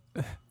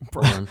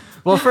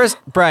 Well, first,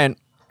 Brian,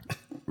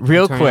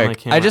 real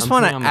quick, I just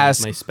want to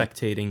ask my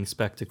spectating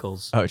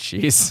spectacles. Oh,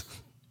 jeez.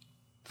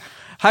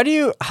 How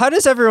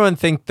does everyone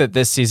think that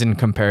this season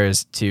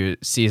compares to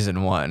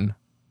season 1?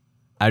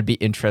 I'd be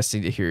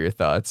interested to hear your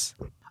thoughts.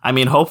 I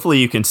mean, hopefully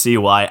you can see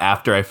why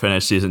after I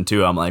finish season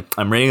 2, I'm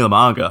reading the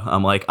manga.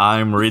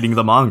 I'm reading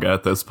the manga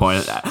at this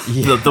point.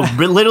 Yeah.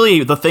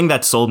 Literally, the thing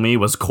that sold me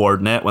was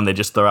coordinate, when they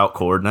just throw out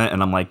coordinate,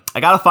 and I'm like, I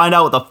gotta find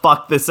out what the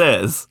fuck this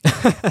is.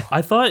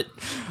 I thought...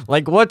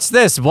 Like, what's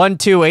this? 1,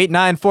 2, 8,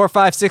 9, 4,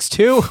 5, 6,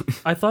 2?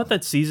 I thought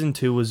that season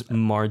 2 was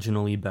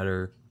marginally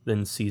better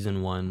than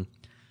season 1.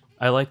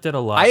 I liked it a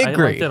lot. I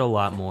agree. I liked it a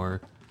lot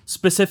more.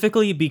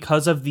 Specifically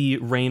because of the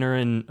Rainer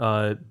and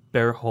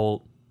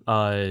Bearholt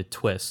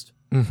twist.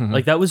 Mm-hmm.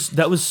 Like that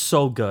was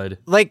so good.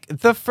 Like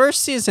the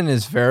first season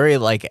is very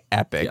like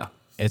epic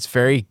It's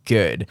very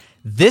good.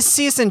 This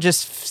season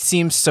just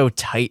seems so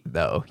tight,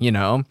 though, you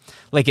know?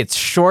 Like, it's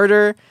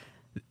shorter.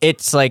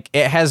 It's like,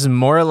 it has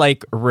more,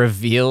 like,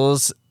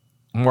 reveals,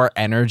 more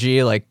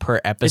energy, like, per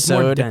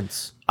episode. It's more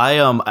dense.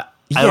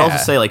 I'd also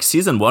say, like,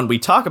 season 1, we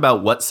talk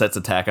about what sets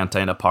Attack on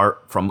Titan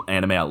apart from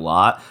anime a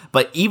lot,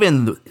 but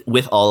even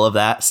with all of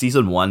that,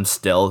 season 1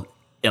 still,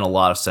 in a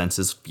lot of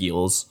senses,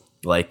 feels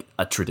like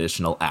a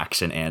traditional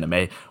action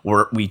anime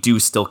where we do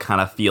still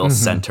kind of feel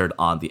centered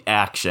on the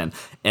action.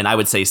 And I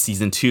would say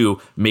season 2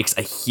 makes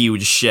a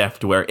huge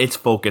shift where it's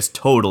focused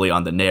totally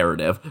on the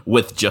narrative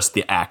with just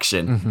the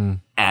action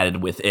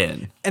added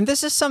within. And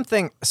this is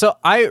something, so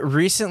I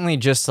recently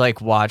just like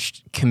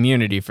watched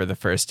Community for the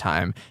first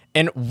time.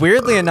 And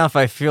weirdly enough,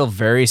 I feel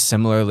very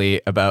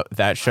similarly about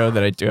that show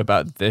that I do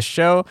about this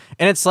show.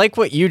 And it's like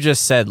what you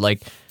just said,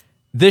 like,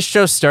 this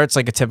show starts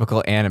like a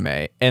typical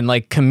anime, and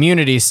like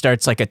Community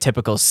starts like a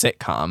typical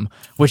sitcom,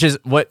 which is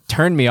what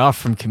turned me off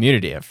from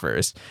Community at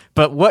first.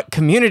 But what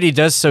Community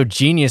does so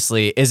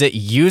geniusly is it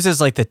uses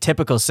like the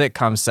typical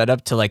sitcom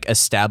setup to like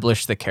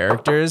establish the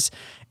characters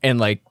and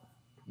like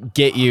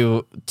get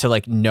you to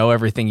like know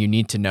everything you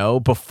need to know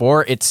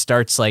before it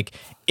starts like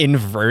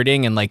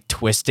inverting and like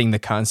twisting the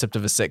concept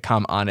of a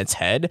sitcom on its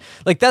head.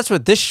 Like that's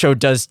what this show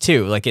does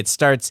too. Like it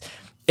starts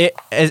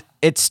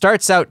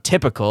out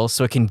typical,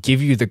 so it can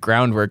give you the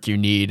groundwork you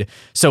need.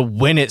 So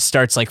when it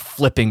starts like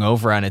flipping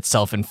over on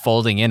itself and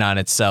folding in on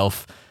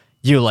itself,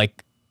 you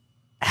like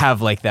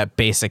have like that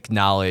basic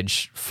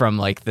knowledge from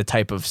like the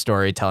type of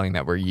storytelling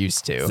that we're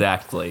used to.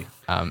 Exactly.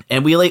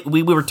 And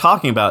we were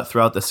talking about it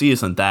throughout the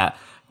season that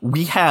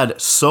we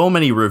had so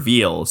many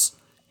reveals,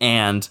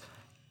 and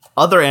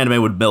other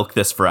anime would milk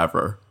this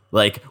forever.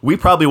 Like we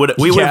would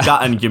have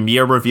gotten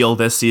Ymir reveal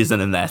this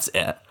season, and that's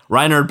it.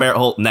 Reiner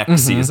Bertholdt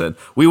next season.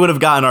 We would have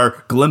gotten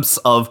our glimpse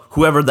of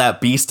whoever that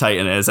Beast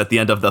Titan is at the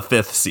end of the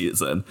 5th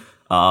season.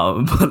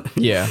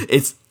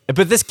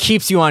 But this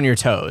keeps you on your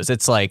toes.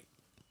 It's like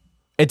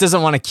it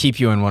doesn't want to keep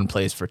you in one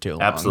place for too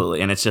long.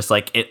 Absolutely, and it's just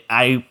like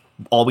I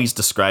always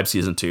describe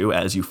season 2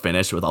 as you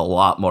finish with a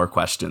lot more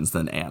questions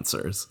than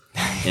answers,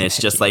 and it's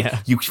just like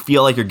you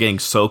feel like you're getting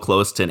so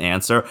close to an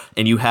answer,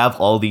 and you have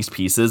all these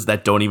pieces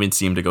that don't even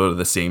seem to go to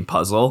the same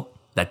puzzle,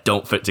 that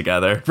don't fit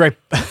together. Right.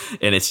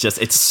 And it's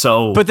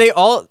so... But they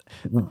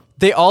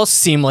all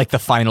seem like the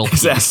final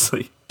piece.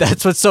 Exactly.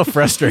 That's what's so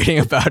frustrating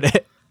about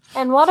it.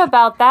 And what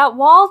about that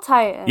wall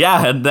titan?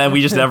 Yeah, and then we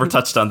just never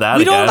touched on that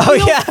we again. We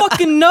don't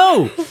fucking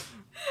know.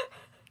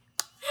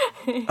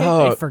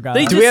 I forgot.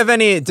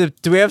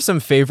 Do we have some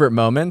favorite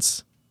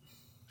moments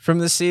from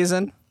this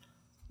season?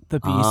 The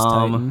Beast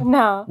Titan.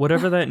 No.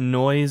 Whatever that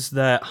noise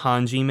that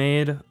Hanji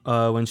made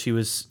when she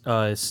was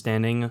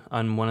standing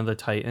on one of the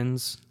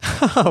Titans.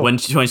 When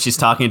she's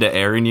talking to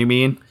Eren, you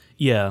mean?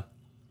 Yeah.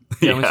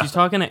 Yeah, when she's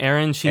talking to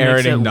Eren, she Eren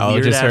makes that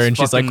acknowledges her and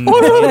she's like,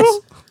 noise.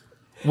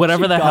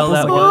 Whatever the hell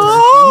that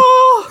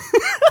was.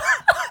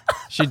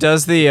 She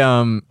does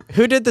the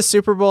who did the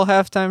Super Bowl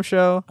halftime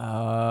show?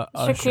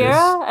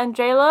 Shakira and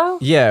J-Lo?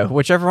 Yeah,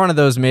 whichever one of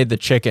those made the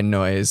chicken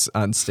noise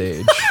on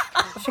stage.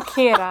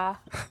 Shakira.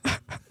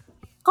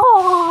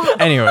 Oh.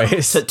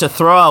 Anyways, to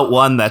throw out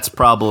one that's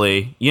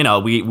probably,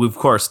 we've of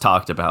course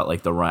talked about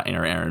like the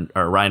Reiner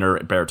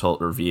Bertholdt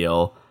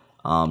reveal,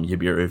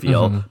 Ymir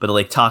reveal, but to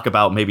like talk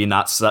about maybe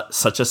not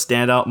such a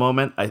standout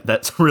moment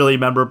that's really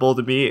memorable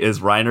to me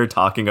is Reiner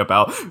talking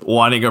about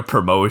wanting a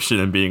promotion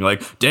and being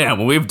like,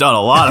 damn, we've done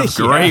a lot of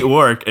great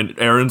work, and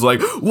Eren's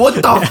like, what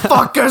the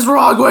fuck is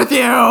wrong with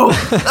you?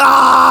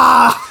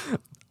 Ah!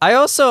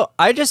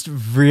 I just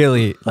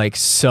really like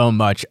so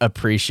much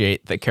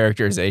appreciate the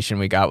characterization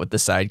we got with the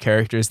side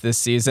characters this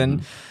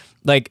season.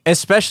 Like,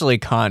 especially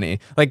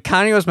Connie. Like,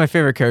 Connie was my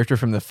favorite character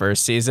from the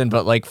first season,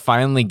 but like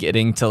finally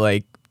getting to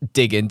like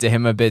dig into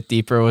him a bit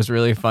deeper was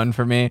really fun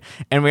for me.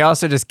 And we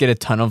also just get a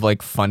ton of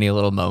like funny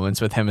little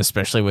moments with him,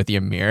 especially with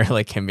Ymir,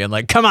 like him being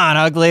like, come on,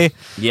 ugly.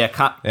 Yeah,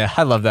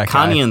 I love that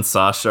Connie guy. and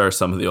Sasha are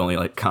some of the only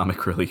like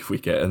comic relief we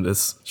get in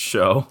this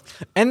show.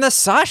 And the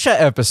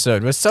Sasha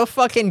episode was so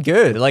fucking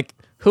good. Like,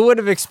 who would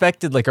have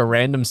expected like a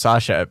random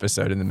Sasha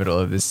episode in the middle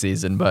of this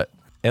season? But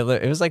it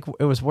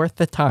was worth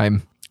the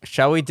time.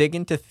 Shall we dig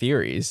into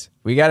theories?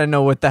 We got to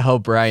know what the hell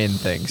Brian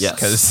thinks. Yes.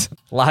 Because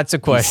lots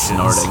of questions.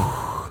 Snorting.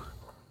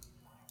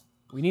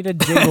 We need a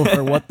jingle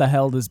for what the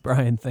hell does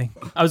Brian think?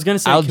 I was going to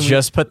say... I'll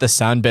just put the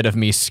sound bit of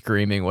me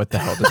screaming what the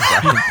hell does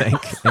Brian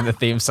think in the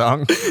theme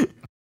song.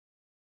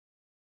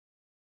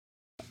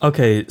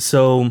 Okay,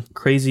 so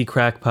crazy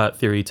crackpot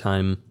theory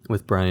time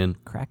with Brian.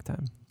 Crack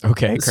time.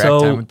 Okay,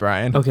 time with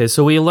Brian. Okay,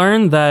 so we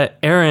learned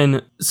that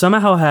Eren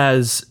somehow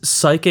has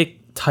psychic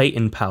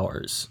titan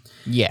powers.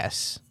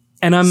 Yes.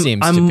 And I'm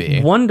to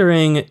be.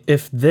 wondering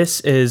if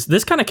this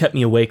kind of kept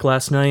me awake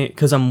last night,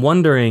 because I'm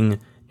wondering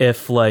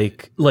if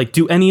like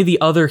do any of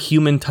the other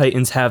human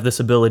titans have this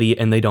ability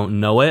and they don't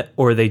know it,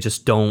 or they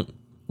just don't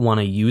want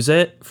to use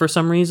it for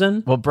some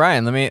reason? Well,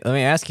 Brian, let me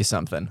ask you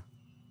something.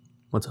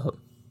 What's up?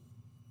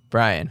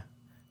 Brian,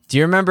 do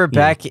you remember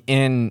back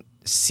in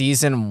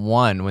season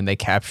 1 when they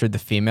captured the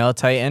female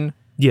titan?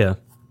 Yeah.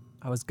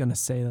 I was gonna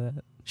say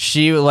that.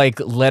 she like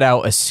let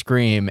out a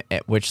scream,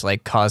 which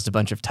like caused a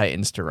bunch of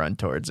Titans to run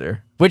towards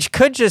her. Which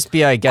could just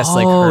be, I guess,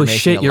 like her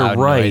making a loud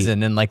noise,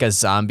 and in like a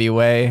zombie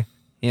way,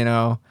 you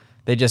know,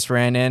 they just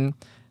ran in.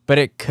 But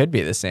it could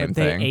be the same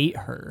thing. They ate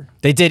her.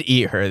 They did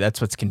eat her.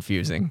 That's what's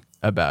confusing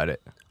about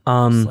it.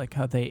 It's like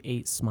how they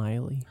ate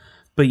Smiley.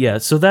 But yeah,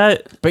 so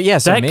that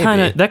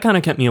kind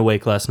of kept me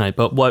awake last night.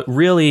 But what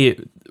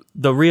really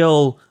the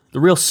real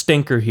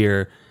stinker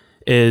here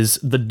is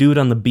the dude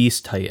on the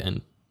Beast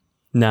Titan.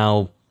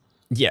 Now,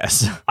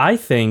 yes, I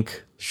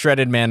think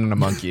shredded man and a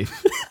monkey.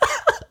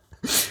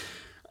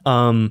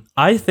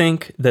 I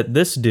think that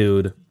this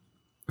dude,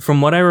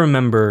 from what I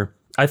remember,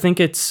 I think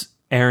it's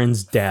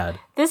Aaron's dad.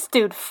 This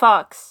dude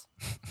fucks.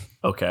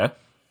 Okay.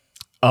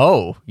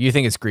 Oh, you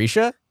think it's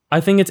Grisha? I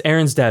think it's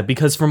Aaron's dad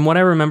because from what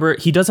I remember,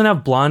 he doesn't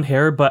have blonde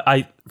hair, but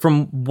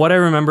from what I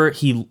remember,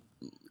 he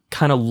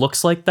kind of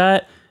looks like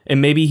that,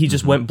 and maybe he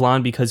just went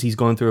blonde because he's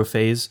going through a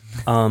phase.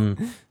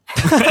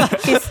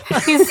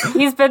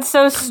 He's been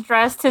so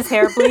stressed, his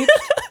hair bleached.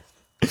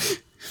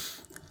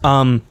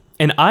 And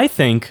I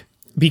think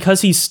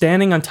because he's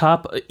standing on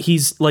top,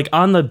 he's like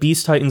on the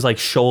Beast Titan's like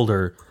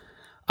shoulder.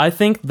 I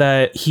think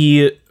that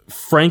he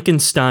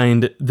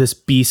Frankensteined this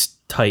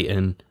Beast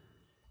Titan,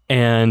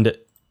 and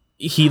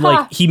he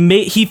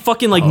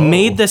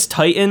made this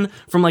Titan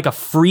from like a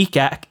freak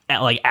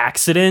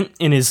accident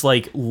in his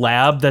like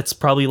lab that's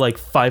probably like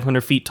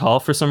 500 feet tall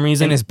for some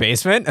reason. In his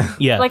basement?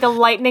 Yeah. Like a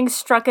lightning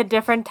struck a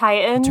different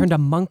Titan. Turned a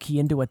monkey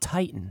into a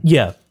Titan.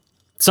 Yeah.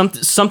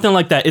 Something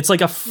like that. It's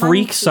like a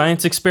freak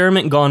science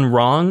experiment gone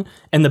wrong,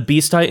 and the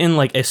Beast Titan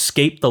like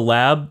escaped the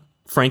lab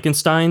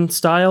Frankenstein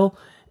style,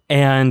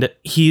 and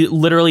he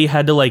literally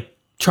had to like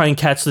try and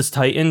catch this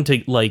Titan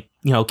to like,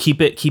 you know,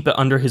 keep it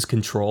under his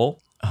control.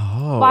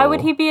 Oh. Why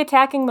would he be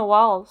attacking the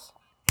walls?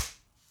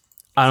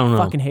 I don't know.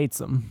 Fucking hates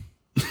them.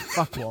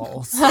 Fuck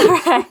walls.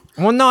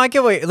 Well, no, I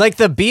get what, like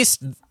the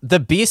beast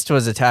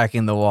was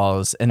attacking the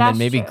walls, and That's then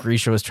maybe true.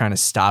 Grisha was trying to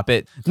stop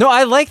it. No,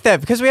 I like that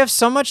because we have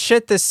so much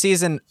shit this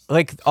season,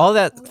 like all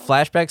that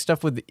flashback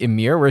stuff with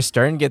Ymir. We're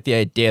starting to get the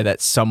idea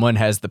that someone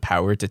has the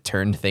power to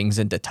turn things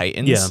into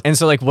Titans. Yeah. And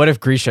so, like, what if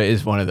Grisha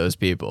is one of those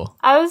people?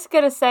 I was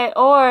gonna say,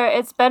 or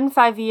it's been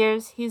 5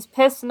 years. He's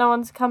pissed no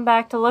one's come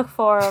back to look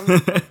for him.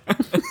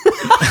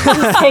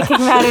 He's taking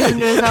matters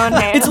into his own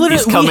hands. It's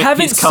literally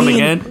He's coming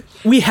in.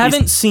 We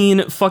haven't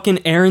seen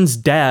fucking Aaron's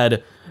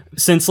dad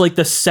since like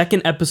the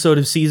second episode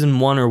of season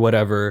 1 or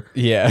whatever.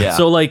 Yeah.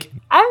 So like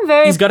I'm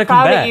very he's gotta come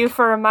proud back. of you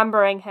for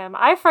remembering him.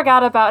 I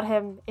forgot about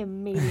him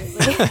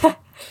immediately.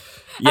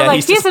 Yeah, I'm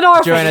like, he's an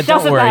orphan. Joanna, it don't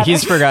doesn't worry. matter.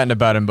 He's forgotten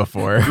about him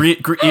before.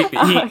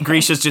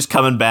 Grisha's just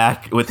coming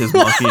back with his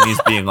monkey, and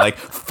he's being like,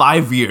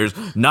 5 years,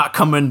 not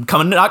coming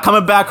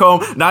back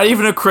home, not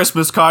even a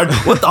Christmas card.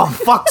 What the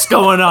fuck's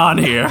going on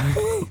here?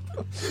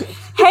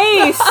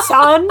 Hey,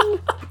 son.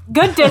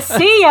 Good to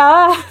see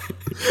ya.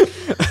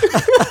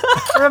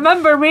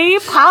 Remember me,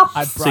 Pop?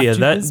 I brought you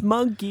this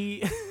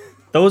monkey.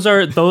 those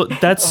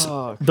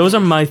are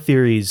my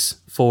theories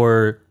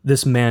for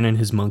this man and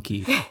his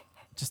monkey.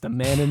 Just a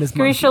man and his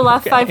Grisha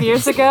monkey. left 5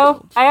 years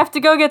ago. I have to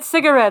go get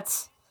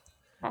cigarettes.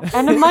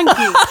 And a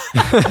monkey.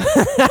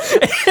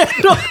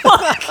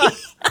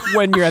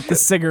 When you're at the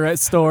cigarette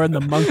store and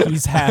the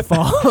monkey's half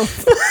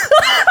off.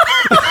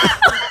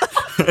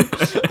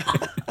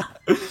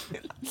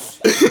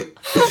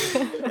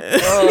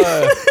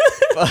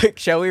 Fuck,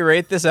 shall we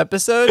rate this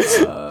episode?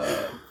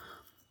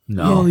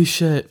 No. Holy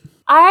shit.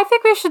 I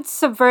think we should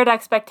subvert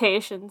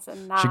expectations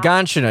and not.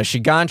 Shiganshina.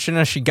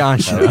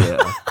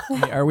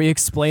 Yeah. Are we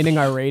explaining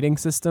our rating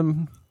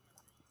system?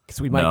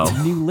 Because we might No.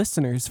 get new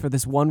listeners for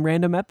this one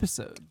random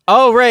episode.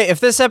 Oh, right.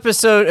 If these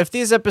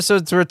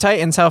episodes were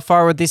Titans, how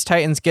far would these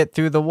Titans get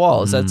through the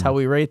walls? That's how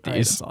we rate All right,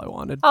 these. that's all I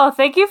wanted. Oh,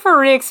 thank you for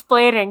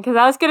re-explaining, because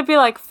I was going to be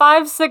like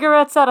 5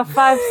 cigarettes out of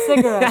 5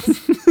 cigarettes.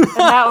 And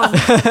that one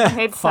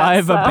made sense.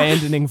 5 so.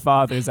 abandoning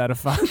fathers out of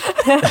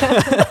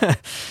 5.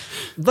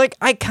 Like,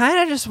 I kind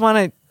of just want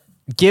to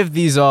give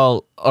these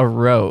all a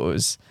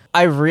rose.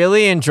 I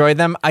really enjoy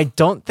them. I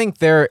don't think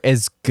they're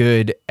as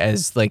good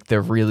as like the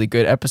really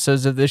good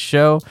episodes of this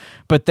show,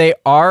 but they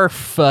are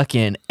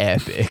fucking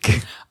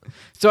epic.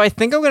 So I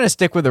think I'm going to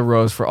stick with a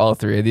rose for all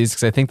 3 of these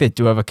because I think they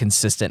do have a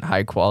consistent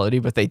high quality,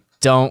 but they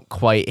don't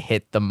quite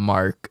hit the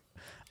mark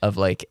of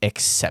like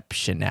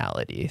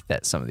exceptionality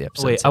that some of the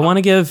episodes Wait, I have. want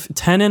to give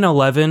 10 and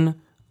 11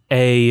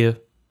 a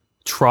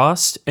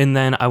trust, and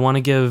then I want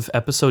to give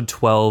episode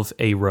 12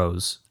 a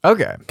rose.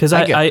 Okay. Because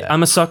I get that.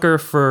 I'm a sucker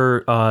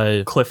for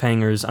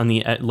cliffhangers on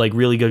the like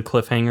really good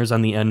cliffhangers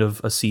on the end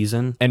of a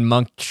season.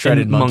 And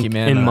shredded And monkey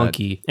man. and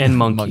monkey and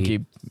monkey.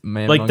 Monkey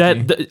man. Like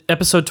monkey. that.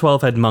 Episode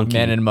 12 had monkey.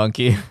 Man and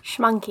monkey.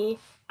 Schmonkey.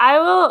 I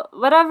will,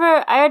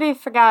 whatever, I already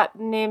forgot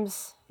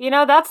names. You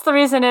know, that's the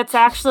reason it's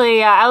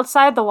actually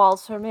outside the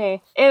walls for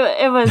me.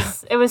 It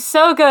was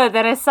so good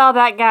that I saw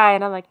that guy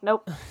and I'm like,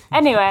 nope.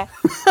 Anyway.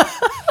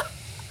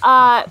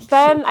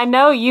 Ben, I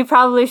know you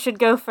probably should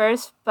go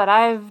first, but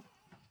I've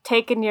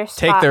taken your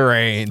spot. Take the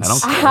reins. I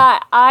don't care.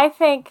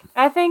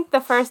 I think the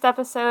first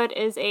episode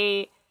is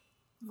a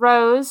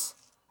rose.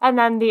 And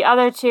then the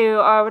other two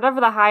are whatever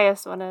the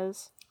highest one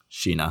is.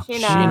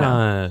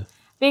 Sheena.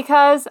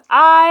 Because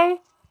I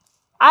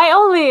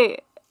only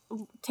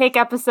take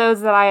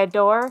episodes that I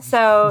adore,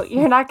 so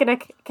you're not going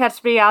to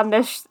catch me on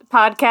this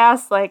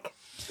podcast, like,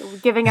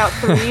 giving out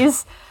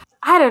threes.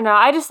 I don't know.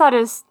 I just thought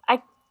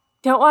I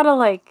don't want to,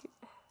 like...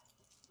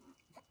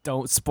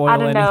 Don't spoil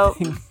anything.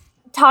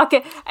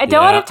 I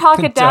don't want to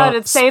talk it down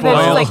and say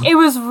that like it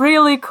was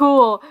really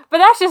cool, but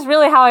that's just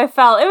really how I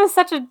felt. It was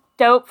such a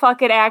dope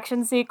fucking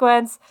action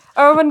sequence.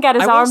 Erwin got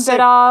his arm bit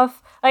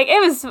off. Like it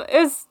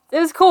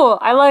was cool.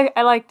 I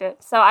liked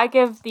it. So I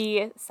give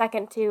the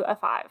second two a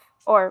 5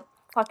 or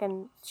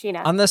fucking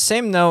Sheena. On the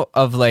same note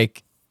of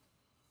like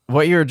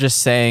what you were just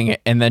saying,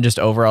 and then just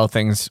overall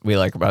things we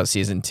like about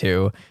season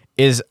 2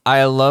 is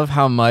I love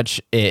how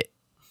much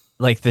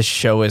like the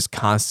show is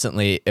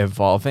constantly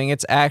evolving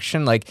its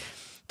action. Like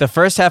the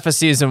first half of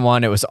season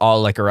 1, it was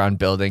all like around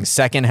buildings.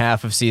 Second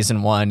half of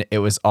season 1, it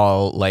was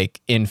all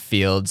like in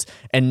fields.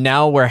 And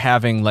now we're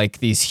having like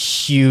these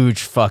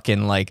huge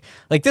fucking like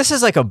this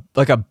is like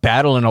a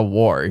battle in a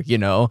war, you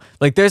know?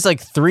 Like there's like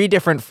 3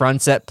 different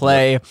fronts at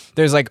play.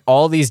 There's like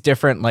all these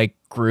different like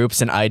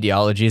groups and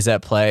ideologies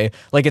at play.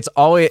 Like it's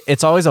always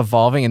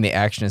evolving, and the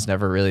action is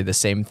never really the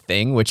same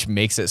thing, which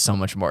makes it so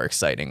much more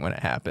exciting when it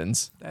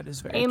happens. That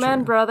is very Amen,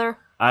 true. brother.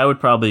 I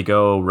would probably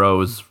go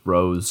Rose,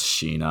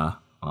 Sheena.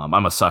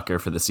 I'm a sucker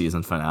for the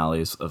season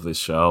finales of this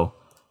show.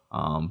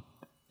 And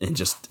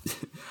just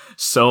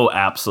so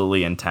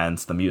absolutely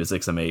intense. The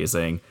music's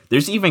amazing.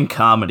 There's even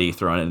comedy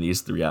thrown in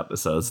these 3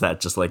 episodes that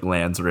just like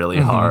lands really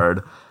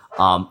hard.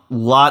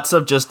 Lots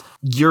of just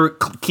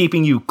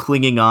keeping you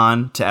clinging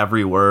on to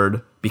every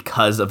word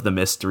because of the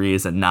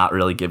mysteries and not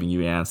really giving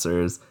you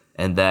answers.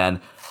 And then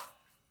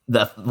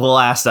the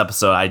last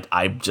episode,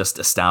 I'm just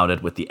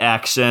astounded with the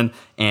action,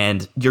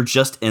 and you're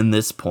just in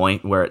this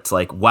point where it's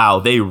like, wow,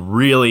 they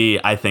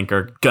really, I think,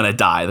 are gonna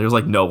die. There's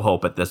like no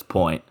hope at this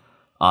point.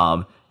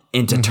 And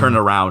to turn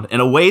around in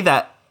a way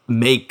that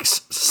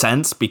makes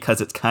sense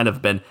because it's kind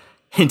of been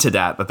hinted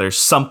at that there's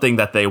something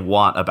that they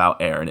want about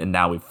Eren, and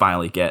now we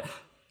finally get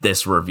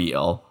this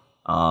reveal.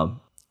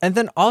 And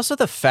then also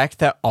the fact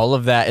that all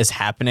of that is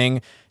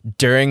happening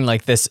during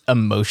like this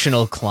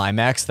emotional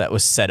climax that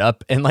was set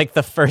up in like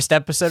the first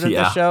episode of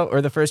the show,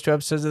 or the first 2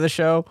 episodes of the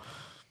show.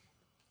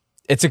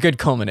 It's a good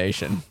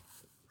culmination.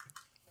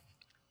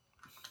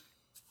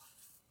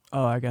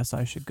 Oh, I guess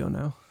I should go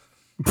now.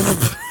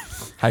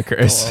 Hi,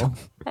 Chris. Hello.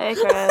 Hey,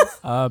 Chris.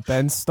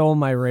 Ben stole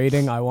my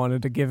rating. I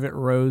wanted to give it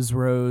Rose,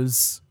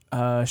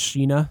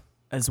 Sheena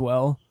as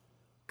well,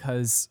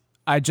 because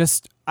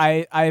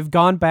I've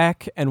gone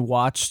back and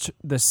watched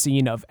the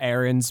scene of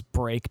Eren's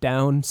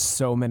breakdown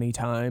so many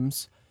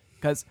times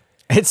because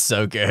it's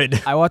so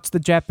good. I watched the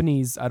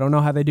Japanese. I don't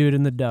know how they do it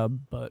in the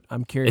dub, but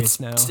I'm curious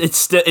now. It's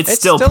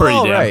still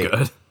pretty damn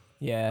good.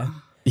 Yeah.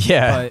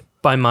 But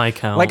by my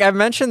count, like I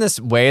mentioned this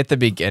way at the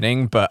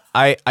beginning, but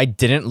I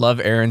didn't love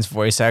Eren's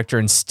voice actor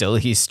until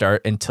he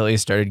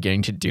started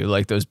getting to do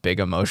like those big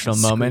emotional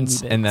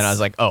moments, and then I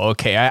was like, oh,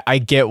 okay, I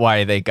get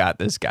why they got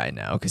this guy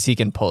now because he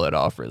can pull it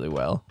off really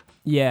well.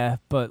 Yeah,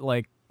 but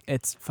like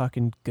it's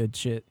fucking good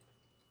shit.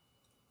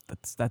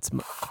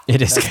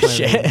 It is good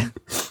shit.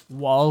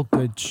 Wall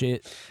good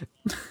shit.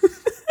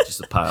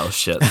 Just a pile of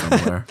shit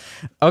somewhere.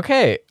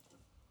 Okay.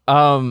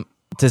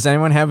 Does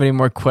anyone have any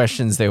more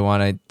questions they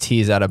want to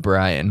tease out of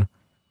Brian?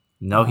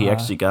 No, he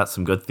actually got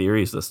some good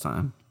theories this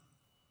time.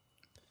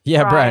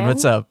 Yeah, Brian,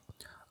 what's up?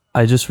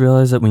 I just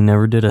realized that we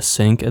never did a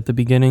sync at the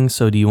beginning,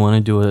 so do you want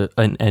to do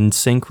an end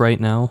sync right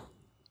now?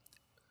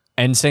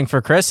 End sync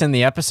for Chris in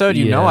the episode?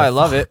 You know I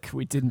love it.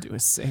 We didn't do a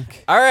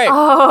sync. All right.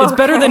 Oh, It's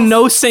better than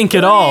no sync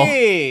at all.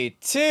 3,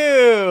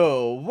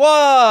 2,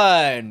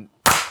 1.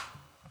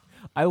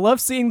 I love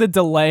seeing the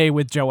delay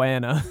with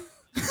Joanna.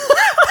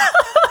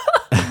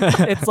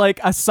 It's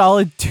like a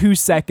solid 2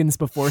 seconds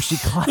before she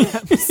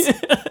claps.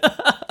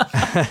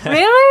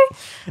 Really?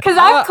 Because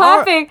I'm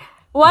clapping.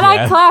 When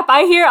I clap,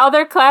 I hear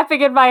other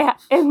clapping in my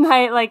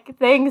like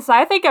thing, so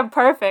I think I'm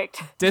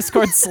perfect.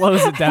 Discord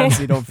slows it down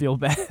so you don't feel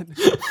bad.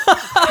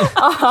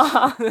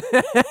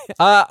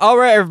 All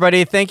right,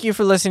 everybody. Thank you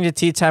for listening to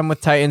Tea Time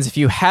with Titans. If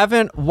you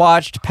haven't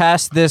watched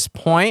past this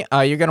point,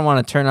 you're going to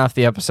want to turn off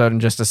the episode in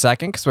just a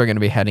second because we're going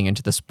to be heading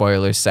into the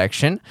spoilers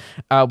section.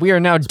 We are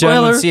now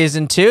done with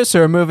season 2,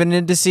 so we're moving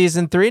into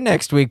season 3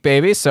 next week,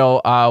 baby.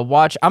 So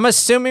watch. I'm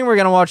assuming we're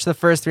going to watch the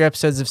first 3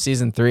 episodes of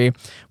season 3.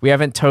 We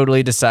haven't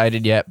totally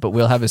decided yet, but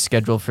we'll have a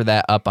schedule for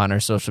that up on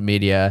our social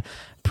media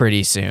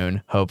pretty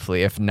soon,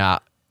 hopefully. If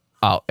not,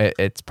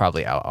 it's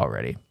probably out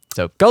already.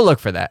 So go look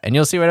for that, and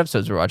you'll see what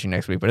episodes we're watching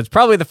next week. But it's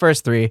probably the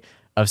first 3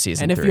 of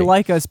season 3. And if you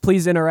like us,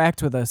 please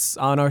interact with us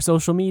on our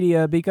social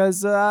media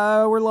because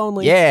we're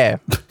lonely. Yeah.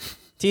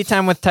 Tea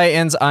Time with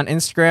Titans on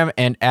Instagram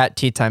and at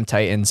Tea Time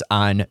Titans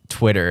on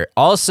Twitter.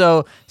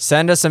 Also,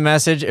 send us a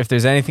message if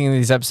there's anything in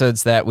these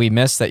episodes that we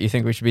missed that you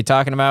think we should be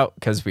talking about,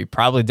 because we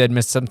probably did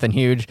miss something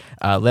huge.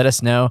 Let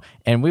us know,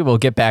 and we will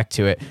get back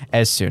to it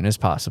as soon as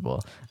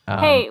possible.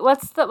 Hey,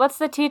 what's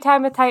the Tea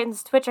Time with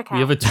Titans Twitch account?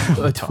 You have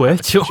a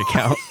Twitch? Twitch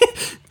account.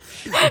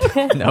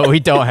 No, we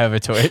don't have a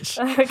Twitch.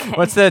 Okay.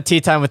 What's the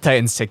Tea Time with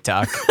Titans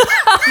TikTok?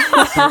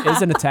 There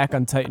is an Attack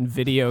on Titan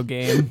video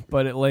game,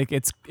 but it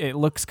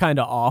looks kind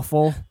of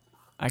awful.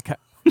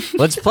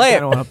 Let's play I it.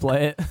 don't want to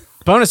play it.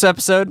 Bonus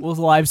episode. We'll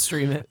live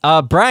stream it.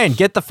 Brian,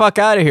 get the fuck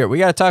out of here. We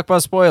got to talk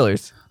about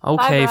spoilers.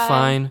 Okay, Bye, Brian.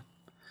 fine.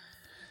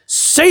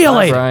 See you Bye,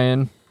 later.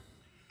 Brian.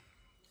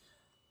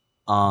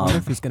 I wonder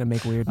if he's gonna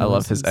make weird. I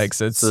love his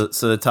noises. exits.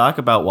 So to talk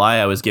about why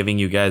I was giving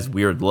you guys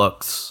weird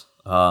looks,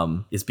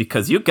 is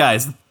because you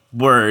guys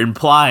were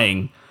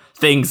implying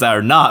things that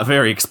are not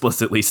very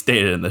explicitly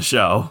stated in the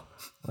show.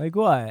 Like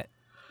what?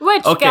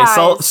 Which Okay,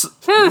 guys?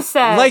 Who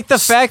said? Like the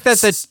fact that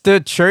the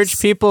church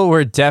people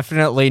were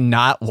definitely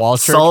not wall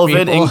church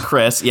Sullivan people. and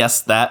Chris,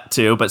 yes, that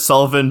too. But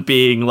Sullivan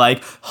being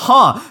like,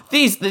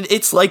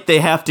 it's like they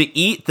have to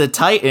eat the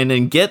Titan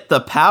and get the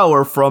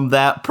power from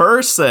that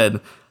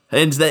person.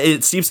 And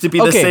it seems to be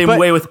the same but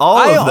way with all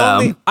of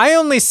them. I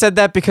only said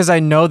that because I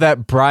know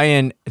that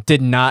Brian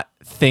did not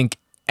think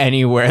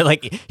anywhere.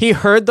 Like, he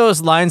heard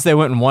those lines, they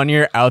went in one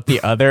ear, out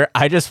the other.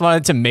 I just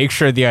wanted to make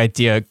sure the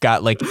idea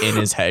got, like, in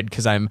his head,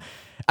 because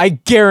I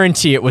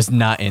guarantee it was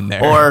not in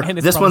there. Or And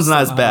it's this one's probably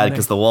not as still bad on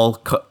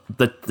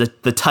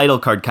because the title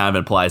card kind of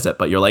implies it,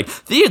 but you're like,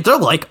 they're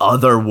like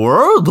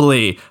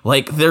otherworldly.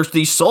 Like,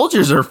 these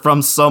soldiers are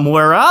from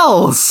somewhere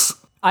else.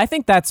 I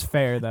think that's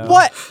fair though.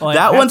 What? Like,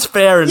 That one's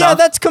fair enough. Yeah,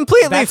 that's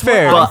completely that's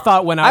fair. what I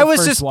thought when I was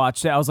first just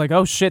watched it. I was like,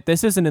 oh shit,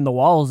 this isn't in the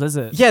walls, is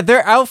it? Yeah,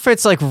 their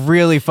outfits like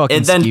really fucking.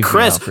 And then skeevy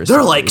Chris, out for they're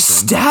some like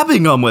reason.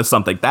 stabbing them with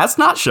something. That's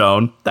not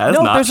shown. That is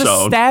No, not there's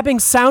shown. a stabbing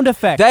sound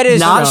effect. That is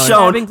Not shown.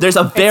 shown. Stabbing- There's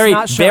a it's very,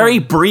 not shown. very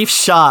brief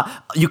shot.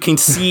 You can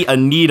see a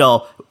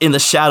needle in the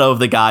shadow of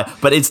the guy,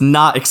 but it's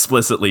not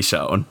explicitly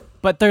shown.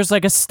 But there's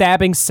like a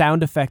stabbing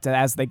sound effect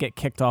as they get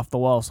kicked off the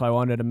wall, so I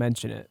wanted to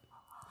mention it.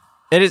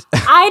 It is.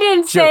 I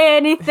didn't say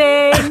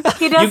anything.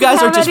 He doesn't You guys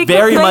are have just any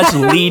very much complaints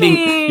with leading.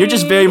 me. You're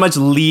just very much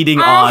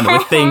leading on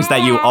with things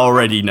that you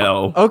already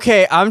know.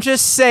 Okay, I'm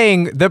just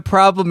saying the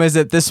problem is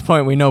at this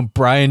point we know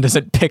Brian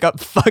doesn't pick up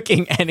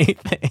fucking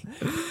anything.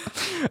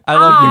 I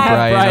love you, Have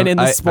Brian. Brian in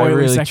the I spoiler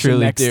really, section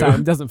truly next do.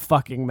 time. Doesn't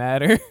fucking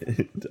matter.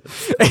 It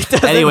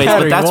doesn't Anyways, matter,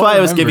 but you that's won't why I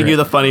was remember giving you it.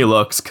 the funny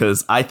looks,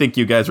 because I think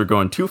you guys were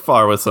going too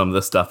far with some of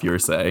the stuff you were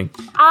saying.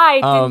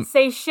 I didn't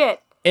say shit.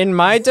 In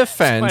my why I'm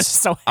defense,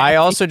 so happy. I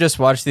also just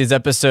watched these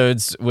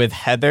episodes with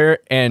Heather,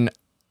 and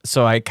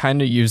so I kind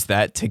of used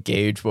that to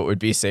gauge what would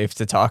be safe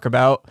to talk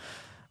about.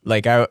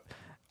 Like,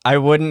 I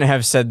wouldn't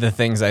have said the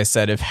things I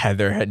said if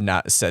Heather had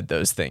not said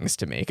those things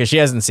to me, because she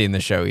hasn't seen the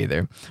show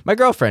either. My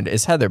girlfriend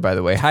is Heather, by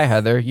the way. Hi,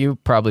 Heather. You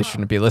probably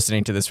shouldn't be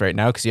listening to this right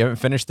now because you haven't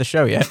finished the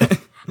show yet.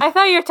 I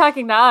thought you were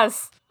talking to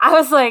us. I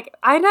was like,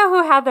 I know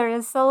who Heather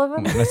is,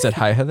 Sullivan. I said,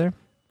 hi, Heather.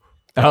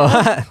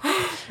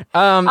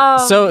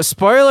 So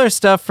spoiler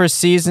stuff for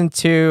season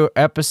 2,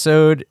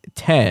 episode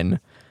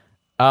 10.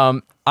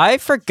 I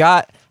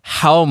forgot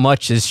how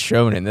much is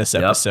shown in this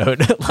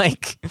episode.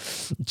 Like,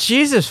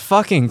 Jesus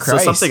fucking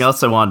Christ. So something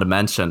else I wanted to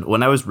mention.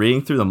 When I was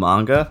reading through the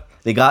manga,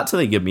 they got to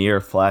the Ymir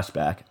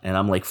flashback, and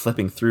I'm like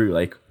flipping through,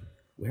 like,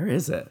 where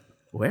is it?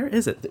 Where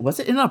is it? Was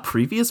it in a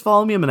previous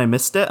volume and I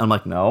missed it? I'm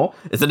like, no.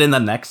 Is it in the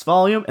next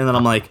volume? And then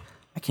I'm like,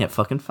 I can't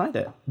fucking find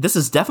it. This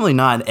is definitely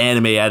not an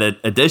anime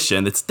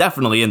edition. It's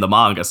definitely in the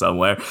manga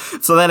somewhere.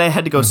 So then I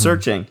had to go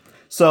searching.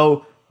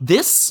 So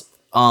these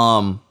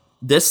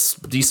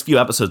few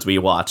episodes we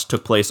watched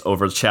took place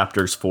over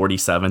chapters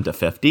 47 to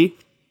 50.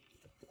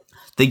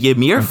 The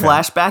Ymir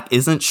flashback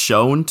isn't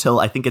shown till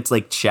I think it's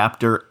like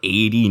chapter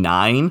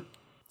 89.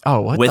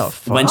 Oh, what the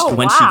fuck?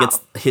 When she gets,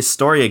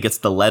 Historia gets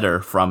the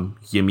letter from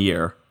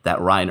Ymir that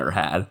Reiner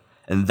had,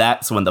 and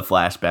that's when the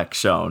flashback's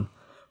shown.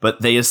 But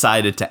they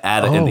decided to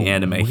add it in the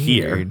anime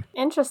here.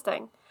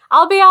 Interesting.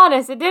 I'll be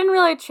honest, it didn't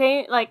really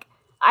change. Like,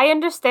 I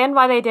understand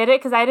why they did it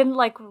because I didn't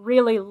like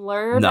really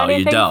learn No, you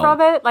anything don't. from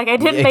it. Like, I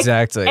didn't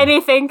Exactly. make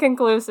anything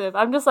conclusive.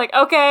 I'm just like,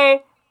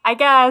 okay, I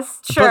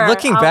guess, sure. But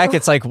looking back,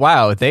 it's like,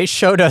 wow, they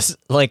showed us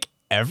like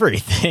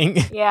everything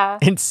yeah.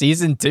 in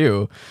season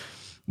 2.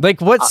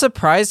 Like, what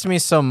surprised me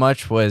so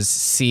much was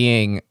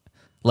seeing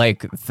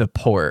like the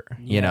port,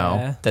 you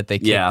know, that they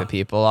kicked the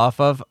people off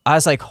of. I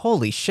was like,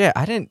 holy shit,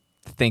 I didn't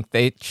think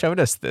they showed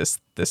us this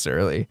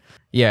early.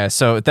 Yeah,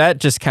 so that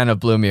just kind of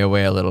blew me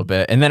away a little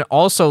bit. And then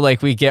also,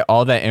 like, we get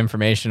all that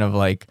information of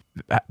like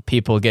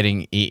people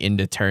getting eaten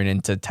to turn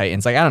into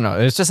Titans. Like, I don't know,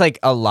 there's just like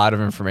a lot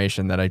of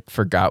information that I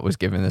forgot was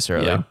given this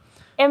early. Yeah.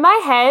 In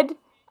my head,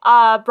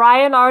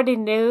 Brian already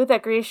knew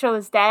that Grisha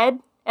was dead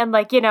and,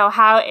 like, you know,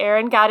 how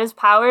Aaron got his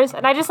powers.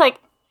 And I just, like,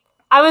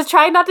 I was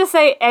trying not to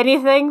say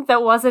anything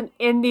that wasn't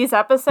in these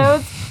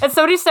episodes. And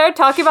so when he started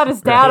talking about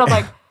his dad, I'm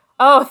like,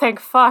 oh, thank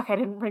fuck, I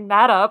didn't bring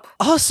that up.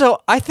 Also,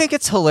 I think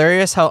it's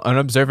hilarious how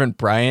unobservant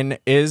Brian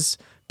is,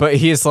 but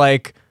he's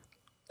like,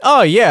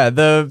 oh yeah,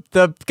 the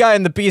guy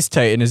in the Beast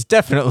Titan is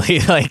definitely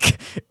like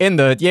in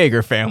the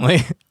Jaeger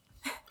family.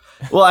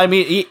 Well, I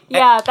mean,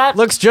 that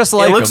looks just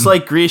like it looks him.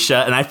 like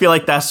Grisha, and I feel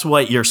like that's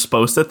what you're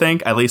supposed to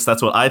think. At least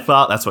that's what I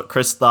thought. That's what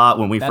Chris thought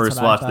when we That's first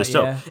what I watched the thought,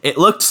 show. yeah. It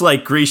looks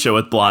like Grisha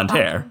with blonde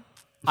hair.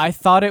 I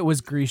thought it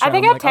was Grisha. I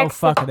think I'm I like, texted. oh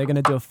fuck, are they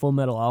gonna do a Full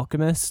Metal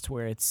Alchemist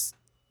where it's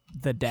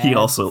the dad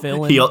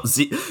villain?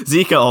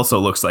 Zika also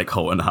looks like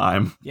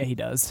Hohenheim. Yeah, he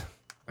does.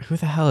 Who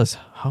the hell is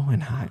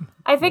Hohenheim?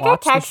 I think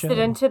Watch the I texted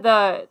show.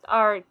 into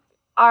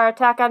our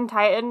Attack on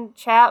Titan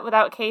chat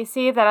without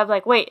Casey that I'm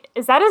like, wait,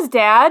 is that his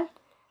dad?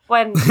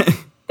 When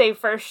they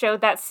first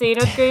showed that scene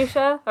with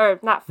Grisha, or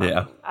not?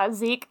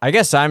 Zeke. I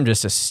guess I'm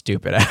just a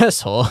stupid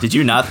asshole. Did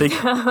you not think?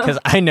 Because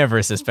I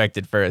never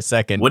suspected for a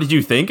second. What did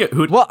you think?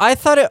 Well, I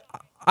thought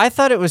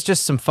it was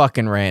just some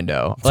fucking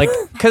rando. Like,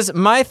 because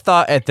my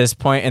thought at this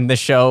point in the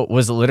show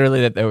was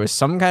literally that there was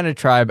some kind of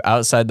tribe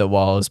outside the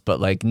walls,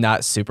 but like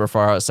not super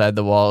far outside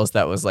the walls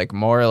that was like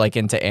more like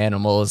into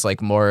animals,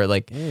 like more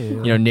like,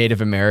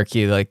 Native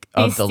American, like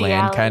of the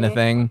land kind of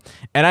thing.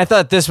 And I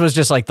thought this was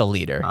just like the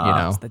leader,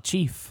 It's the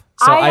chief.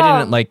 So I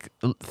didn't like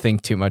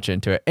think too much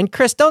into it. And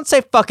Chris, don't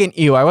say fucking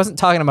ew. I wasn't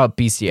talking about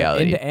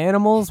bestiality. Into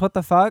animals? What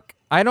the fuck?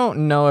 I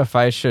don't know if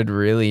I should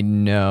really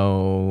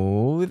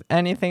know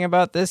anything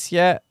about this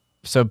yet.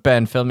 So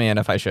Ben, fill me in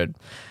if I should.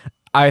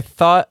 I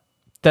thought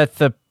that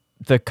the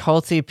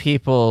culty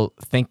people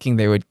thinking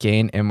they would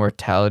gain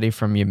immortality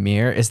from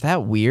Ymir, is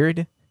that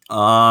weird?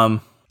 So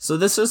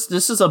this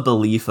is a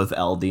belief of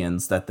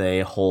Eldians that they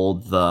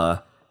hold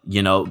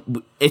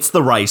it's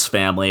the Rice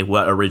family,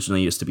 what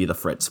originally used to be the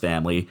Fritz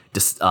family.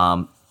 Just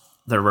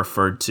they're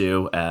referred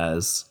to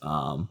as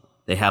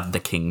they have the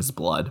king's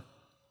blood.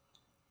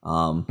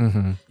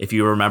 If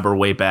you remember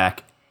way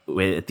back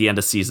at the end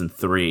of season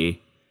 3,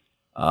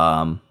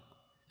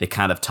 they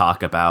kind of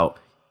talk about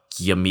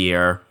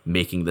Ymir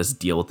making this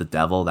deal with the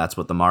devil. That's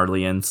what the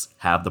Marlians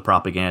have the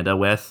propaganda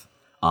with.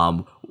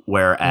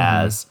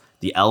 Whereas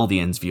the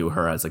Eldians view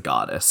her as a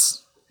goddess.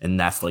 And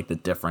that's like the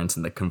difference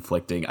in the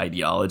conflicting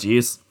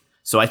ideologies.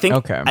 So I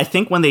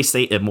think when they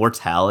say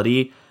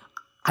immortality,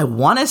 I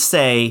want to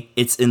say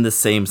it's in the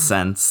same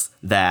sense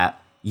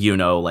that,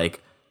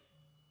 like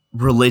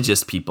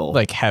religious people.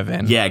 Like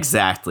heaven. Yeah,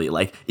 exactly.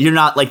 Like they're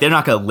not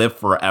going to live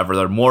forever.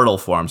 Their mortal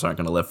forms aren't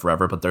going to live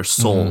forever, but their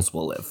souls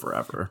will live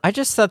forever. I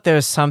just thought there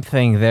was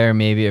something there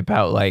maybe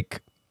about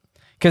like,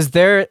 because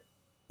they're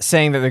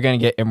saying that they're going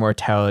to get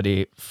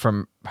immortality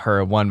from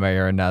her one way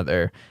or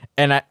another.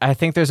 And I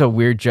think there's a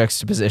weird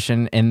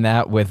juxtaposition in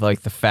that with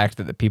like the fact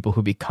that the people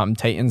who become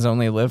Titans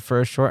only live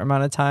for a short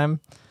amount of time.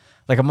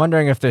 Like I'm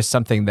wondering if there's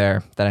something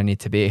there that I need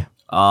to be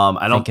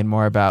I don't thinking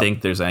more about.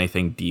 think there's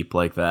anything deep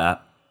like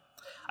that.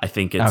 I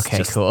think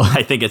it's cool.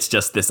 I think it's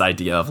just this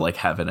idea of like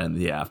heaven and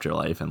the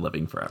afterlife and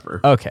living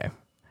forever. Okay,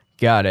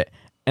 got it.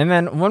 And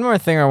then one more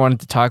thing I wanted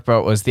to talk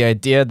about was the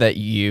idea that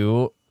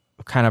you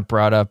kind of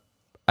brought up,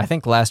 I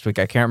think last week.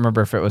 I can't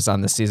remember if it was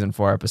on the season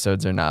 4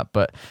 episodes or not,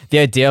 but the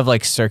idea of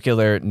like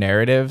circular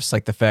narratives,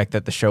 like the fact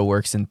that the show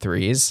works in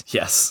threes.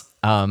 Yes.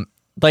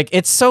 Like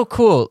it's so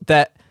cool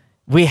that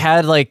we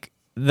had like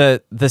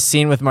the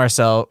scene with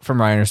Marcel from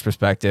Reiner's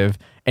perspective,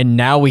 and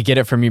now we get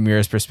it from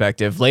Ymir's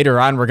perspective. Later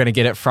on, we're gonna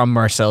get it from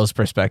Marcel's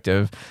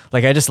perspective.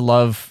 Like I just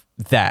love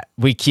that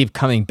we keep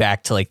coming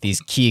back to like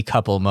these key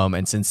couple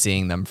moments and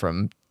seeing them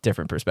from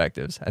different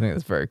perspectives. I think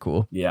that's very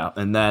cool. Yeah,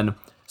 and then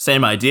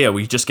same idea.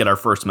 We just get our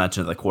first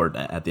mention of the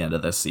coordinate at the end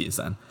of this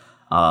season,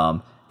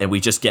 and we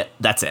just get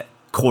that's it.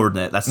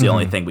 Coordinate. That's the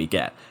only thing we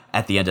get.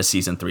 At the end of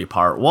season 3,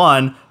 part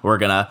 1, we're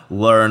gonna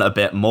learn a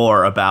bit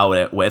more about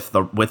it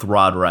with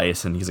Rod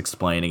Rice, and he's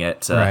explaining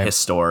it to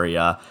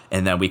Historia,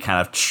 and then we kind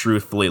of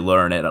truthfully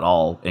learn it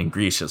all in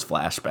Grisha's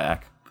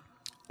flashback.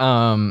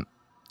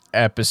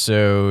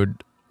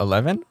 Episode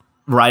 11.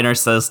 Reiner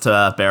says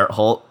to Barrett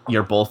Holt,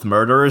 "You're both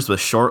murderers with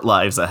short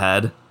lives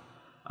ahead."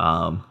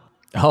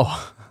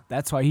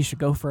 That's why he should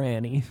go for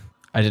Annie.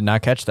 I did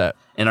not catch that.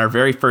 In our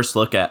very first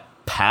look at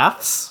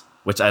paths,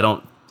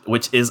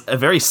 which is a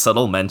very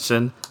subtle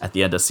mention at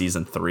the end of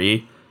season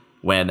 3,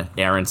 when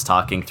Aaron's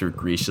talking through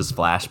Grisha's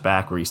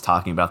flashback, where he's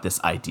talking about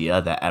this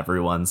idea that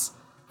everyone's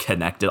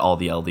connected, all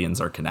the Eldians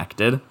are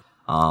connected.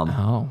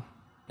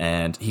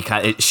 And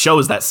it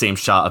shows that same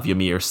shot of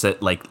Ymir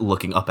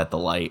looking up at the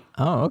light.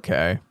 Oh,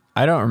 okay.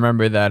 I don't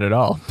remember that at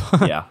all.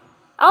 Yeah.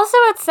 Also,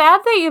 it's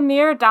sad that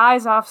Ymir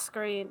dies off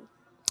screen.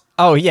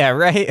 Oh, yeah,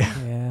 right?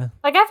 Yeah.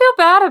 Like, I feel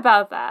bad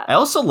about that. I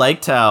also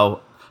liked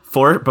how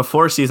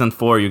before season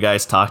 4, you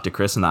guys talked to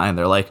Chris and I, and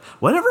they're like,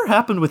 whatever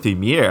happened with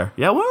Ymir?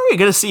 Yeah, when are we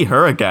going to see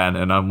her again?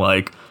 And I'm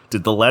like,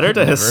 did the letter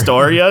to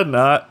Historia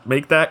not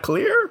make that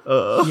clear?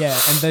 Yeah,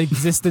 and the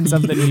existence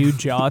of the new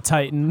Jaw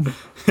Titan.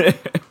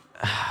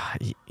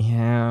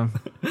 Yeah.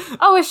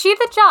 Oh, is she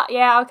the Jaw?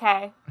 Yeah,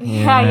 okay.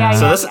 Yeah.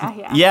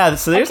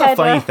 So there's a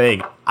funny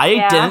thing.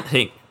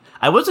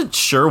 I wasn't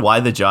sure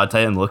why the Jaw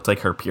Titan looked like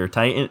her Pure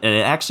Titan, and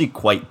it actually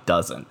quite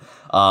doesn't.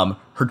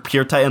 Her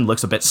Pure Titan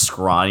looks a bit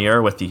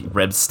scrawnier with the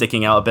ribs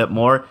sticking out a bit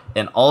more,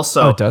 and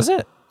also does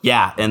it?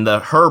 Yeah, and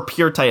her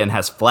Pure Titan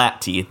has flat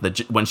teeth.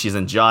 When she's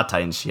in Jaw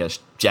Titan, she has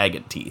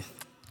jagged teeth.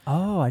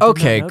 Oh,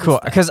 okay, cool.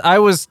 Because I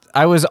was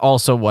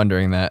also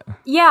wondering that.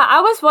 Yeah,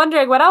 I was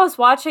wondering when I was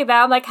watching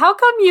that. I'm like, how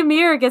come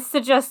Ymir gets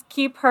to just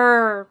keep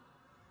her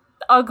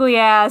ugly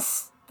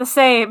ass the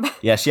same?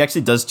 Yeah, she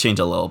actually does change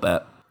a little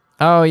bit.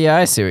 Oh yeah,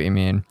 I see what you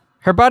mean.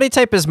 Her body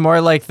type is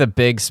more like the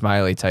big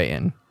smiley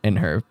Titan in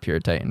her pure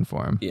Titan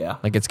form. Yeah.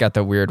 Like it's got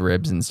the weird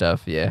ribs and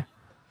stuff. Yeah.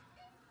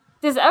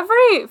 Does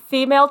every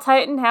female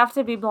Titan have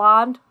to be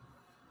blonde?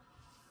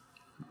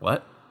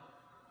 What?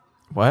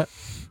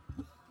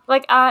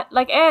 Like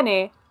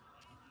Annie.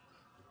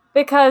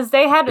 Because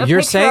they had a You're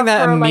picture saying of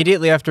that her,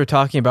 immediately after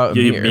talking about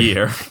Ymir.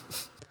 Ymir.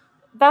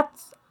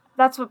 That's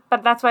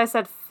why I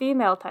said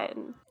female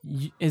Titan.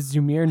 Is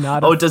Ymir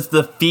not? Does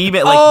the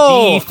female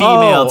the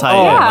female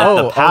Titan, Yeah.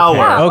 like the power?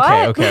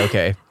 Yeah.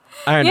 Okay.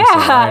 I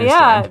understand.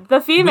 Yeah.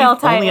 The female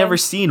We've Titan. only ever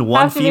seen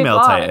one has to be female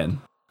blonde.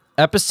 Titan.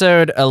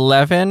 Episode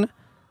 11.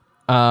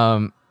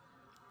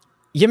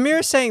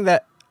 Ymir saying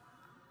that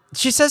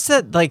she says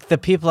that like the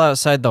people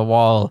outside the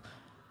wall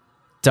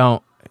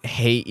don't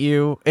hate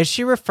you. Is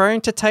she referring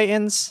to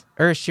Titans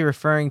or is she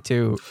referring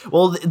to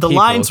Well, the people?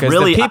 line's 'Cause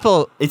really the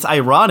people. it's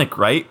ironic,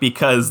 right?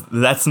 Because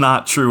that's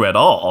not true at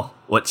all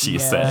what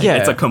she's saying. Yeah.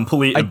 It's a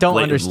complete I don't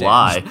blatant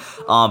understand.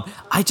 lie.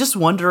 I just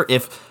wonder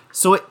if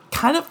so it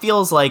kind of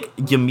feels like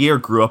Ymir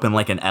grew up in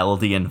like an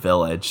Eldian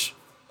village.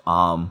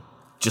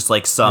 Just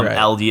like some Right.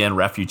 Eldian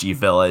refugee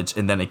village,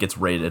 and then it gets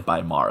raided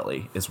by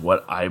Marley, is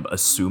what I'm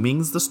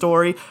assuming's the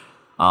story.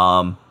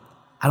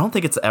 I don't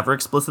think it's ever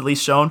explicitly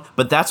shown,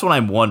 but that's what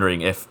I'm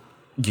wondering, if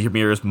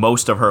Ymir's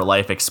most of her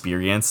life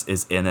experience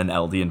is in an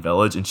Eldian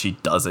village and she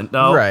doesn't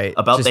know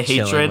about just the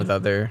chilling hatred. with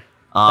other.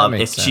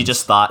 If she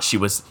just thought she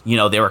was,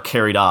 they were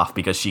carried off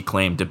because she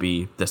claimed to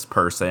be this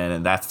person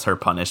and that's her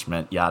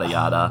punishment, yada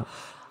yada.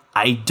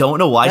 I don't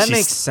know why That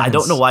makes sense. I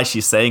don't know why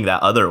she's saying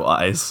that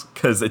otherwise,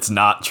 because it's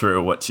not true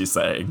what she's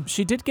saying.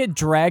 She did get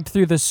dragged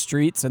through the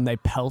streets and they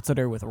pelted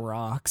her with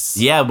rocks.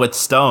 Yeah, with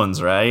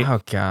stones, right? Oh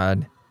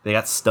God. They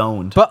got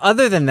stoned. But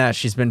other than that,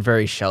 she's been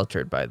very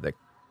sheltered by the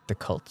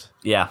cult.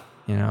 Yeah.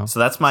 You know. So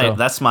that's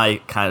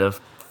my kind of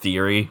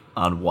theory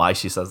on why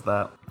she says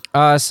that.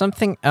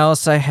 Something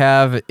else I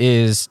have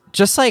is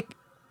just like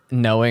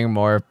knowing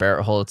more of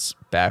Barrett Holt's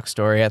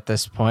backstory at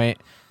this point.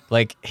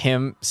 Like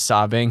him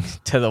sobbing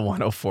to the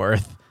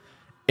 104th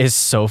is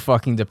so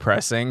fucking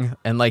depressing,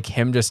 and like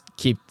him just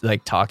keep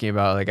like talking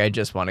about like I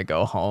just want to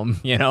go home,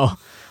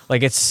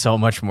 like it's so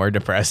much more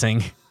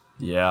depressing.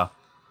 Yeah.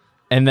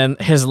 And then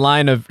his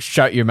line of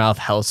 "shut your mouth,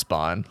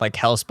 hellspawn." Like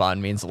hellspawn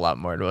means a lot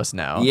more to us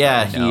now.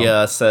 Yeah,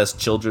 he says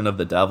 "children of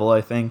the devil,"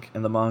 I think,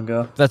 in the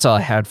manga. That's all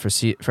I had for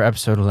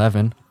episode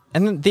 11.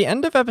 And then the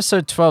end of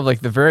episode 12,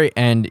 like the very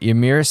end,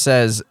 Ymir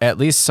says, "At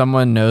least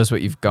someone knows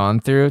what you've gone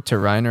through," to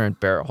Reiner and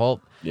Barrett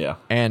Holt. Yeah.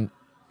 And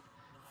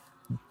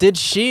did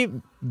she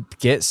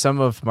get some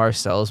of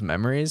Marcel's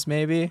memories,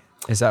 maybe?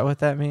 Is that what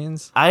that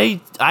means? I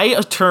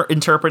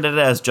interpreted it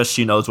as just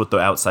she knows what the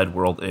outside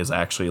world is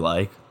actually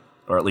like,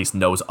 or at least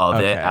knows of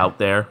it out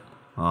there.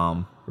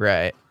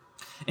 Right.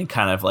 And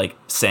kind of like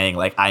saying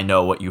like, I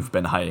know what you've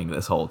been hiding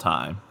this whole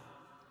time.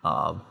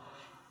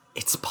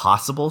 It's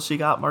possible she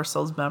got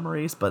Marcel's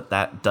memories, but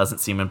that doesn't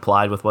seem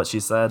implied with what she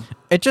said.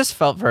 It just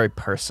felt very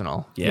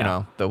personal,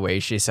 the way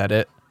she said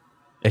it.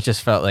 It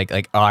just felt like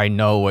oh, I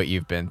know what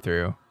you've been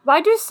through.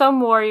 Why do some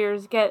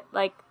warriors get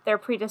like their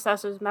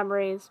predecessors'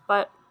 memories,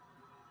 but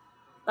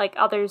like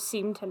others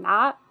seem to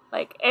not?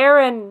 Like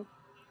Aaron,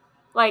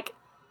 like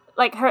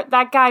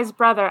that guy's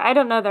brother, I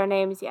don't know their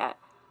names yet,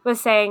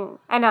 was saying,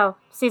 I know,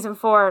 season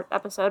 4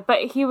 episode,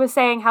 but he was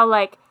saying how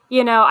like,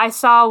 I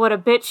saw what a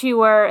bitch you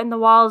were in the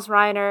walls,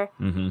 Reiner.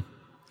 Mm-hmm.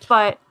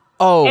 But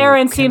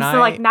Aaron seems to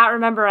like not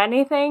remember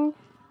anything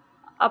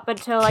up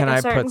until like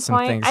a certain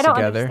point. I don't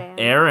understand.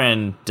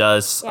 Aaron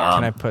does. Yeah.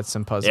 Can I put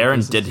some puzzle Aaron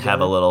pieces did together? have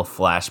a little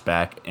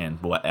flashback in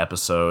what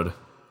episode?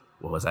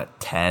 What was that?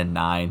 10,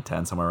 9,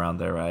 10, somewhere around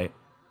there, right?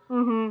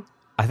 Mm-hmm.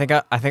 I think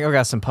I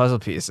got some puzzle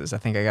pieces.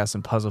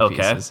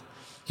 Pieces.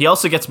 He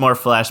also gets more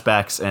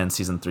flashbacks in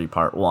season 3,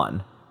 part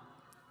 1.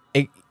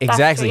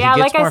 Exactly. Yeah,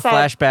 he gets like more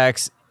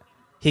flashbacks.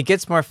 He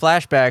gets more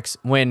flashbacks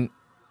when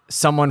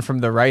someone from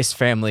the Rice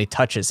family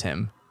touches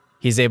him.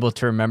 He's able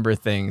to remember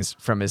things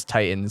from his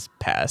Titan's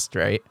past,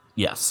 right?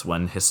 Yes,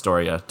 when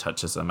Historia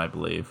touches him, I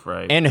believe,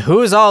 right? And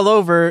who's all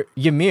over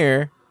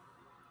Ymir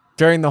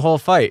during the whole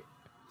fight?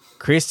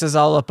 Krista's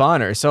all up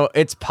on her. So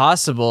it's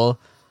possible,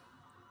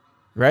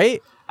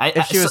 right?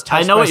 If she was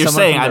I know what you're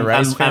saying.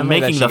 I'm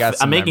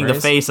making the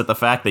face at the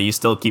fact that you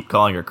still keep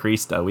calling her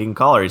Krista. We can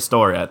call her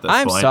Historia at this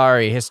point. I'm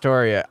sorry,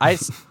 Historia. I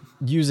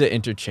use it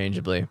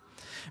interchangeably.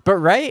 But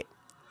right?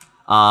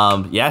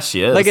 Yeah,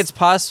 she is. Like it's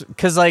possible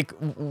because like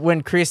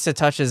when Krista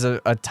touches a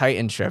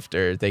Titan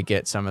shifter, they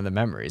get some of the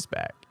memories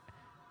back.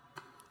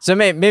 So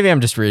maybe I'm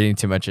just reading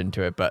too much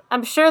into it, but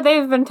I'm sure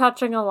they've been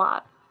touching a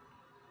lot.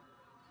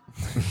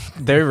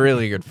 they're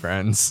really good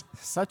friends.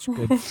 Such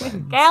good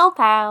friends. Gal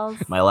pals.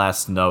 My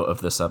last note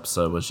of this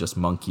episode was just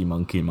monkey,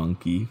 monkey,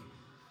 monkey.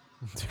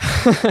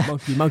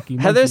 monkey.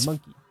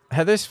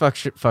 Heather's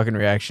fucking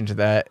reaction to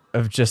that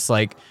of just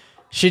like,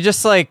 she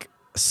just like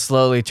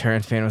slowly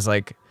turned to me and was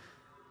like,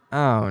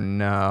 "Oh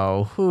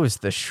no, who's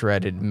the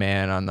shredded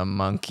man on the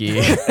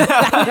monkey?"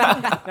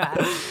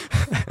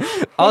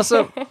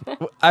 Also,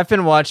 I've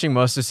been watching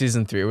most of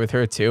season 3 with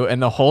her too,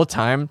 and the whole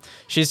time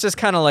she's just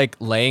kind of like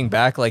laying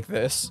back like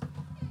this,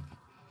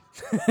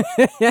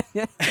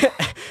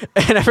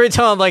 And every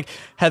time I'm like,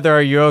 Heather,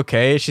 are you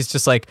okay? She's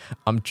just like,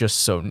 I'm just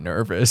so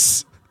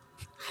nervous.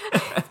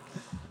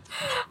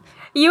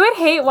 You would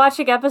hate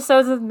watching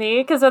episodes with me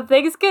because when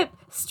things get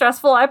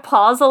stressful, I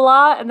pause a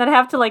lot and then I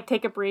have to like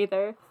take a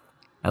breather.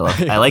 I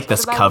like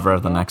this cover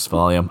of the next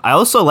volume. I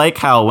also like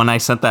how when I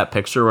sent that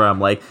picture where I'm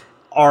like,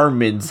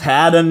 Armin's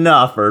had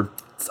enough, or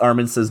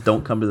Armin says,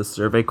 don't come to the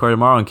survey court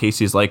tomorrow, and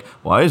Casey's like,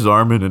 why is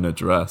Armin in a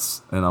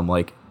dress? And I'm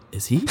like,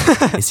 is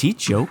he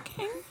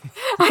joking?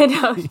 I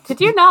know.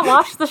 Did you not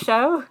watch the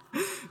show?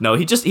 No,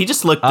 he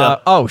just looked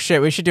up. Oh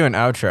shit, we should do an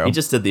outro. He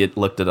just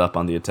looked it up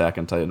on the Attack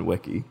on Titan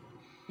wiki.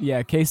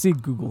 Yeah, Casey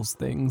Googles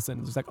things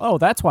and it's like, oh,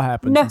 that's what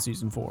happens in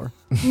season 4.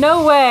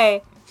 No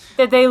way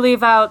did they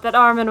leave out that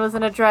Armin was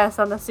in a dress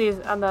on the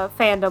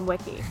fandom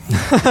wiki.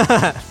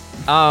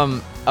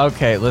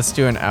 Okay, let's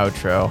do an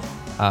outro.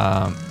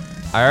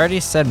 I already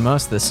said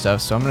most of this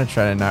stuff, so I'm going to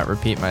try to not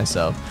repeat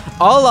myself.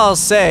 All I'll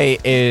say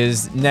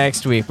is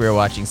next week we're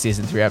watching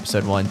Season 3,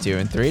 Episode 1, 2,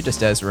 and 3.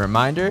 Just as a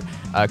reminder,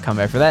 come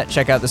back for that.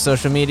 Check out the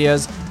social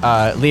medias.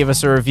 Leave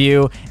us a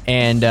review.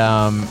 And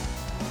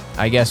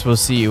I guess we'll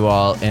see you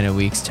all in a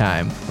week's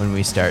time when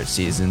we start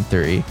Season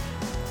 3.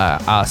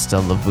 Hasta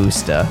la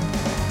vista,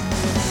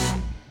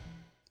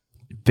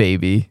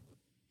 baby.